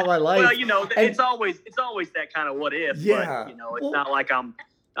if it's not my life. Well, it's always that kind of what if. Yeah. But, it's not like I'm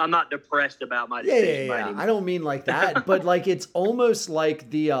not depressed about my decision. Yeah. I don't mean like that, but like it's almost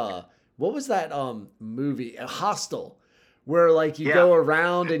like the what was that movie, Hostel, where like you go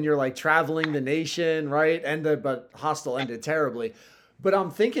around and you're like traveling the nation, right? But Hostel ended terribly. But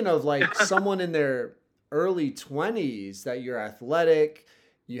I'm thinking of like someone in their early 20s that you're athletic,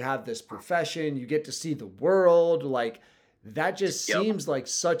 you have this profession, you get to see the world. Like that just seems like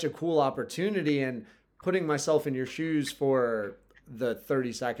such a cool opportunity. And putting myself in your shoes for the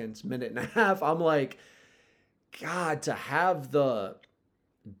 30 seconds, minute and a half, I'm like, God, to have the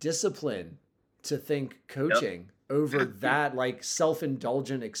discipline to think coaching over that like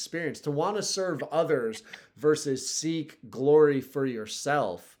self-indulgent experience, to want to serve others versus seek glory for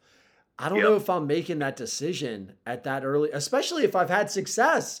yourself. I don't know if I'm making that decision at that early, especially if I've had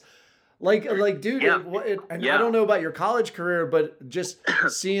success. Like, dude, I don't know about your college career, but just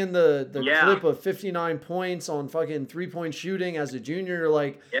seeing the clip of 59 points on fucking 3-point shooting as a junior, you're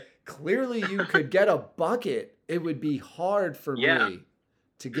like, clearly you could get a bucket. It would be hard for me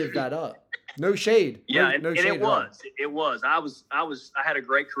to give that up. No shade. Yeah, no and shade it was. It was. I had a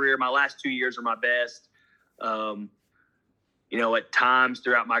great career. My last 2 years are my best. At times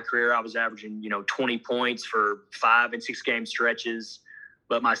throughout my career, I was averaging, 20 points for 5 and 6 game stretches.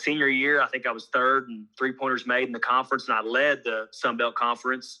 But my senior year, I think I was third in 3-pointers made in the conference, and I led the Sun Belt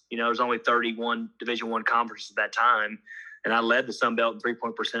Conference. There's only 31 Division I conferences at that time, and I led the Sun Belt in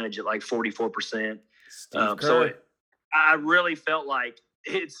 3-point percentage at like 44%. I really felt like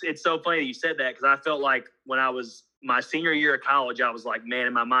it's so funny that you said that, because I felt like when I was my senior year of college, I was like, man,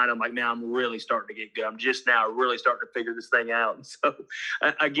 in my mind, I'm like, man, I'm really starting to get good. I'm just now really starting to figure this thing out. And so,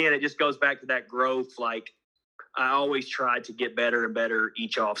 again, it just goes back to that growth. Like, I always tried to get better and better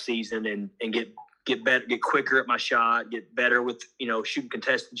each off season and get better, get quicker at my shot, get better with, shooting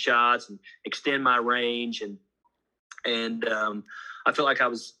contested shots and extend my range. And I feel like I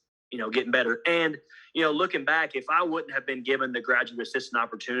was, getting better. And, looking back, if I wouldn't have been given the graduate assistant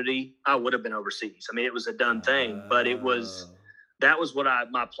opportunity, I would have been overseas. I mean, it was a done thing, but that was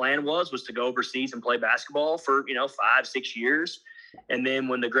what my plan was to go overseas and play basketball for, 5-6 years. And then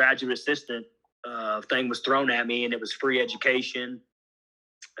when the graduate assistant thing was thrown at me and it was free education,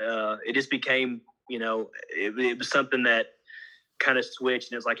 it just became, it was something that kind of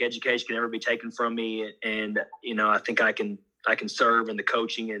switched, and it was like education can never be taken from me. And, I think I can serve in the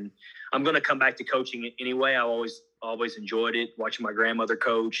coaching, and I'm going to come back to coaching anyway. I always enjoyed it, watching my grandmother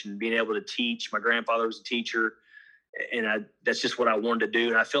coach and being able to teach. My grandfather was a teacher, and that's just what I wanted to do.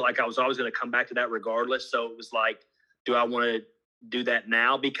 And I felt like I was always going to come back to that regardless. So it was like, do I want to do that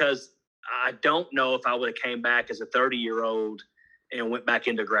now? Because I don't know if I would have came back as a 30-year-old and went back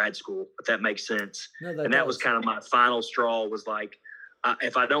into grad school, if that makes sense. No, that was kind of my final straw, was like,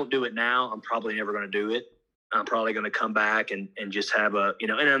 if I don't do it now, I'm probably never going to do it. I'm probably going to come back and just have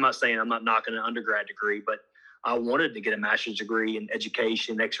and I'm not saying I'm not knocking an undergrad degree, but I wanted to get a master's degree in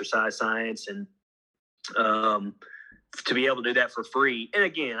education, exercise science, and to be able to do that for free. And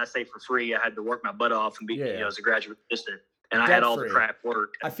again, I say for free, I had to work my butt off and be, as a graduate assistant, and I had all the crap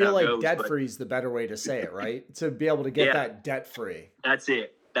work. I feel like debt-free is the better way to say it, right? To be able to get that debt-free. That's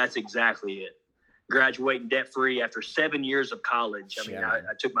it. That's exactly it. Graduating debt-free after 7 years of college. I mean, I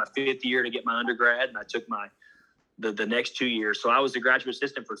took my 5th year to get my undergrad, and I took the next 2 years. So I was a graduate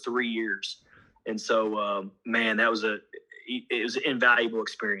assistant for 3 years. And so, man, it was an invaluable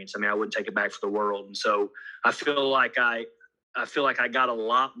experience. I mean, I wouldn't take it back for the world. And so I feel like I got a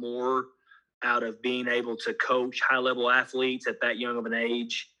lot more out of being able to coach high-level athletes at that young of an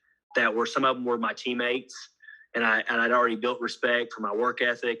age, that were, some of them were my teammates. And I'd already built respect for my work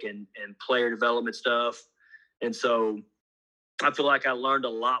ethic and player development stuff. And so I feel like I learned a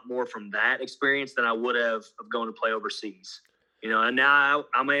lot more from that experience than I would have of going to play overseas. And now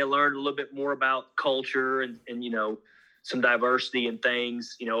I may have learned a little bit more about culture and some diversity and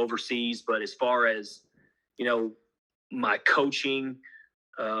things, overseas. But as far as, my coaching,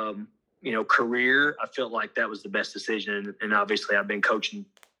 career, I felt like that was the best decision. And obviously I've been coaching,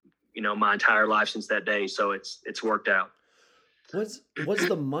 my entire life since that day. So it's worked out. Was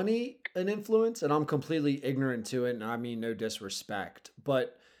the money an influence? And I'm completely ignorant to it, and I mean no disrespect,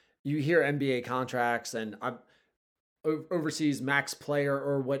 but you hear NBA contracts and I'm overseas max player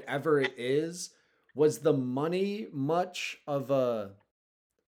or whatever it is. Was the money much of a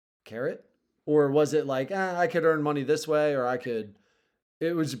carrot, or was it like I could earn money this way, or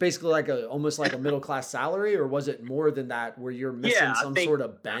it was basically like almost like a middle class salary, or was it more than that where you're missing some sort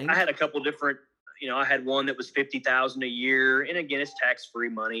of bank? I had a couple different. I had one that was $50,000 a year, and again, it's tax-free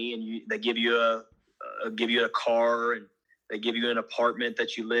money, and they give you a car, and they give you an apartment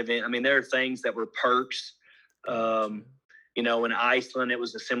that you live in. I mean, there are things that were perks. In Iceland, it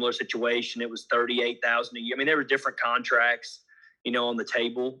was a similar situation. It was $38,000 a year. I mean, there were different contracts, on the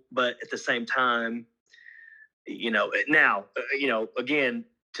table, but at the same time, now, again,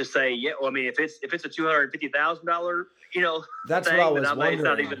 to say, yeah, well, I mean, if it's a $250,000, that's thing, what I was wondering. It's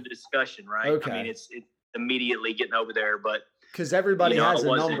not even a discussion, right? Okay. I mean, it's immediately getting over there, but because everybody has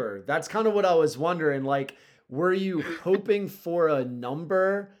a number. That's kind of what I was wondering. Like, were you hoping for a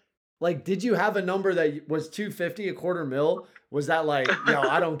number? Like, did you have a number that was $250, a quarter mil? Was that like,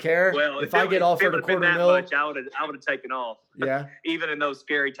 I don't care well, if I get offered a quarter mil? Much, I would have taken off. Yeah. Even in those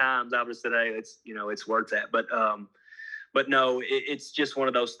scary times, I would have said, hey, it's worth that. But no, it's just one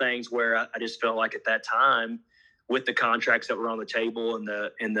of those things where I just felt like at that time, with the contracts that were on the table and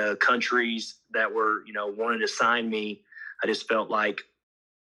the countries that were, wanting to sign me, I just felt like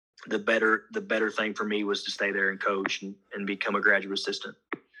the better thing for me was to stay there and coach and become a graduate assistant.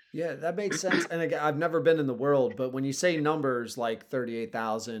 Yeah, that makes sense. And again, I've never been in the world, but when you say numbers like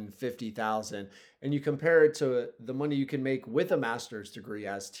 38,000, 50,000, and you compare it to the money you can make with a master's degree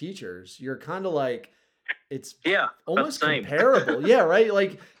as teachers, you're kind of like, it's almost comparable. Yeah, right.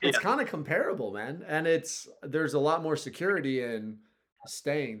 Like it's kind of comparable, man. And there's a lot more security in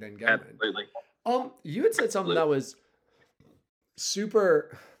staying than going. Absolutely. You had said something that was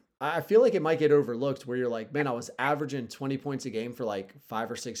super, I feel like it might get overlooked, where you're like, man, I was averaging 20 points a game for like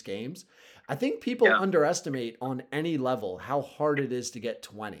 5 or 6 games. I think people underestimate on any level how hard it is to get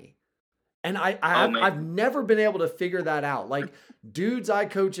 20. And I've never been able to figure that out. Like dudes I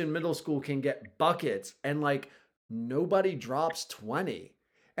coach in middle school can get buckets, and like nobody drops 20.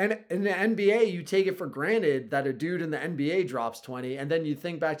 And in the NBA, you take it for granted that a dude in the NBA drops 20. And then you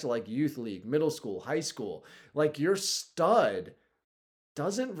think back to like youth league, middle school, high school, like your stud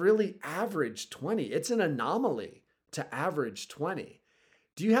doesn't really average 20. It's an anomaly to average 20.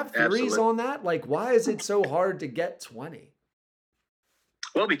 Do you have theories on that? Like, why is it so hard to get 20?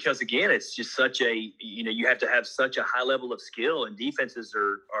 Well, because again, it's just such a, you have to have such a high level of skill, and defenses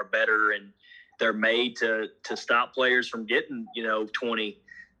are better, and they're made to stop players from getting, 20,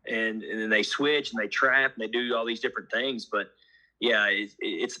 and then they switch and they trap and they do all these different things. But yeah,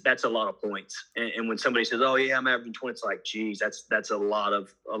 that's a lot of points. And when somebody says, oh yeah, I'm averaging 20, it's like, geez, that's a lot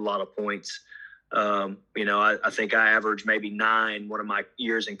of points. I think I averaged maybe 9 one of my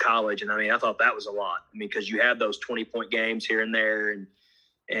years in college. And I mean, I thought that was a lot. I mean, cause you have those 20-point games here and there, and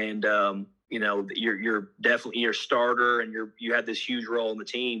you're definitely your starter, and you have this huge role in the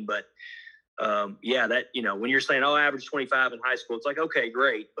team. But that, when you're saying, oh, I averaged 25 in high school, it's like, okay,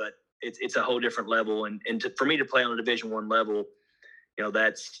 great. But it's a whole different level. And for me to play on a Division I level,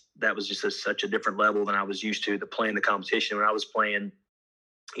 that was just such a different level than I was used to playing the competition. When I was playing,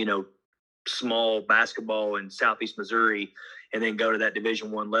 small basketball in Southeast Missouri, and then go to that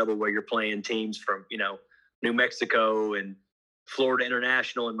Division I level where you're playing teams from, New Mexico and Florida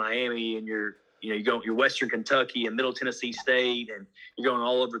International and Miami, and you're Western Kentucky and Middle Tennessee State, and you're going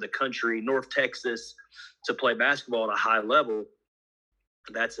all over the country, North Texas, to play basketball at a high level.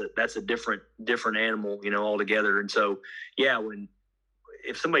 That's a different animal, altogether. And so,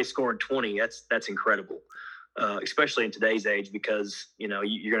 if somebody's scoring 20, that's incredible, especially in today's age, because you're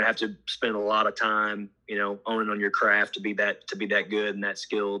going to have to spend a lot of time, owning on your craft to be that good and that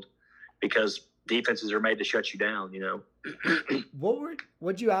skilled, because defenses are made to shut you down.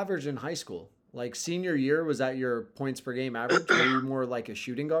 What'd you average in high school? Like senior year, was that your points per game average? Were you more like a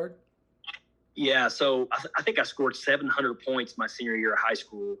shooting guard? Yeah, so I think I scored 700 points my senior year of high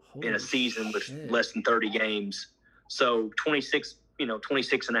school in a season with less than 30 games. So 26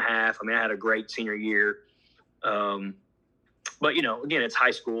 and a half. I mean, I had a great senior year. But, again, it's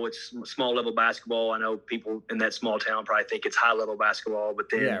high school. It's small level basketball. I know people in that small town probably think it's high level basketball, but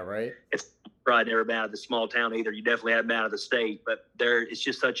then right. It's probably never been out of the small town either. You definitely haven't been out of the state, but it's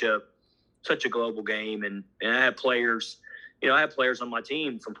just such a global game. And I have players, I have players on my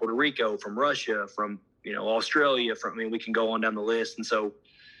team from Puerto Rico, from Russia, from, Australia, we can go on down the list. And so,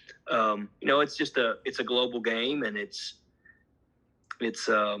 it's a global game, and it's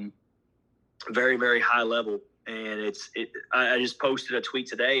very, very high level. And I just posted a tweet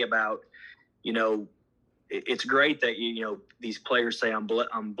today about, it's great that, these players say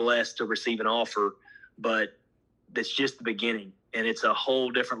I'm blessed to receive an offer, but that's just the beginning, and it's a whole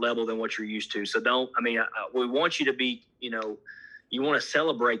different level than what you're used to. So we want you to be, you want to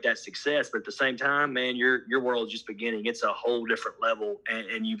celebrate that success, but at the same time, man, your world's just beginning. It's a whole different level,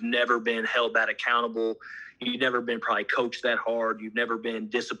 and you've never been held that accountable. You've never been probably coached that hard. You've never been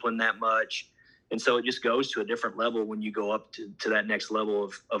disciplined that much. And so it just goes to a different level when you go up to that next level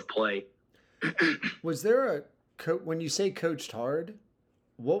of play. Was there when you say coached hard,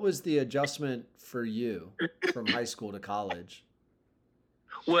 what was the adjustment for you from high school to college?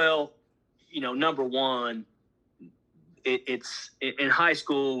 Well, number one, it's in high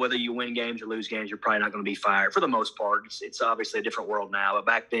school, whether you win games or lose games, you're probably not going to be fired for the most part. It's obviously a different world now, but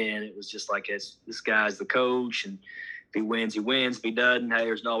back then it was just like, this guy's the coach, and if he wins, he wins. If he doesn't, hey,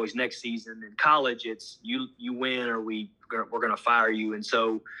 there's always next season. In college, it's you win or we're going to fire you. And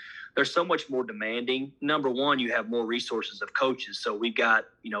so there's so much more demanding. Number one, you have more resources of coaches. So we've got,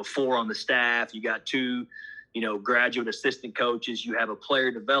 4 on the staff. You got 2, graduate assistant coaches. You have a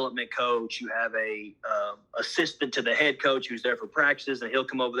player development coach. You have a assistant to the head coach who's there for practices, and he'll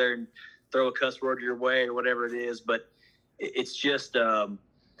come over there and throw a cuss word your way or whatever it is. But it's just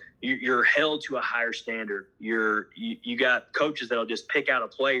you're held to a higher standard. You got coaches that'll just pick out a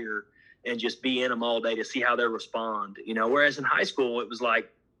player and just be in them all day to see how they respond. Whereas in high school, it was like,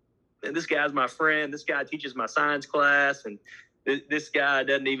 this guy's my friend. This guy teaches my science class, and this guy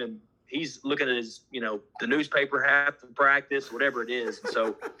doesn't even. He's looking at his, the newspaper half the practice, whatever it is. And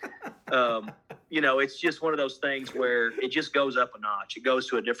so, it's just one of those things where it just goes up a notch. It goes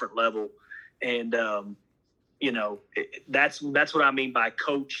to a different level, and that's what I mean by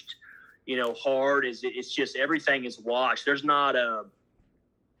coached. Hard is it's just everything is watched. There's not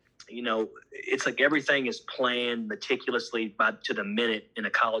it's like everything is planned meticulously to the minute in a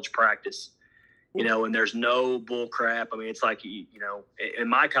college practice, and there's no bull crap. It's like, in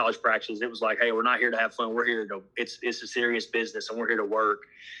my college practice, it was like, hey, we're not here to have fun. We're here to, it's a serious business, and we're here to work.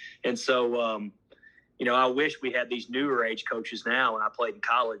 And so, I wish we had these newer age coaches now when I played in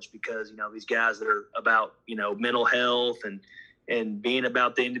college, because, these guys that are about, mental health and being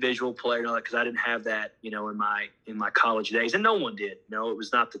about the individual player and all that, because I didn't have that, in my college days, and no one did. It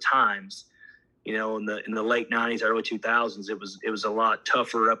was not the times. In the late 90s, early 2000s, it was a lot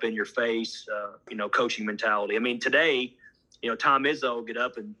tougher, up in your face, coaching mentality. Today, Tom Izzo will get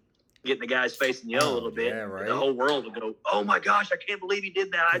up and get in the guy's face and yell a little bit. Yeah, right. The whole world will go, "Oh my gosh, I can't believe he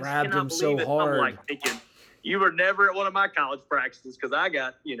did that! Grabbed I cannot him believe so it." hard. I'm like thinking, you were never at one of my college practices, because I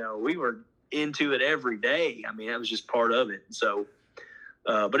got, we were into it every day. That was just part of it. So,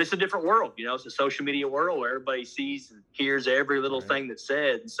 but it's a different world. It's a social media world where everybody sees and hears every little thing that's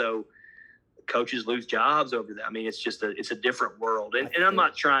said. And so coaches lose jobs over that. It's a different world. And I'm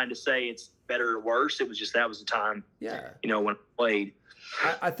not trying to say it's better or worse. It was just, that was the time, when I played.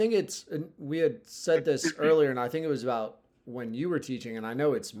 I think we had said this earlier, and I think it was about when you were teaching, and I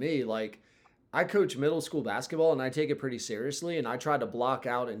know it's me, like, I coach middle school basketball, and I take it pretty seriously, and I try to block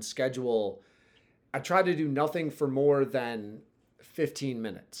out and schedule. I try to do nothing for more than 15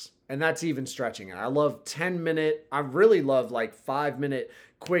 minutes, and that's even stretching it. I love 10-minute. I really love like 5-minute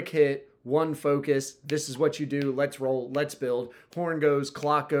quick hit, one focus. This is what you do. Let's roll. Let's build. Horn goes,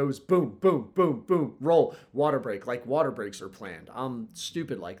 clock goes, boom, boom, boom, boom, roll. Water break. Like water breaks are planned. I'm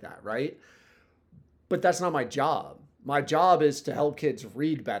stupid like that, right? But that's not my job. My job is to help kids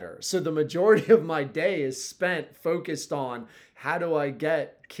read better. So the majority of my day is spent focused on how do I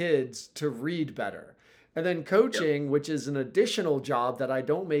get kids to read better. And then coaching, which is an additional job that I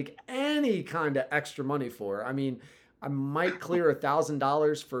don't make any kind of extra money for. I might clear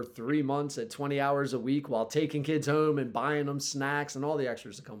 $1,000 for 3 months at 20 hours a week while taking kids home and buying them snacks and all the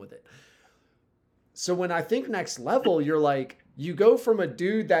extras that come with it. So when I think next level, you're like, you go from a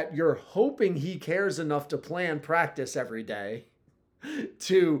dude that you're hoping he cares enough to plan practice every day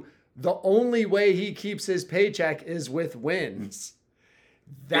to the only way he keeps his paycheck is with wins.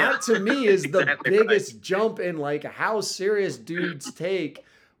 That to me is the biggest jump in like how serious dudes take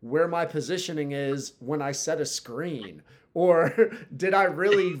where my positioning is when I set a screen. Or did I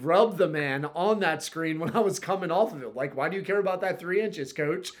really rub the man on that screen when I was coming off of it? Like, why do you care about that 3 inches,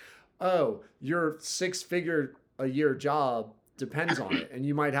 coach? Oh, your 6-figure a year job depends on it. And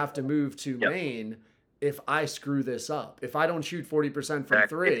you might have to move to Maine if I screw this up. If I don't shoot 40% from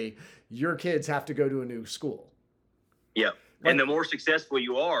 3, your kids have to go to a new school. Yeah. And the more successful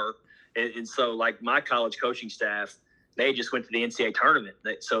you are, and so like my college coaching staff, they just went to the NCAA tournament.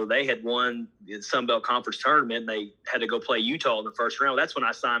 So they had won the Sun Belt Conference tournament. And they had to go play Utah in the first round. That's when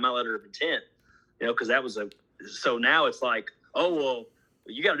I signed my letter of intent, because that was so now it's like, oh, well,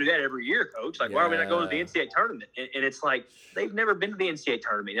 you got to do that every year, coach. Like, why are we not going to the NCAA tournament? And it's like, they've never been to the NCAA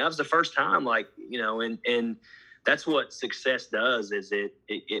tournament. That was the first time, and that's what success does is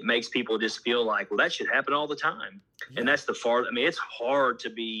it makes people just feel like, well, that should happen all the time. Yeah. And that's it's hard to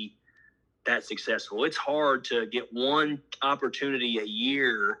be that successful. It's hard to get one opportunity a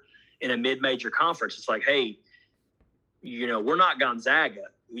year in a mid-major conference. It's like, hey, we're not Gonzaga.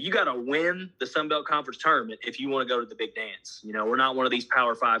 You got to win the Sun Belt Conference tournament if you want to go to the big dance. We're not one of these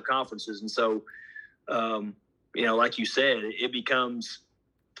Power 5 conferences. And so, like you said, it becomes,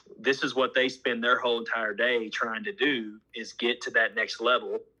 this is what they spend their whole entire day trying to do, is get to that next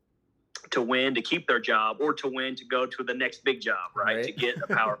level to win, to keep their job, or to win, to go to the next big job, right? To get a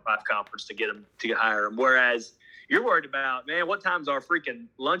Power 5 conference, to get them, to hire them. Whereas you're worried about, man, what time's our freaking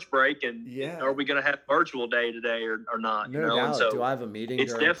lunch break, and are we going to have virtual day today or not? No doubt. So do I have a meeting?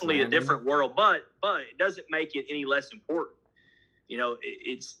 It's definitely a different world, but it doesn't make it any less important.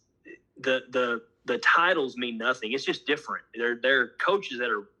 It's the titles mean nothing. It's just different. There are coaches that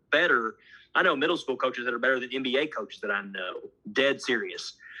are better. I know middle school coaches that are better than NBA coaches that I know. Dead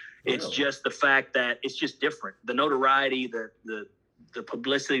serious. It's just the fact that it's just different. The notoriety, the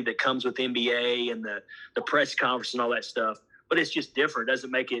publicity that comes with NBA and the press conference and all that stuff, but it's just different. It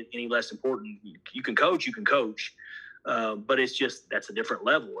doesn't make it any less important. You can coach, but it's just, that's a different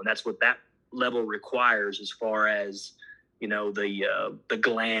level. And that's what that level requires as far as, the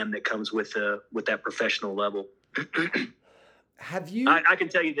glam that comes with that professional level. Have you, I can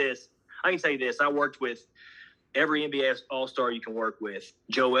tell you this. I worked with every NBA All-Star you can work with: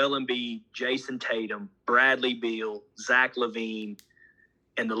 Joel Embiid, Jason Tatum, Bradley Beal, Zach LaVine,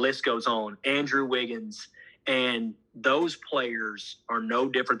 and the list goes on. Andrew Wiggins. And those players are no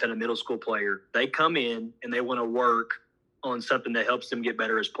different than a middle school player. They come in and they want to work on something that helps them get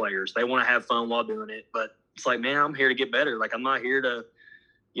better as players. They want to have fun while doing it. But it's like, man, I'm here to get better. Like, I'm not here to,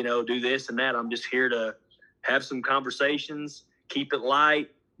 do this and that. I'm just here to have some conversations, keep it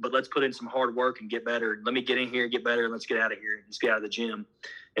light, but let's put in some hard work and get better. Let me get in here and get better, and let's get out of here. Let's get out of the gym.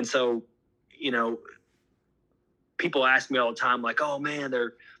 And so, people ask me all the time, like, oh man,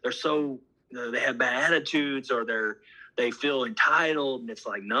 they're so, they have bad attitudes, or they feel entitled. And it's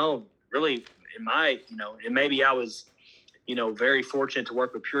like, no, really, and maybe I was, very fortunate to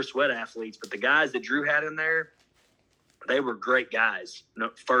work with Pure Sweat athletes, but the guys that Drew had in there, they were great guys.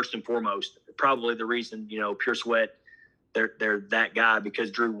 First and foremost, probably the reason, Pure Sweat, they're that guy,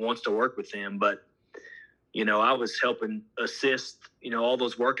 because Drew wants to work with them. But, I was helping assist, all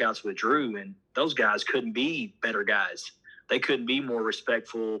those workouts with Drew, and those guys couldn't be better guys. They couldn't be more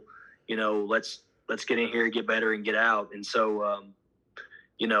respectful. Let's get in here, get better, and get out. And so,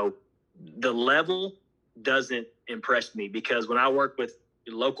 the level doesn't impress me, because when I work with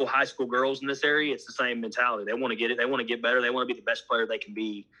local high school girls in this area, it's the same mentality. They want to get it. They want to get better. They want to be the best player they can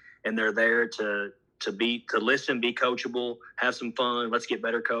be. And they're there to listen, be coachable, have some fun. Let's get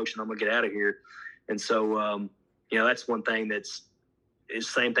better, coach, and I'm going to get out of here. And so, that's one thing it's the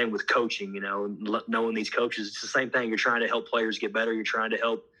same thing with coaching, knowing these coaches. It's the same thing. You're trying to help players get better. You're trying to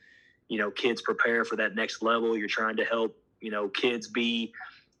help, kids prepare for that next level. You're trying to help, kids be,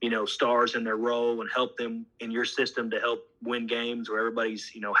 stars in their role, and help them in your system to help win games where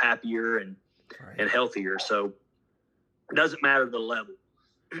everybody's, happier and healthier. So it doesn't matter the level.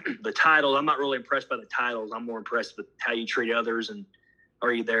 The title, I'm not really impressed by the titles. I'm more impressed with how you treat others, and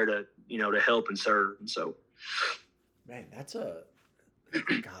are you there to, to help and serve. And so, man, that's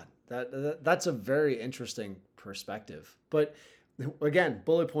that's a very interesting perspective. But again,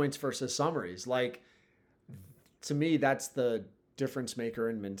 bullet points versus summaries. Like, to me, that's the difference maker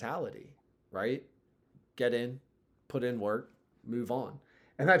in mentality, right? Get in, put in work, move on.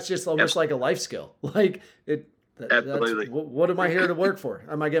 And that's just almost like a life skill. Like, absolutely. What am I here to work for?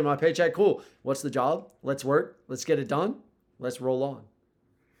 Am I getting my paycheck? Cool. What's the job? Let's work. Let's get it done. Let's roll on.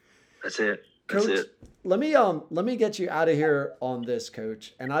 That's it. Coach, let me get you out of here on this,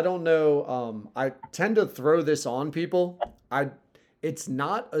 Coach. And I don't know, I tend to throw this on people. It's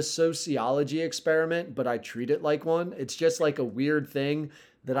not a sociology experiment, but I treat it like one. It's just like a weird thing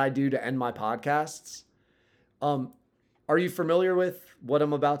that I do to end my podcasts. Are you familiar with what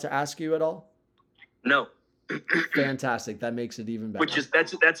I'm about to ask you at all? No. Fantastic. That makes it even better. Which is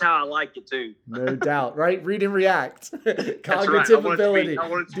that's how I like it too. No doubt, right? Read and react. Cognitive ability.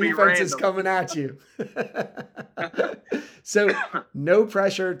 Defense is coming at you. So, no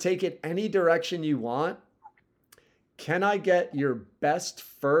pressure. Take it any direction you want. Can I get your best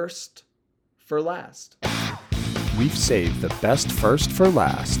first for last? We've saved the best first for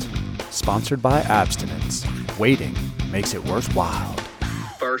last. Sponsored by Abstinence. Waiting makes it worthwhile.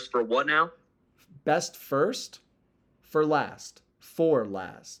 First for what now? Best first for last. For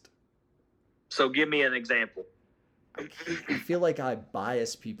last. So give me an example. I feel like I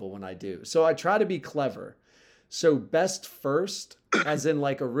bias people when I do. So I try to be clever. So best first, as in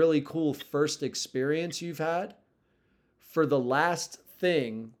like a really cool first experience you've had, for the last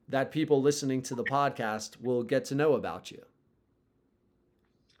thing that people listening to the podcast will get to know about you.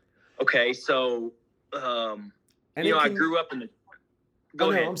 Okay, so I grew up in the.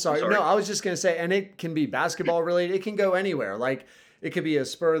 Go ahead. I'm sorry. No, I was just going to say, and it can be basketball related. It can go anywhere. Like it could be a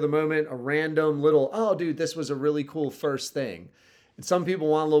spur of the moment, a random little, oh, dude, this was a really cool first thing. And some people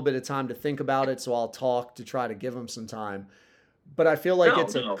want a little bit of time to think about it, so I'll talk to try to give them some time. But I feel like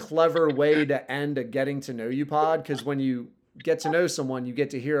it's a clever way to end a getting to know you pod, because when you get to know someone, you get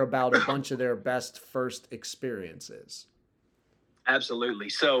to hear about a bunch of their best first experiences. Absolutely.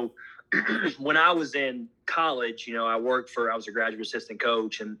 So when I was in college, I was a graduate assistant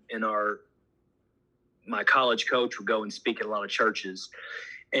coach, and my college coach would go and speak at a lot of churches.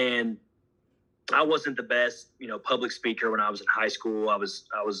 And I wasn't the best, public speaker when I was in high school. I was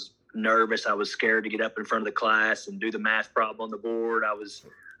nervous. I was scared to get up in front of the class and do the math problem on the board. I was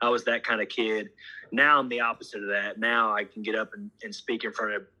that kind of kid. Now I'm the opposite of that. Now I can get up and speak in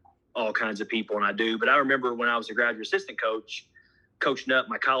front of all kinds of people, and I do. But I remember when I was a graduate assistant coach, Coach Nutt,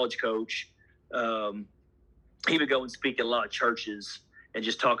 my college coach, he would go and speak at a lot of churches and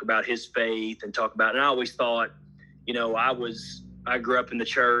just talk about his faith and and I always thought, I grew up in the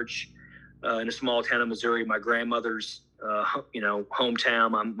church in a small town in Missouri, my grandmother's,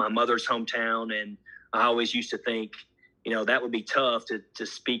 hometown, my mother's hometown. And I always used to think, that would be tough to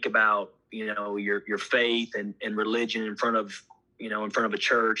speak about, your faith and religion in front of a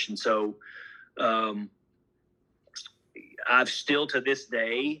church. And so, I've still to this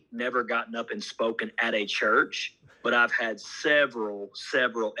day never gotten up and spoken at a church, but I've had several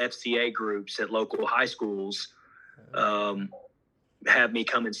FCA groups at local high schools have me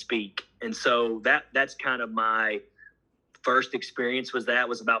come and speak. And so that's kind of my first experience was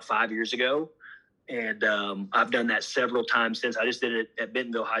about 5 years ago. And I've done that several times since. I just did it at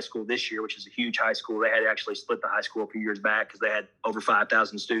Bentonville High School this year, which is a huge high school. They had actually split the high school a few years back because they had over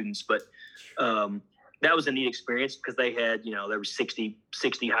 5,000 students. But that was a neat experience because they had, there were 60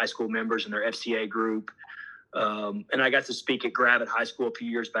 high school members in their FCA group. And I got to speak at Gravette High School a few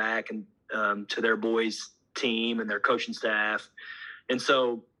years back and to their boys team and their coaching staff. And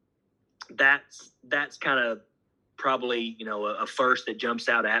so that's kind of probably, a first that jumps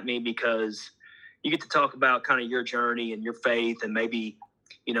out at me because you get to talk about kind of your journey and your faith and maybe,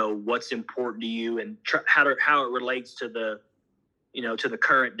 what's important to you and how it relates to the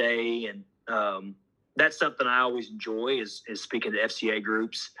current day. And that's something I always enjoy is speaking to FCA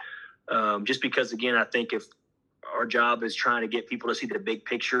groups. Just because, again, I think if our job is trying to get people to see the big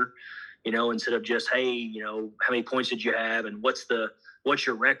picture, instead of just, hey, how many points did you have and what's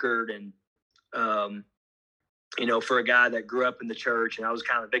your record? And, for a guy that grew up in the church and I was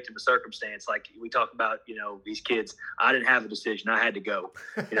kind of a victim of circumstance, like we talk about, these kids, I didn't have a decision. I had to go,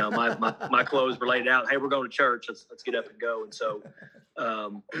 my clothes were laid out. Hey, we're going to church. Let's get up and go. And so,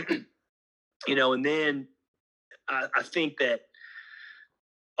 and then I think that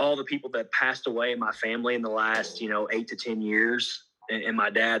all the people that passed away in my family in the last, 8 to 10 years, and my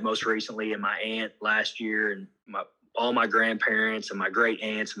dad most recently, and my aunt last year, and all my grandparents and my great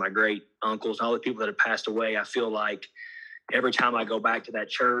aunts and my great uncles and all the people that have passed away, I feel like every time I go back to that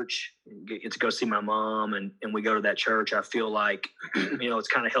church, get to go see my mom and we go to that church, I feel like, it's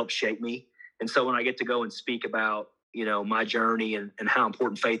kind of helped shape me. And so when I get to go and speak about, my journey and how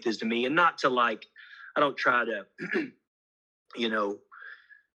important faith is to me, and not to I don't try to,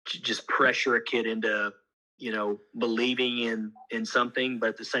 just pressure a kid into, believing in something, but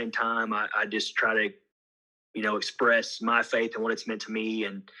at the same time, I just try to, express my faith and what it's meant to me.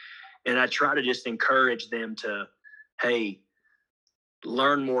 And I try to just encourage them to, hey,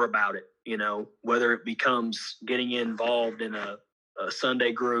 learn more about it, whether it becomes getting involved in a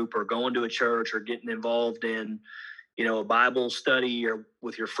Sunday group or going to a church or getting involved in, a Bible study or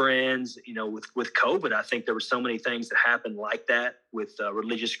with your friends. With COVID, I think there were so many things that happened like that with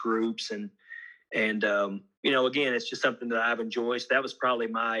religious groups and again, it's just something that I've enjoyed. So that was probably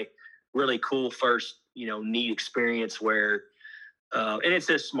my really cool first, neat experience where, and it's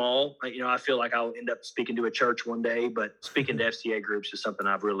this small, I feel like I'll end up speaking to a church one day, but speaking to FCA groups is something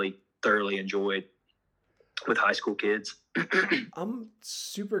I've really thoroughly enjoyed with high school kids. I'm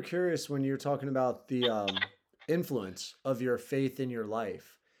super curious when you're talking about the influence of your faith in your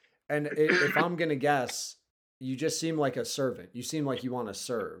life. And if I'm going to guess, you just seem like a servant. You seem like you want to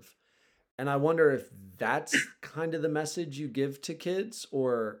serve. And I wonder if that's kind of the message you give to kids,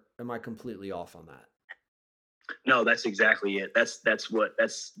 or am I completely off on that? No, that's exactly it. That's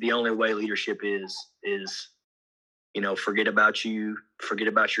the only way leadership is, forget about you, forget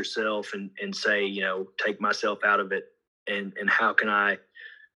about yourself and say, take myself out of it. And how can I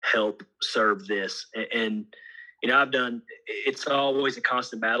help serve this? And it's always a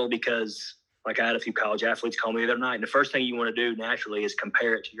constant battle because, like, I had a few college athletes call me the other night, and the first thing you want to do naturally is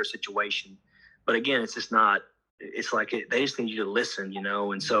compare it to your situation. But again, it's just not. It's like they just need you to listen,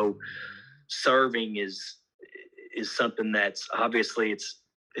 And so, serving is something that's obviously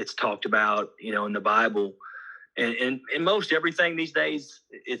it's talked about, in the Bible, and most everything these days.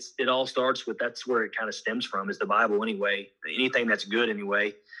 It all starts with, that's where it kind of stems from, is the Bible anyway. Anything that's good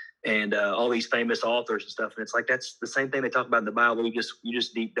anyway. And all these famous authors and stuff, and it's like that's the same thing they talk about in the Bible. You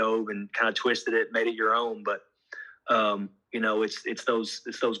just deep dove and kind of twisted it, made it your own. But it's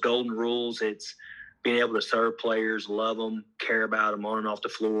those golden rules. It's being able to serve players, love them, care about them on and off the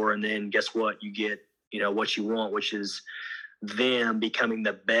floor, and then guess what? You get what you want, which is them becoming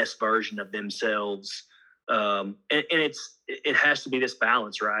the best version of themselves. And it has to be this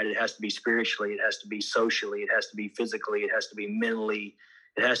balance, right? It has to be spiritually, it has to be socially, it has to be physically, it has to be mentally.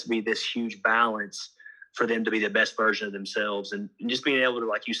 It has to be this huge balance for them to be the best version of themselves. And just being able to,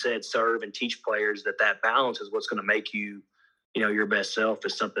 like you said, serve and teach players that balance is what's going to make you, your best self,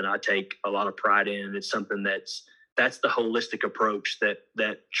 is something I take a lot of pride in. And it's something that's the holistic approach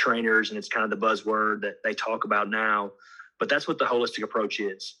that trainers, and it's kind of the buzzword that they talk about now, but that's what the holistic approach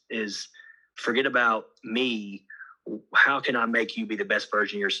is forget about me. How can I make you be the best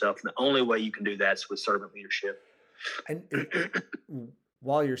version of yourself? And the only way you can do that is with servant leadership. And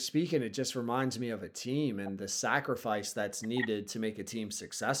while you're speaking, it just reminds me of a team and the sacrifice that's needed to make a team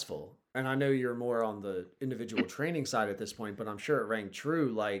successful. And I know you're more on the individual training side at this point, but I'm sure it rang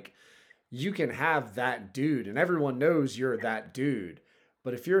true. Like, you can have that dude and everyone knows you're that dude.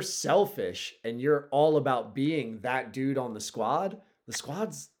 But if you're selfish and you're all about being that dude on the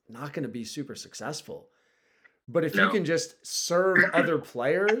squad's not going to be super successful. But if you can just serve other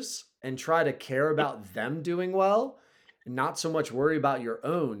players and try to care about them doing well, and not so much worry about your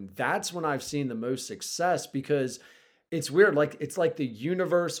own, that's when I've seen the most success, because it's weird. Like, it's like the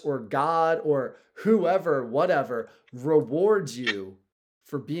universe or God or whoever, whatever, rewards you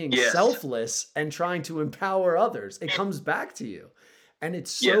for being selfless and trying to empower others. It comes back to you. And it's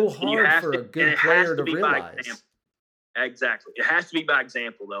so hard for a good player to realize. Exactly. It has to be by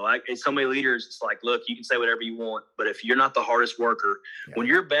example, though. So many leaders, it's like, look, you can say whatever you want, but if you're not the hardest worker, when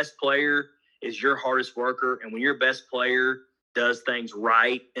your best player is your hardest worker, and when your best player does things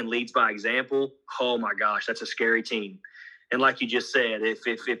right and leads by example, oh my gosh, that's a scary team. And like you just said, if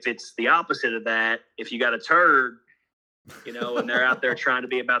it's the opposite of that, if you got a turd, and they're out there trying to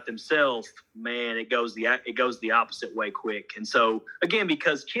be about themselves, man, it goes the opposite way quick. And so again,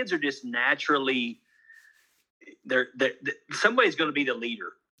 because kids are just naturally, somebody's going to be the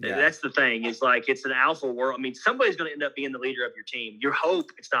leader. Yeah. That's the thing. It's like, it's an alpha world. I mean, somebody's going to end up being the leader of your team. You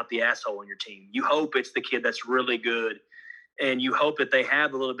hope it's not the asshole on your team. You hope it's the kid that's really good. And you hope that they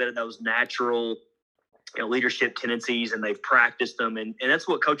have a little bit of those natural leadership tendencies, and they've practiced them. And that's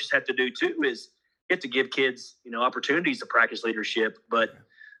what coaches have to do too, is you have to give kids, opportunities to practice leadership. But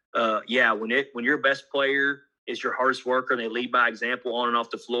when your best player is your hardest worker and they lead by example on and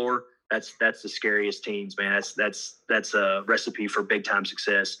off the floor, that's the scariest teams, man. That's a recipe for big time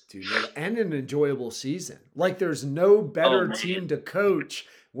success. Dude, and an enjoyable season. Like, there's no better team to coach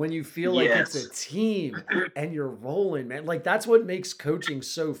when you feel like it's a team and you're rolling, man. Like, that's what makes coaching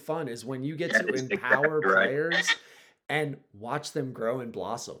so fun, is when you get to empower players and watch them grow and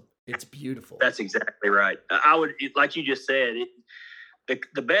blossom. It's beautiful. That's exactly right. I would, like you just said,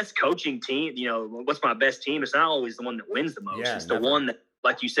 the best coaching team, what's my best team? It's not always the one that wins the most. It's the one that,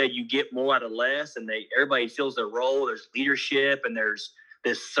 like you said, you get more out of less, and everybody feels their role. There's leadership, and there's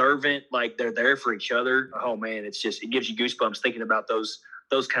this servant, like they're there for each other. Oh man, it gives you goosebumps thinking about those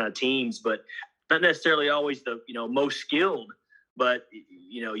kind of teams, but not necessarily always the most skilled but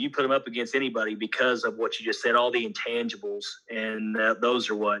you put them up against anybody because of what you just said, all the intangibles, and those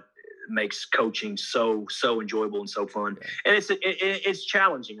are what makes coaching so enjoyable and so fun. And it's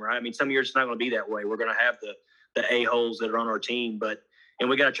challenging, right? I mean, some years it's not going to be that way. We're going to have the a-holes that are on our team, and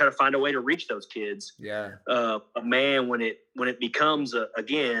we got to try to find a way to reach those kids. Yeah. But man, when it becomes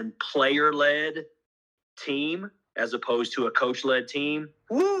again player-led team as opposed to a coach-led team,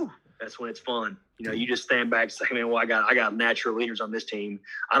 woo, that's when it's fun. You just stand back and say, man, well, I got natural leaders on this team.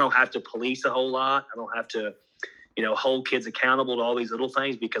 I don't have to police a whole lot. I don't have to, hold kids accountable to all these little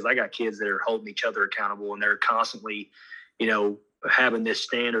things, because I got kids that are holding each other accountable, and they're constantly, having this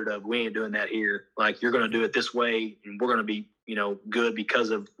standard of, we ain't doing that here. Like, you're going to do it this way, and we're going to be, good because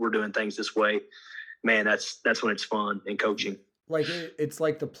of we're doing things this way. Man, that's when it's fun in coaching. Like it's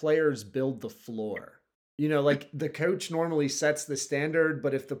like the players build the floor. Like the coach normally sets the standard,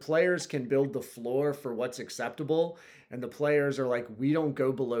 but if the players can build the floor for what's acceptable, and the players are like, we don't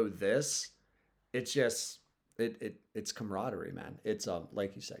go below this, it's just it's camaraderie, man. It's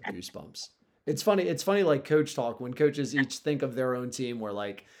like you said, goosebumps. It's funny like coach talk, when coaches each think of their own team, where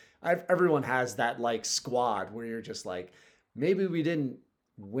like everyone has that like squad where you're just like, maybe we didn't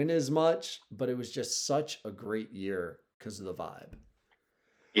win as much, but it was just such a great year because of the vibe.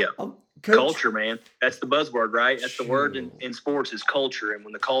 Yeah. Coach, culture, man. That's the buzzword, right? That's the word in sports is culture. And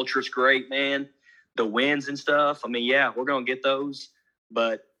when the culture is great, man, the wins and stuff, I mean, yeah, we're going to get those,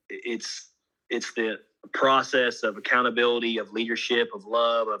 but it's the process of accountability, of leadership, of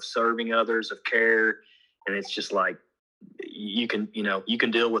love, of serving others, of care. And it's just like, you can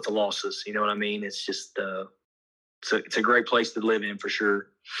deal with the losses. You know what I mean? It's just, it's a great place to live in for sure.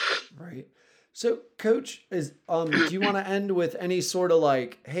 Right. So coach, do you want to end with any sort of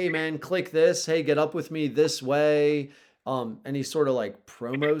like, hey man, click this, hey, get up with me this way. Any sort of like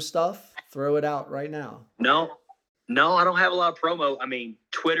promo stuff, throw it out right now. No, I don't have a lot of promo. I mean,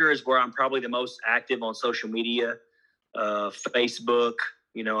 Twitter is where I'm probably the most active on social media. Facebook,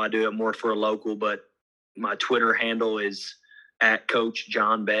 I do it more for a local, but my Twitter handle is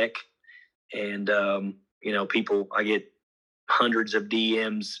 @CoachJohnBeck. And, people, I get hundreds of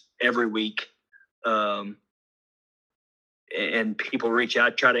DMs every week. And people reach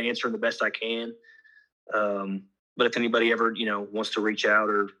out, try to answer them the best I can. But if anybody ever, wants to reach out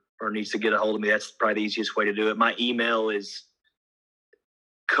or needs to get a hold of me, that's probably the easiest way to do it. My email is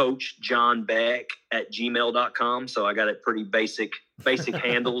coachjohnbeck@gmail.com. So I got it pretty basic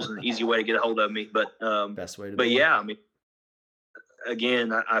handles and easy way to get a hold of me. But, best way to but yeah, I mean,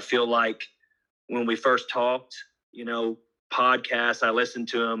 again, I feel like when we first talked, podcasts, I listened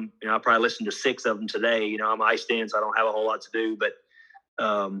to them. I probably listened to 6 of them today. I'm iced in, so I don't have a whole lot to do. But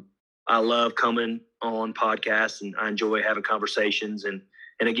I love coming on podcasts, and I enjoy having conversations. And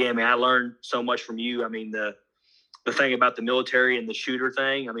again, man, I learned so much from you. I mean, the thing about the military and the shooter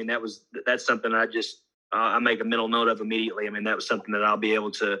thing, I mean, that's something I make a mental note of immediately. I mean, that was something that I'll be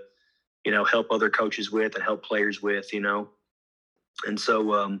able to, help other coaches with and help players with, And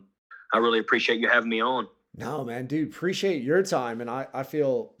so I really appreciate you having me on. No, man, dude, appreciate your time. And I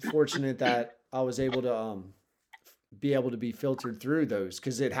feel fortunate that I was able to be able to be filtered through those,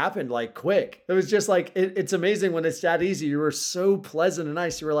 because it happened like quick. It was just like, it's amazing when it's that easy. You were so pleasant and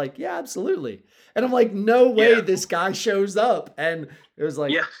nice. You were like, yeah, absolutely. And I'm like, no way this guy shows up. And it was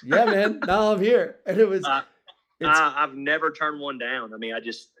like, yeah man, now I'm here. And it was, I've never turned one down. I mean, I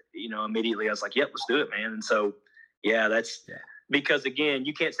just, immediately I was like, yep, let's do it, man. And so, because again,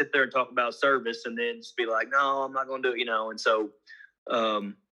 you can't sit there and talk about service and then just be like, no, I'm not going to do it, And so,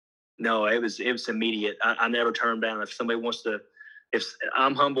 no, it was immediate. I never turn down. If somebody wants to, if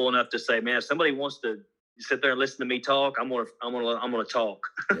I'm humble enough to say, man, if somebody wants to sit there and listen to me talk, I'm going to talk.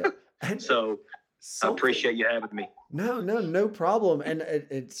 Yeah. So I appreciate you having me. No problem. And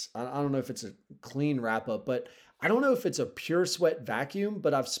it's, I don't know if it's a clean wrap up, but I don't know if it's a pure sweat vacuum,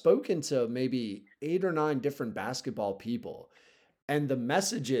 but I've spoken to maybe 8 or 9 different basketball people. And the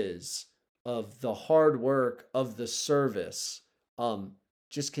messages of the hard work, of the service,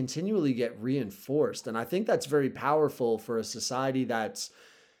 just continually get reinforced. And I think that's very powerful for a society that's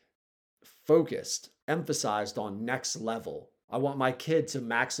focused, emphasized on next level. I want my kid to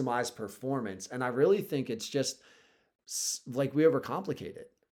maximize performance. And I really think it's just like we overcomplicate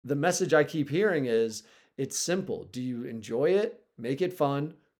it. The message I keep hearing is, it's simple. Do you enjoy it? Make it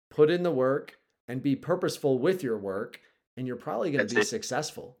fun, put in the work, and be purposeful with your work. And you're probably going to be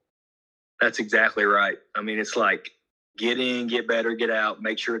successful. That's exactly right. I mean, it's like get in, get better, get out,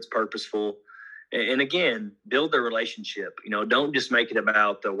 make sure it's purposeful. And again, build the relationship. Don't just make it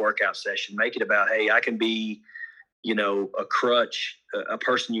about the workout session. Make it about, hey, I can be, a crutch, a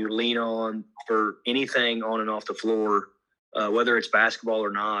person you lean on for anything on and off the floor, whether it's basketball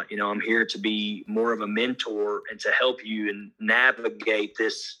or not. I'm here to be more of a mentor and to help you and navigate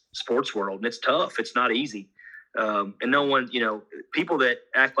this sports world. And it's tough. It's not easy. And no one, people that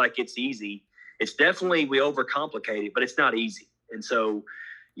act like it's easy, it's definitely, we overcomplicate it, but it's not easy. And so,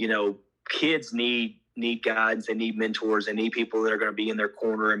 kids need guidance. They need mentors. They need people that are going to be in their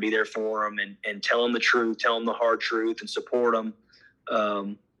corner and be there for them and tell them the truth, tell them the hard truth and support them.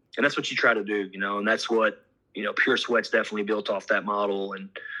 And that's what you try to do, and that's what, Pure Sweat's definitely built off that model. And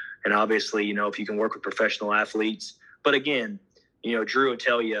obviously, if you can work with professional athletes, but again, Drew will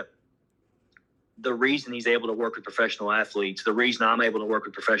tell you the reason he's able to work with professional athletes, the reason I'm able to work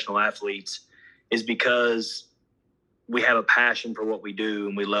with professional athletes is because we have a passion for what we do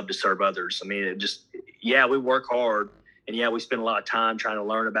and we love to serve others. I mean, we work hard and we spend a lot of time trying to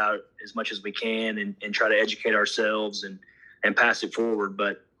learn about it as much as we can and try to educate ourselves and pass it forward.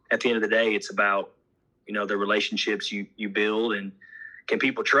 But at the end of the day, it's about, the relationships you build and can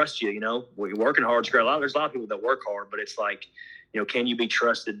people trust you? You're working hard. There's a lot of people that work hard, but it's like, can you be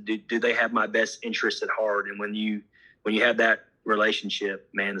trusted? Do they have my best interest at heart? And when you have that relationship,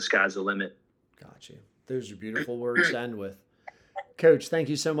 man, the sky's the limit. Gotcha. Those are beautiful words to end with. Coach, thank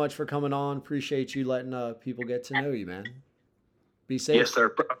you so much for coming on. Appreciate you letting people get to know you, man. Be safe. Yes,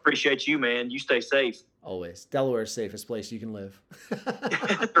 sir. Appreciate you, man. You stay safe. Always. Delaware's safest place you can live.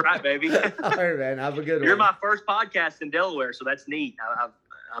 That's right, baby. All right, man. Have a good one. You're my first podcast in Delaware, so that's neat.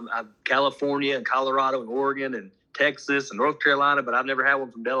 I'm California and Colorado and Oregon and Texas and North Carolina, but I've never had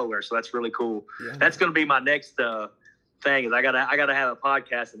one from Delaware, so that's really cool. Yeah. That's going to be my next thing is I gotta have a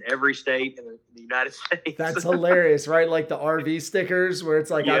podcast in every state in the United States. That's hilarious, right? Like the RV stickers where it's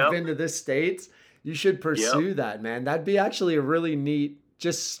like, I've been to this state. You should pursue that, man. That'd be actually a really neat,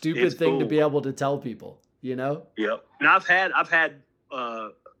 just stupid thing to be able to tell people, Yep. And I've had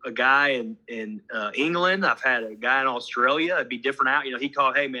a guy in England. I've had a guy in Australia. It'd be different out. He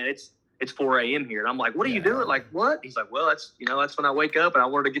called, hey man, it's 4 a.m. here. And I'm like, what are you doing? Like, what? He's like, well, that's when I wake up and I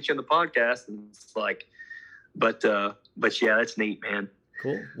wanted to get you on the podcast. And it's like, but yeah, that's neat, man.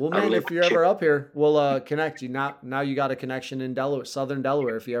 Cool. Well, man, really if you're ever up here, we'll connect you. Now you got a connection in Delaware, Southern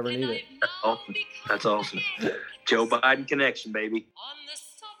Delaware, if you ever need it. That's awesome. Joe Biden connection, baby. On the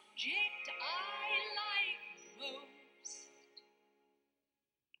subject I like most,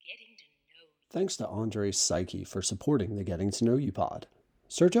 getting to know. Thanks to Andre Psyche for supporting the Getting to Know You pod.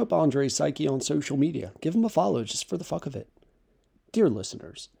 Search up Andre Psyche on social media. Give him a follow just for the fuck of it. Dear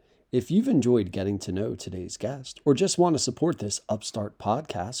listeners, if you've enjoyed getting to know today's guest or just want to support this upstart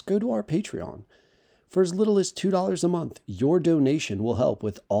podcast, go to our Patreon. For as little as $2 a month, your donation will help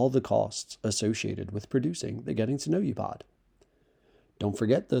with all the costs associated with producing the Getting to Know You pod. Don't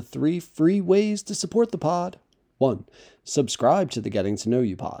forget the 3 free ways to support the pod. 1. Subscribe to the Getting to Know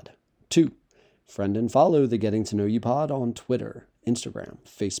You pod. 2. Friend and follow the Getting to Know You pod on Twitter, Instagram,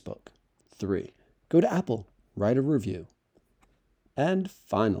 Facebook. 3. Go to Apple, write a review. And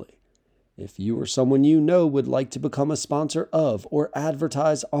finally, if you or someone you know would like to become a sponsor of or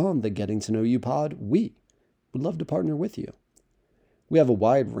advertise on the Getting to Know You pod, we would love to partner with you. We have a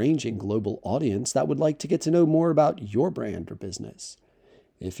wide-ranging global audience that would like to get to know more about your brand or business.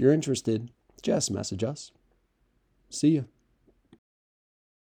 If you're interested, just message us. See ya.